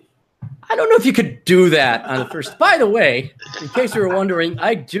 I don't know if you could do that on the first. By the way, in case you were wondering,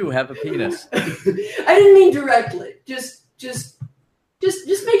 I do have a penis. I didn't mean directly. Just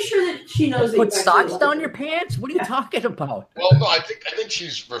make sure that she knows that. Put socks down your pants? What are you talking about? Well, no, I think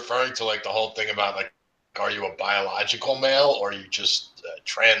she's referring to like the whole thing about like, are you a biological male or are you just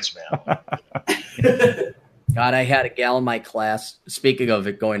trans male? God, I had a gal in my class. Speaking of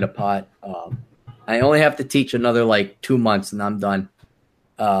it going to pot, I only have to teach another like 2 months and I'm done.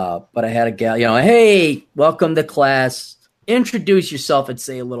 But I had a gal, hey, welcome to class. Introduce yourself and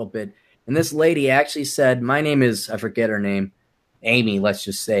say a little bit. And this lady actually said, my name is, I forget her name, Amy, let's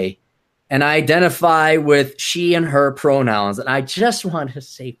just say. And I identify with she and her pronouns. And I just want to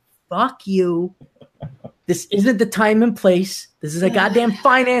say, fuck you. This isn't the time and place. This is a goddamn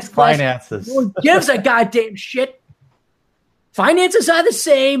finance class. Finances. No one gives a goddamn shit. Finances are the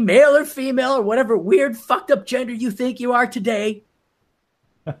same, male or female or whatever weird fucked up gender you think you are today.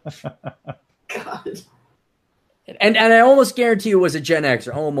 God. And I almost guarantee you it was a Gen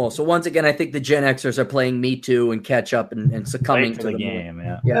Xer, almost. So once again, I think the Gen Xers are playing Me Too and catch up and succumbing to the game.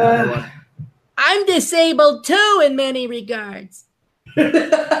 Yeah. I'm disabled too in many regards.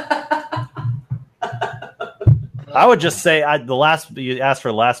 I would just say you asked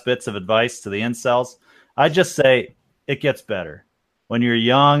for last bits of advice to the incels. I'd just say it gets better. When you're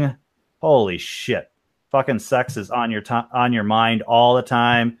young, holy shit. Fucking sex is on your mind all the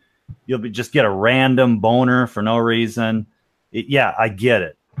time. You'll just get a random boner for no reason. I get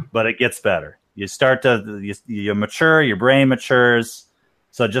it, but it gets better. You start to you mature, your brain matures.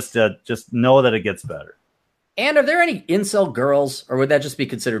 So just know that it gets better. And are there any incel girls, or would that just be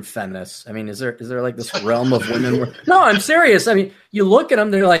considered feminists? I mean, is there like this realm of women? No, I'm serious. I mean, you look at them,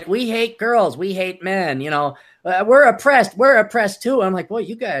 they're like, we hate girls, we hate men. We're oppressed too. I'm like, boy,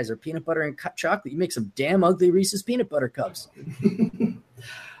 you guys are peanut butter and chocolate. You make some damn ugly Reese's peanut butter cups.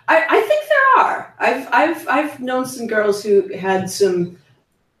 I think there are. I've known some girls who had some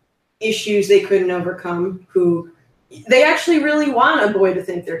issues they couldn't overcome. Who they actually really want a boy to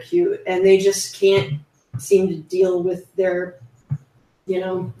think they're cute, and they just can't seem to deal with their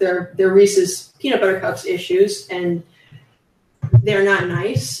Reese's peanut butter cups issues, and they're not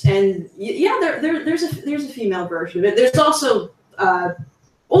nice. And yeah, there's a female version of it. There's also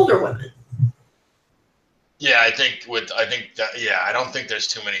older women. Yeah, I don't think there's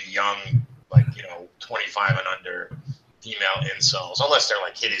too many young, 25 and under female incels, unless they're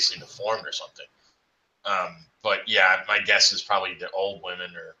like hideously deformed or something. But yeah, my guess is probably the old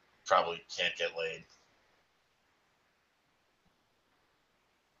women probably can't get laid.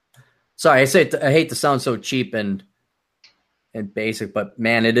 Sorry, I hate to sound so cheap and basic, but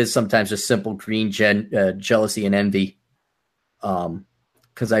man, it is sometimes just simple green jealousy and envy.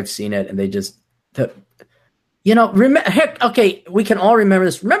 Because I've seen it, and they just, okay, we can all remember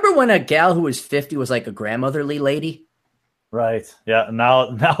this. Remember when a gal who was 50 was like a grandmotherly lady? Right. Yeah.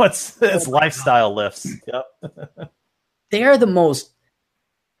 Now it's lifestyle lifts. Yep. They are the most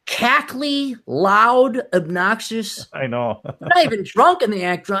cackly, loud, obnoxious. I know. Not even drunk and they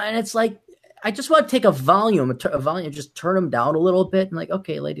act drunk. And it's like, I just want to take a volume, just turn them down a little bit. And like,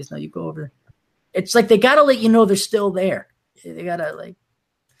 okay, ladies, now you go over. It's like they got to let you know they're still there. They got to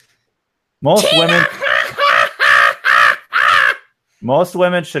Most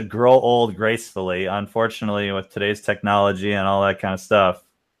women should grow old gracefully. Unfortunately, with today's technology and all that kind of stuff,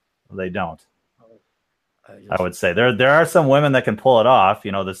 they don't. I would say there are some women that can pull it off,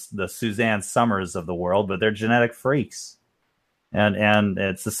 the Suzanne Summers of the world, but they're genetic freaks. And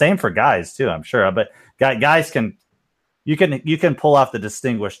it's the same for guys too, I'm sure. But guys can pull off the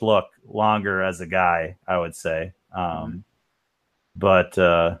distinguished look longer as a guy, I would say. But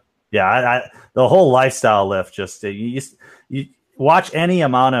the whole lifestyle lift, just you watch any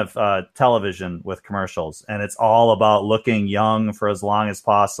amount of television with commercials, and it's all about looking young for as long as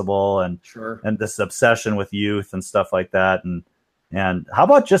possible, and this obsession with youth and stuff like that. And how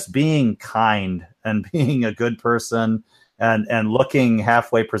about just being kind and being a good person and looking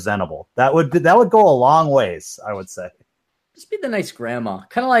halfway presentable? That would go a long ways, I would say. Just be the nice grandma,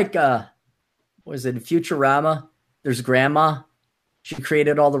 kind of like what is it, in Futurama? There's Grandma. She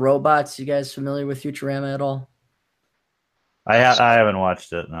created all the robots. You guys familiar with Futurama at all? I haven't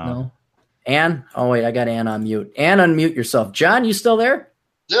watched it. No. Ann? Oh, wait, I got Ann on mute. Ann, unmute yourself. John, you still there?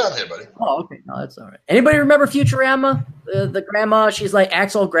 Yeah, I'm here, buddy. Oh, okay. No, that's all right. Anybody remember Futurama? The grandma, she's like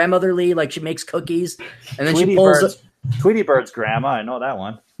acts all grandmotherly, like she makes cookies, and then she pulls Tweety Bird's grandma. I know that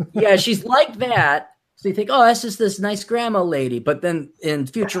one. Yeah, she's like that. So you think, oh, that's just this nice grandma lady. But then in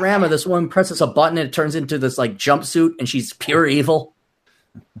Futurama, this woman presses a button and it turns into this like jumpsuit, and she's pure evil.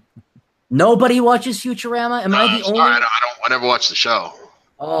 Nobody watches Futurama. Am I the only? I never watched the show.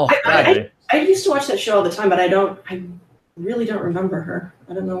 Oh, I used to watch that show all the time, but I really don't remember her.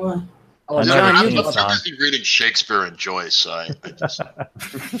 I don't know why. Oh, John, I'm busy reading Shakespeare and Joyce. So I just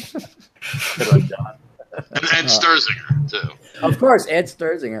and Sturzinger too. Of course, Ed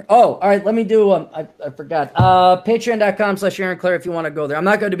Sturzinger. Oh, all right. Let me do. I forgot. Patreon.com/Aaron Claire if you want to go there. I'm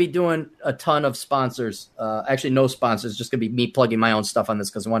not going to be doing a ton of sponsors. Actually, no sponsors. Just going to be me plugging my own stuff on this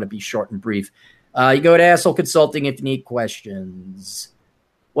because I want to be short and brief. You go to Asshole Consulting if you need questions.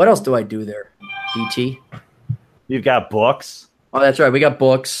 What else do I do there? DT. You've got books. Oh, that's right. We got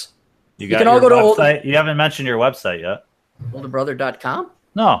books. You can all go to you haven't mentioned your website yet. Olderbrother.com?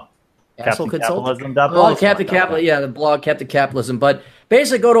 No. Asshole Consulting. Oh, Captain Capitalism. Yeah, the blog Captain Capitalism. But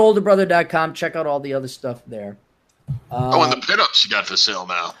basically, go to olderbrother.com. Check out all the other stuff there. And the pinups you got for sale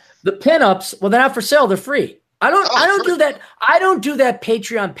now. The pinups, well, they're not for sale. They're free. I don't do that. I don't do that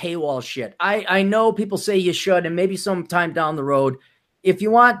Patreon paywall shit. I know people say you should, and maybe sometime down the road, if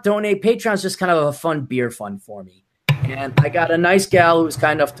you want, donate. Patreon's just kind of a fun beer fund for me. And I got a nice gal who was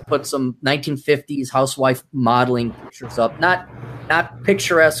kind enough to put some 1950s housewife modeling pictures up. Not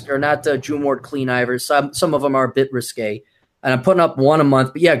picturesque or not June Ward Clean Ivers. Some of them are a bit risque. And I'm putting up one a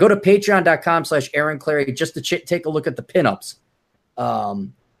month. But yeah, go to patreon.com/Aaron Clary just to take a look at the pinups.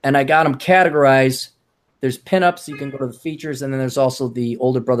 And I got them categorized. There's pinups. You can go to the features. And then there's also the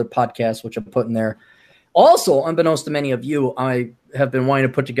Older Brother podcast, which I'm putting there. Also, unbeknownst to many of you, I have been wanting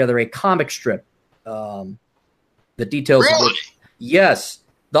to put together a comic strip. The details of it. Yes.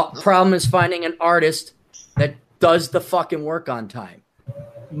 The problem is finding an artist that does the fucking work on time.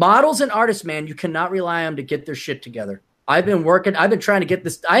 Models and artists, man, you cannot rely on them to get their shit together. I've been trying to get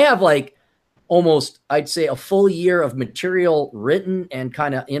this. I have like almost, I'd say, a full year of material written and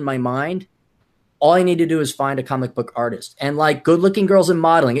kind of in my mind. All I need to do is find a comic book artist. And like good looking girls in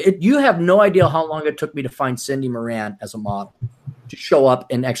modeling, you have no idea how long it took me to find Cindy Moran as a model. To show up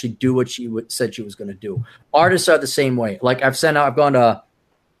and actually do what she said she was going to do. Artists are the same way. Like I've gone to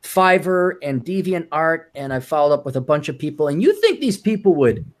Fiverr and DeviantArt, and I followed up with a bunch of people. And you think these people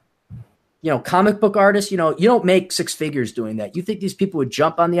would, comic book artists, you don't make six figures doing that. You think these people would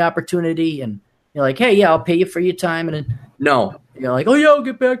jump on the opportunity and you're like, hey, yeah, I'll pay you for your time. And then, no, you're like, oh yeah, I'll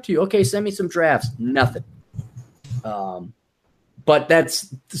get back to you. Okay, send me some drafts. Nothing. But that's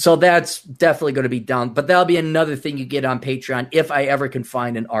definitely going to be down. But that'll be another thing you get on Patreon if I ever can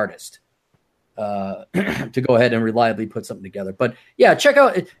find an artist to go ahead and reliably put something together. But yeah, check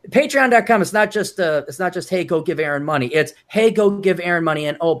out Patreon.com. It's not just hey, go give Aaron money. It's hey, go give Aaron money.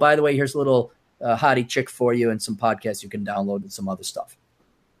 And oh, by the way, here's a little hottie chick for you and some podcasts you can download and some other stuff.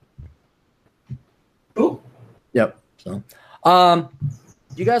 Cool. Yep. So, do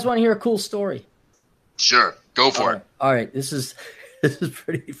you guys want to hear a cool story? Sure. Go for it. All right. This is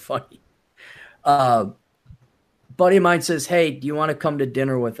pretty funny. Buddy of mine says, hey, do you want to come to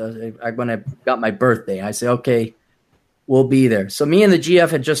dinner with us when I got my birthday? I say, okay, we'll be there. So me and the GF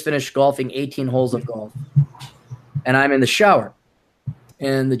had just finished golfing 18 holes of golf. And I'm in the shower.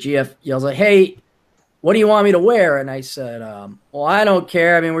 And the GF yells like, hey, what do you want me to wear? And I said, well, I don't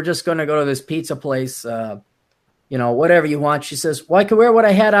care. I mean, we're just going to go to this pizza place. Whatever you want. She says, well, I could wear what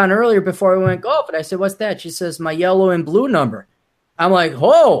I had on earlier before we went golf. And I said, what's that? She says, my yellow and blue number. I'm like,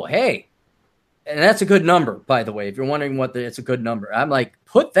 oh, hey, And that's a good number, by the way. If you're wondering it's a good number. I'm like,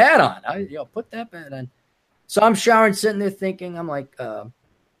 put that on. Put that bed on. So I'm showering, sitting there thinking, I'm like, well,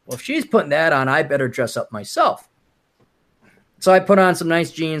 if she's putting that on, I better dress up myself. So I put on some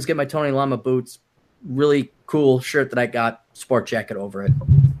nice jeans, get my Tony Lama boots, really cool shirt that I got, sport jacket over it.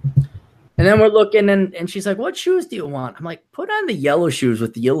 And then we're looking, and she's like, what shoes do you want? I'm like, put on the yellow shoes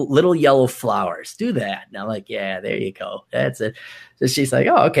with the little yellow flowers. Do that. And I'm like, yeah, there you go. That's it. So she's like,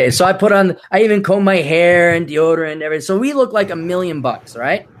 oh, okay. So I even comb my hair and deodorant and everything. So we look like $1 million,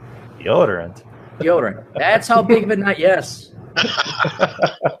 right? Deodorant. That's how big of a night. Yes.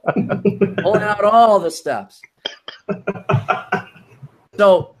 Pulling out all the steps.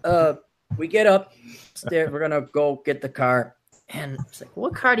 So we get upstairs. We're going to go get the car. And it's like,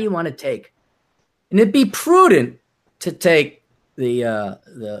 what car do you want to take? And it'd be prudent to take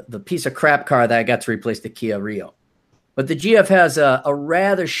the piece of crap car that I got to replace the Kia Rio. But the GF has a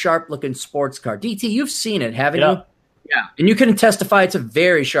rather sharp-looking sports car. DT, you've seen it, haven't you? Yeah. And you can testify it's a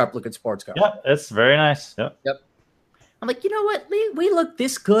very sharp-looking sports car. Yeah, it's very nice. Yep. I'm like, you know what? We look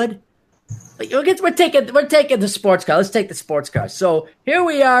this good. Like, we're taking the sports car. Let's take the sports car. So here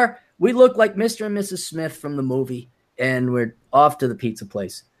we are. We look like Mr. and Mrs. Smith from the movie. And we're off to the pizza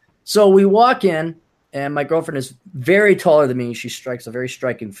place. So we walk in, and my girlfriend is very taller than me. She strikes a very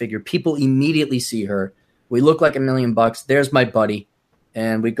striking figure. People immediately see her. We look like $1 million. There's my buddy.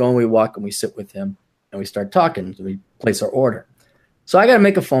 And we go and we walk and we sit with him. And we start talking. So we place our order. So I got to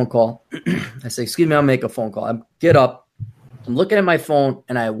make a phone call. I say, excuse me, I'll make a phone call. I get up. I'm looking at my phone,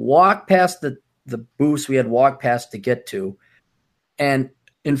 and I walk past the booths we had walked past to get to. And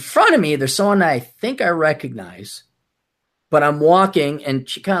in front of me, there's someone I think I recognize. But I'm walking, and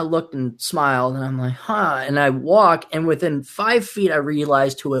she kind of looked and smiled, and I'm like, huh. And I walk, and within 5 feet, I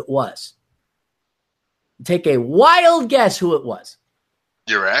realized who it was. Take a wild guess who it was.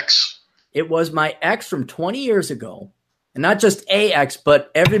 Your ex? It was my ex from 20 years ago. And not just a ex, but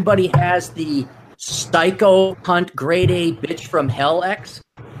everybody has the psycho hunt grade A bitch from hell ex.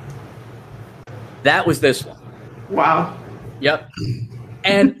 That was this one. Wow. Yep.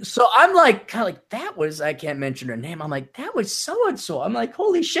 And so I'm like, kind of like, that was, I can't mention her name. I'm like, that was so-and-so. I'm like,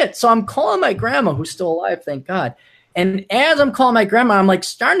 holy shit. So I'm calling my grandma, who's still alive, thank God. And as I'm calling my grandma, I'm like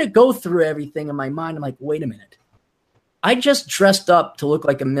starting to go through everything in my mind. I'm like, wait a minute. I just dressed up to look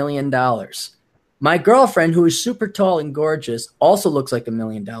like $1 million. My girlfriend, who is super tall and gorgeous, also looks like $1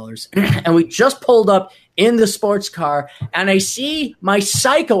 million. And we just pulled up in the sports car, and I see my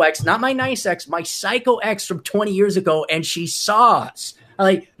psycho ex, not my nice ex, my psycho ex from 20 years ago, and she saw us.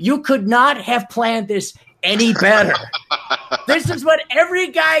 Like, you could not have planned this any better. This is what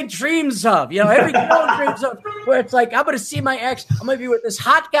every guy dreams of. You know, every girl dreams of, where it's like, I'm going to see my ex. I'm going to be with this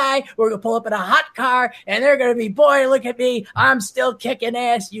hot guy. We're going to pull up in a hot car, and they're going to be, boy, look at me. I'm still kicking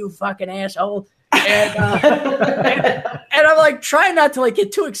ass, you fucking asshole. And I'm like trying not to like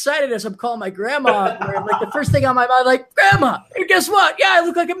get too excited as I'm calling my grandma. Where, like, the first thing on my mind, like, Grandma, hey, guess what? Yeah, I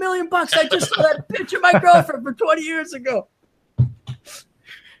look like $1 million. I just saw that picture of my girlfriend from 20 years ago.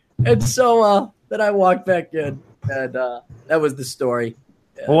 And so then I walked back in, and that was the story.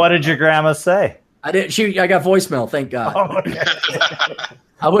 What did your grandma say? I got voicemail, thank God. Oh, okay.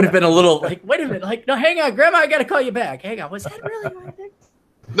 I would have been a little like, wait a minute, like, no, hang on, Grandma, I got to call you back. Hang on, was that really my thing?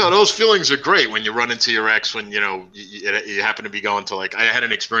 No, those feelings are great when you run into your ex when, you know, you happen to be going to, like, I had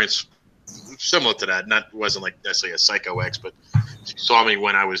an experience similar to that. Wasn't like necessarily a psycho ex, but she saw me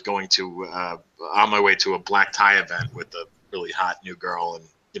when I was going to, on my way to a black tie event with a really hot new girl, and,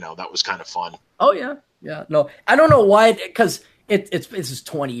 you know, that was kind of fun. Oh, yeah. Yeah. No, I don't know why, because this is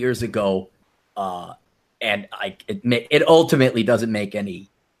 20 years ago, and it ultimately doesn't make any,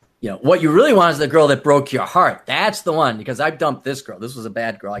 you know, what you really want is the girl that broke your heart. That's the one, because I dumped this girl. This was a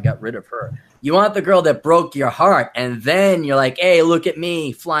bad girl. I got rid of her. You want the girl that broke your heart, and then you're like, hey, look at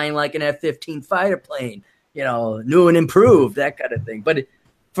me flying like an F-15 fighter plane, you know, new and improved, that kind of thing. But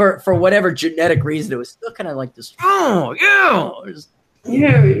for whatever genetic reason, it was still kind of like this, oh, yeah.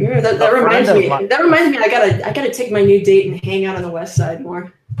 Yeah, that reminds me. That reminds me. I gotta take my new date and hang out on the West Side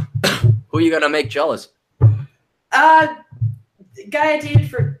more. Who are you gonna make jealous? Guy I dated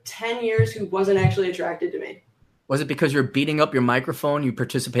for 10 years who wasn't actually attracted to me. Was it because you're beating up your microphone? You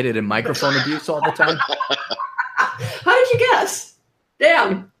participated in microphone abuse all the time? How did you guess?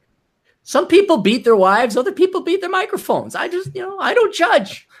 Damn. Some people beat their wives. Other people beat their microphones. I just, you know, I don't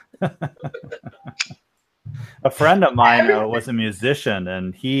judge. A friend of mine was a musician,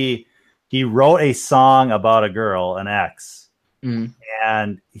 and he wrote a song about a girl, an ex. Mm.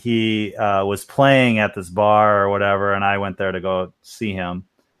 And he was playing at this bar or whatever, and I went there to go see him.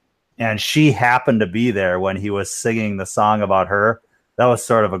 And she happened to be there when he was singing the song about her was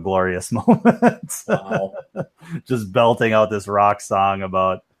sort of a glorious moment. Wow. Just belting out this rock song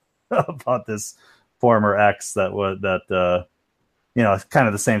about this former ex that it's kind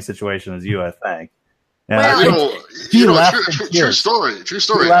of the same situation as you, I think. And Well, he left true in tears. story. She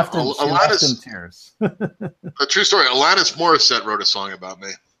left in tears. A true story. Alanis Morissette wrote a song about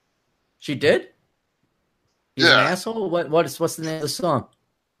me. She did? He's Yeah. an asshole? What's the name of the song?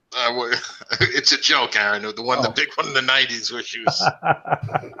 It's a joke, Aaron. The big one in the 90s where she was.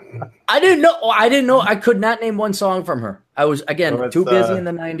 I didn't know. I could not name one song from her. I was, again, too busy in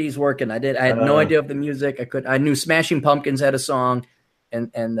the 90s working. I had no idea of the music. I knew Smashing Pumpkins had a song, and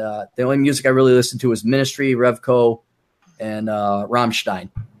the only music I really listened to was Ministry, Revco, and Rammstein.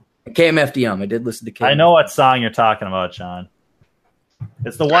 And KMFDM. I did listen to KMFDM. I know what song you're talking about, Sean.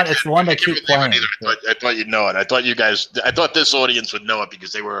 It's the one they keep playing. I thought you'd know it. I thought this audience would know it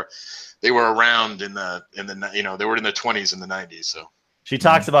because they were around they were in the 20s and the 90s. So she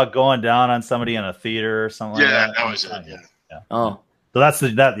talks about going down on somebody in a theater or something. Yeah, like that was it. Yeah. Oh, so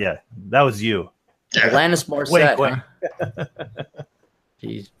that was you. Yeah. Alanis Morissette. Wait.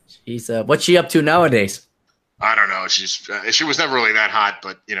 Huh? She's what's she up to nowadays? I don't know. She was never really that hot,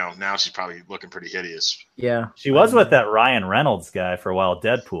 but now she's probably looking pretty hideous. Yeah, she was with that Ryan Reynolds guy for a while.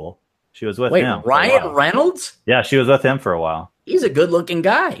 Deadpool. She was with him. Ryan Reynolds? Yeah, she was with him for a while. He's a good-looking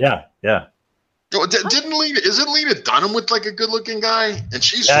guy. Yeah. Isn't Lena Dunham with like a good-looking guy? And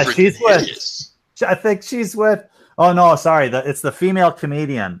she's hideous. I think she's with. Oh no, sorry. It's the female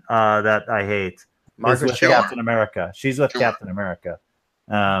comedian that I hate. Margaret with Captain America. She's with Captain America.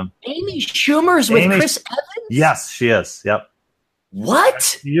 Amy Schumer's with Chris Evans? Yes, she is. Yep. What?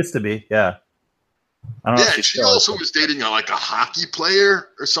 She used to be, yeah. I don't know if she also was dating a hockey player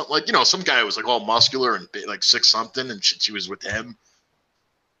or something. Some guy who was all muscular and like 6'something", and she was with him.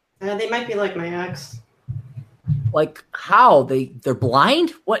 They might be like my ex. Like how? They're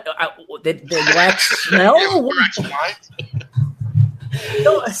blind? What? They lack smell?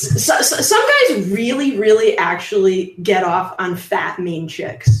 No, some guys really, really actually get off on fat, mean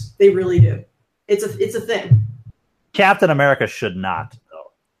chicks. They really do. It's a thing. Captain America should not,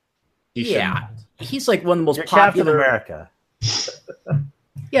 though. He's like one of the most You're popular. Captain America.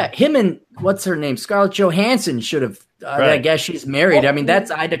 Yeah, him and what's her name? Scarlett Johansson should have. Right. I guess she's married. I mean,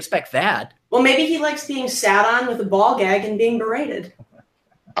 I'd expect that. Well, maybe he likes being sat on with a ball gag and being berated.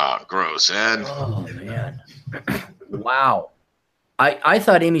 Oh, gross, Ed. Oh man! Wow. I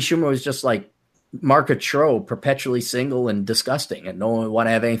thought Amy Schumer was just like Margaret Cho, perpetually single and disgusting, and no one would want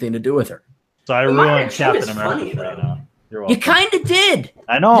to have anything to do with her. So I ruined Captain America for you now. You're welcome. You kind of did.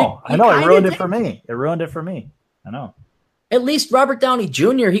 I know. It ruined it for me. I know. At least Robert Downey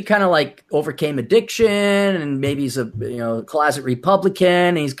Jr., he kind of like overcame addiction, and maybe he's a closet Republican.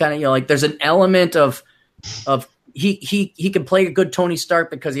 And he's kind of like there's an element of he can play a good Tony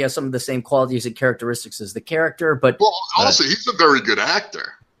Stark because he has some of the same qualities and characteristics as the character. But also he's a very good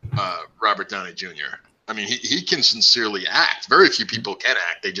actor, Robert Downey Jr. I mean, he can sincerely act. Very few people can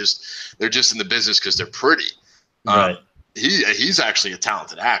act. They're just in the business because they're pretty. Right. He's actually a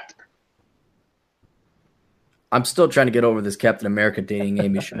talented actor. I'm still trying to get over this Captain America dating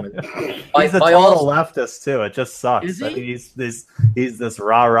Amy Schumer. He's a total leftist too. It just sucks. Is he? I mean, he's this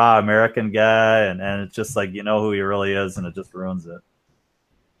rah American guy, and it's just like who he really is, and it just ruins it.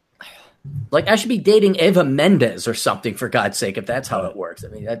 Like I should be dating Eva Mendes or something, for God's sake, if that's how it works. I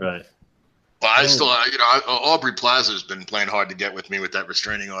mean, right. Well, I still, Aubrey Plaza has been playing hard to get with me with that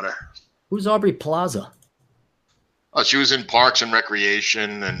restraining order. Who's Aubrey Plaza? Oh, she was in Parks and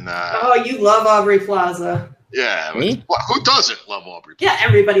Recreation, and you love Aubrey Plaza. Yeah, Me? Who doesn't love Aubrey Plaza? Yeah,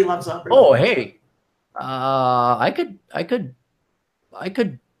 everybody loves Aubrey. Oh, hey, I could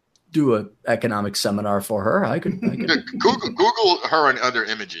do an economic seminar for her. I could. Google her and other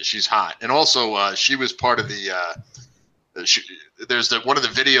images. She's hot, and also she was part of the. There's one of the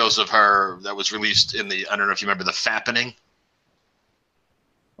videos of her that was released in the. I don't know if you remember the Fappening.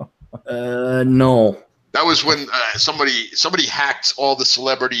 No. That was when somebody hacked all the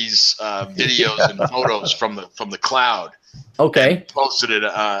celebrities' videos and photos from the cloud. Okay. Posted it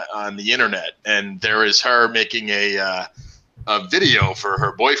on the internet, and there is her making a video for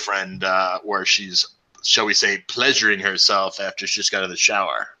her boyfriend where she's, shall we say, pleasuring herself after she just got out of the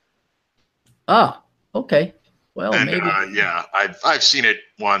shower. Ah, okay. Well, and, maybe. Yeah, I've seen it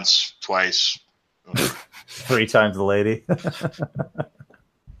once, twice, 3 times the lady.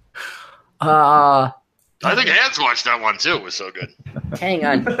 I think Hans watched that one too. It was so good. Hang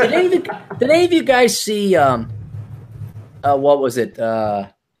on. Did any of you guys see what was it?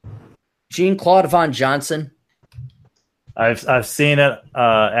 Jean-Claude Van Johnson? I've seen it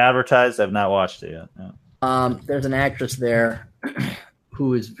advertised. I've not watched it yet. No. There's an actress there.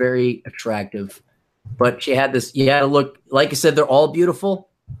 who is very attractive, but she had this. You had to look, like I said, they're all beautiful.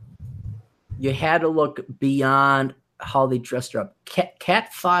 You had to look beyond how they dressed her up.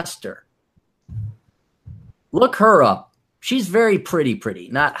 Kat Foster. Look her up. She's very pretty.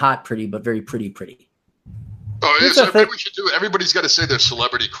 Not hot pretty, but very pretty. Oh, it is. Everybody should do it. Everybody's got to say their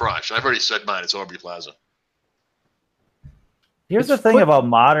celebrity crush. I've already said mine. It's Aubrey Plaza. Here's the thing about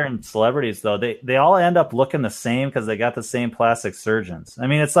modern celebrities, though. They all end up looking the same because they got the same plastic surgeons. I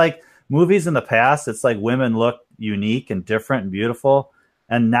mean, it's like movies in the past. It's like women look unique and different and beautiful.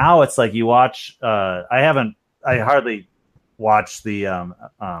 And now it's like you watch. I hardly watch the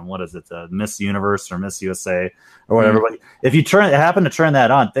what is it, Miss Universe or Miss USA or whatever. But if you happen to turn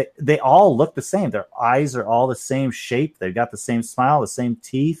that on, they all look the same. Their eyes are all the same shape. They've got the same smile, the same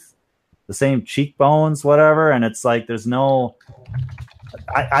teeth, the same cheekbones, whatever. And it's like there's no.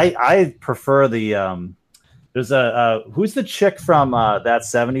 I prefer the there's who's the chick from that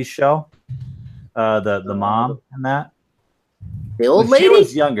 70s show, the mom in that. The old lady? She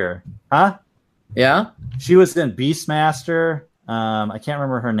was younger. Huh? Yeah. She was in Beastmaster. I can't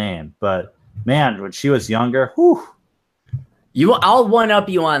remember her name, but man, when she was younger, whew. I'll one up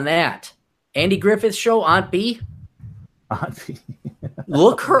you on that. Andy Griffith's show, Aunt B. Aunt B.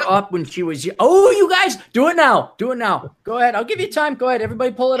 Look her up when she was. Oh, you guys, do it now. Go ahead. I'll give you time. Go ahead.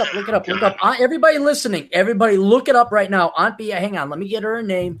 Everybody, pull it up. Look it up. Everybody listening. Everybody, look it up right now. Aunt B. Hang on. Let me get her a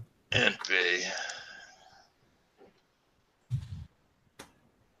name. Aunt B.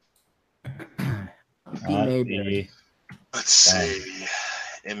 Let's see.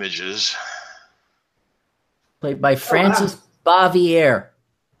 Images. Played by Frances Bavier.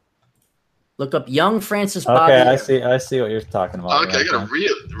 Look up young Frances Bavier. Okay, I see what you're talking about. Okay, I got a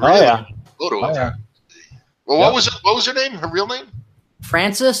real photo of her. Well, what was her name? Her real name?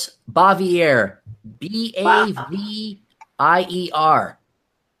 Frances Bavier. Bavier.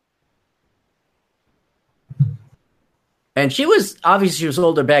 And she was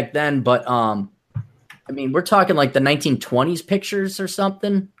older back then, but I mean, we're talking like the 1920s pictures or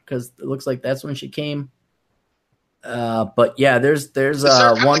something, because it looks like that's when she came. But yeah, there's Is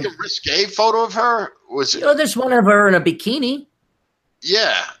there one like a risque photo of her? Was it? There's one of her in a bikini.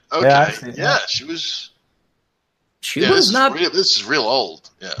 Yeah. Okay. Yeah, she was. She was not. This is real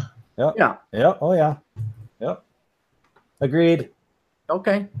old. Yeah. Yep. Yeah. Yep. Oh yeah. Yep. Agreed.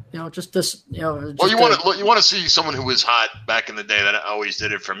 Okay. Just this. Well, you want to see someone who was hot back in the day. That always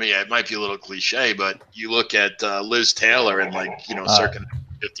did it for me. It might be a little cliche, but you look at Liz Taylor in circa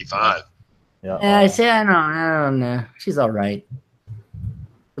 55. Yeah. I don't know. She's all right.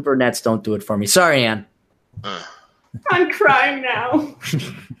 The brunettes don't do it for me. Sorry, Ann. I'm crying now.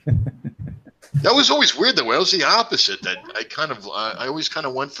 That was always weird though. It was the opposite. That I always kind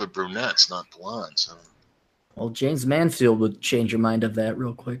of went for brunettes, not blondes. So. Well, James Manfield would change your mind of that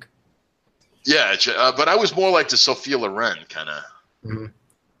real quick. Yeah, but I was more like the Sophia Loren kind of. Mm-hmm.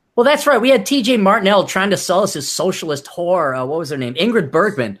 Well, that's right. We had T.J. Martinell trying to sell us his socialist whore. What was her name? Ingrid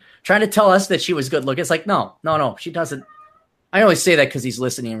Bergman, trying to tell us that she was good looking. It's like, no, she doesn't. I only say that because he's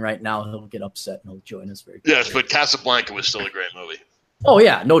listening right now. He'll get upset and he'll join us very quickly. Yes, but Casablanca was still a great movie. Oh,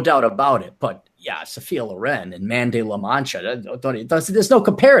 yeah, no doubt about it. But, yeah, Sophia Loren and Man de la Mancha, there's no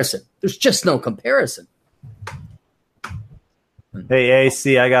comparison. There's just no comparison. Hey,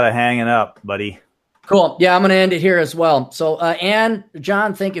 AC, I got to hang it up, buddy. Cool. Yeah, I'm going to end it here as well. So, Ann,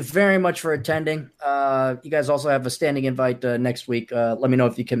 John, thank you very much for attending. You guys also have a standing invite next week. Let me know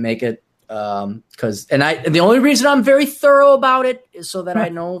if you can make it. And the only reason I'm very thorough about it is so that I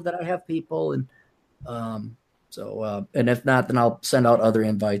know that I have people. And and if not, then I'll send out other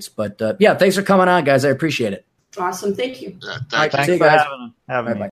invites. But, yeah, thanks for coming on, guys. I appreciate it. Awesome. Thank you. Yeah, thanks see you for guys. having me. Bye.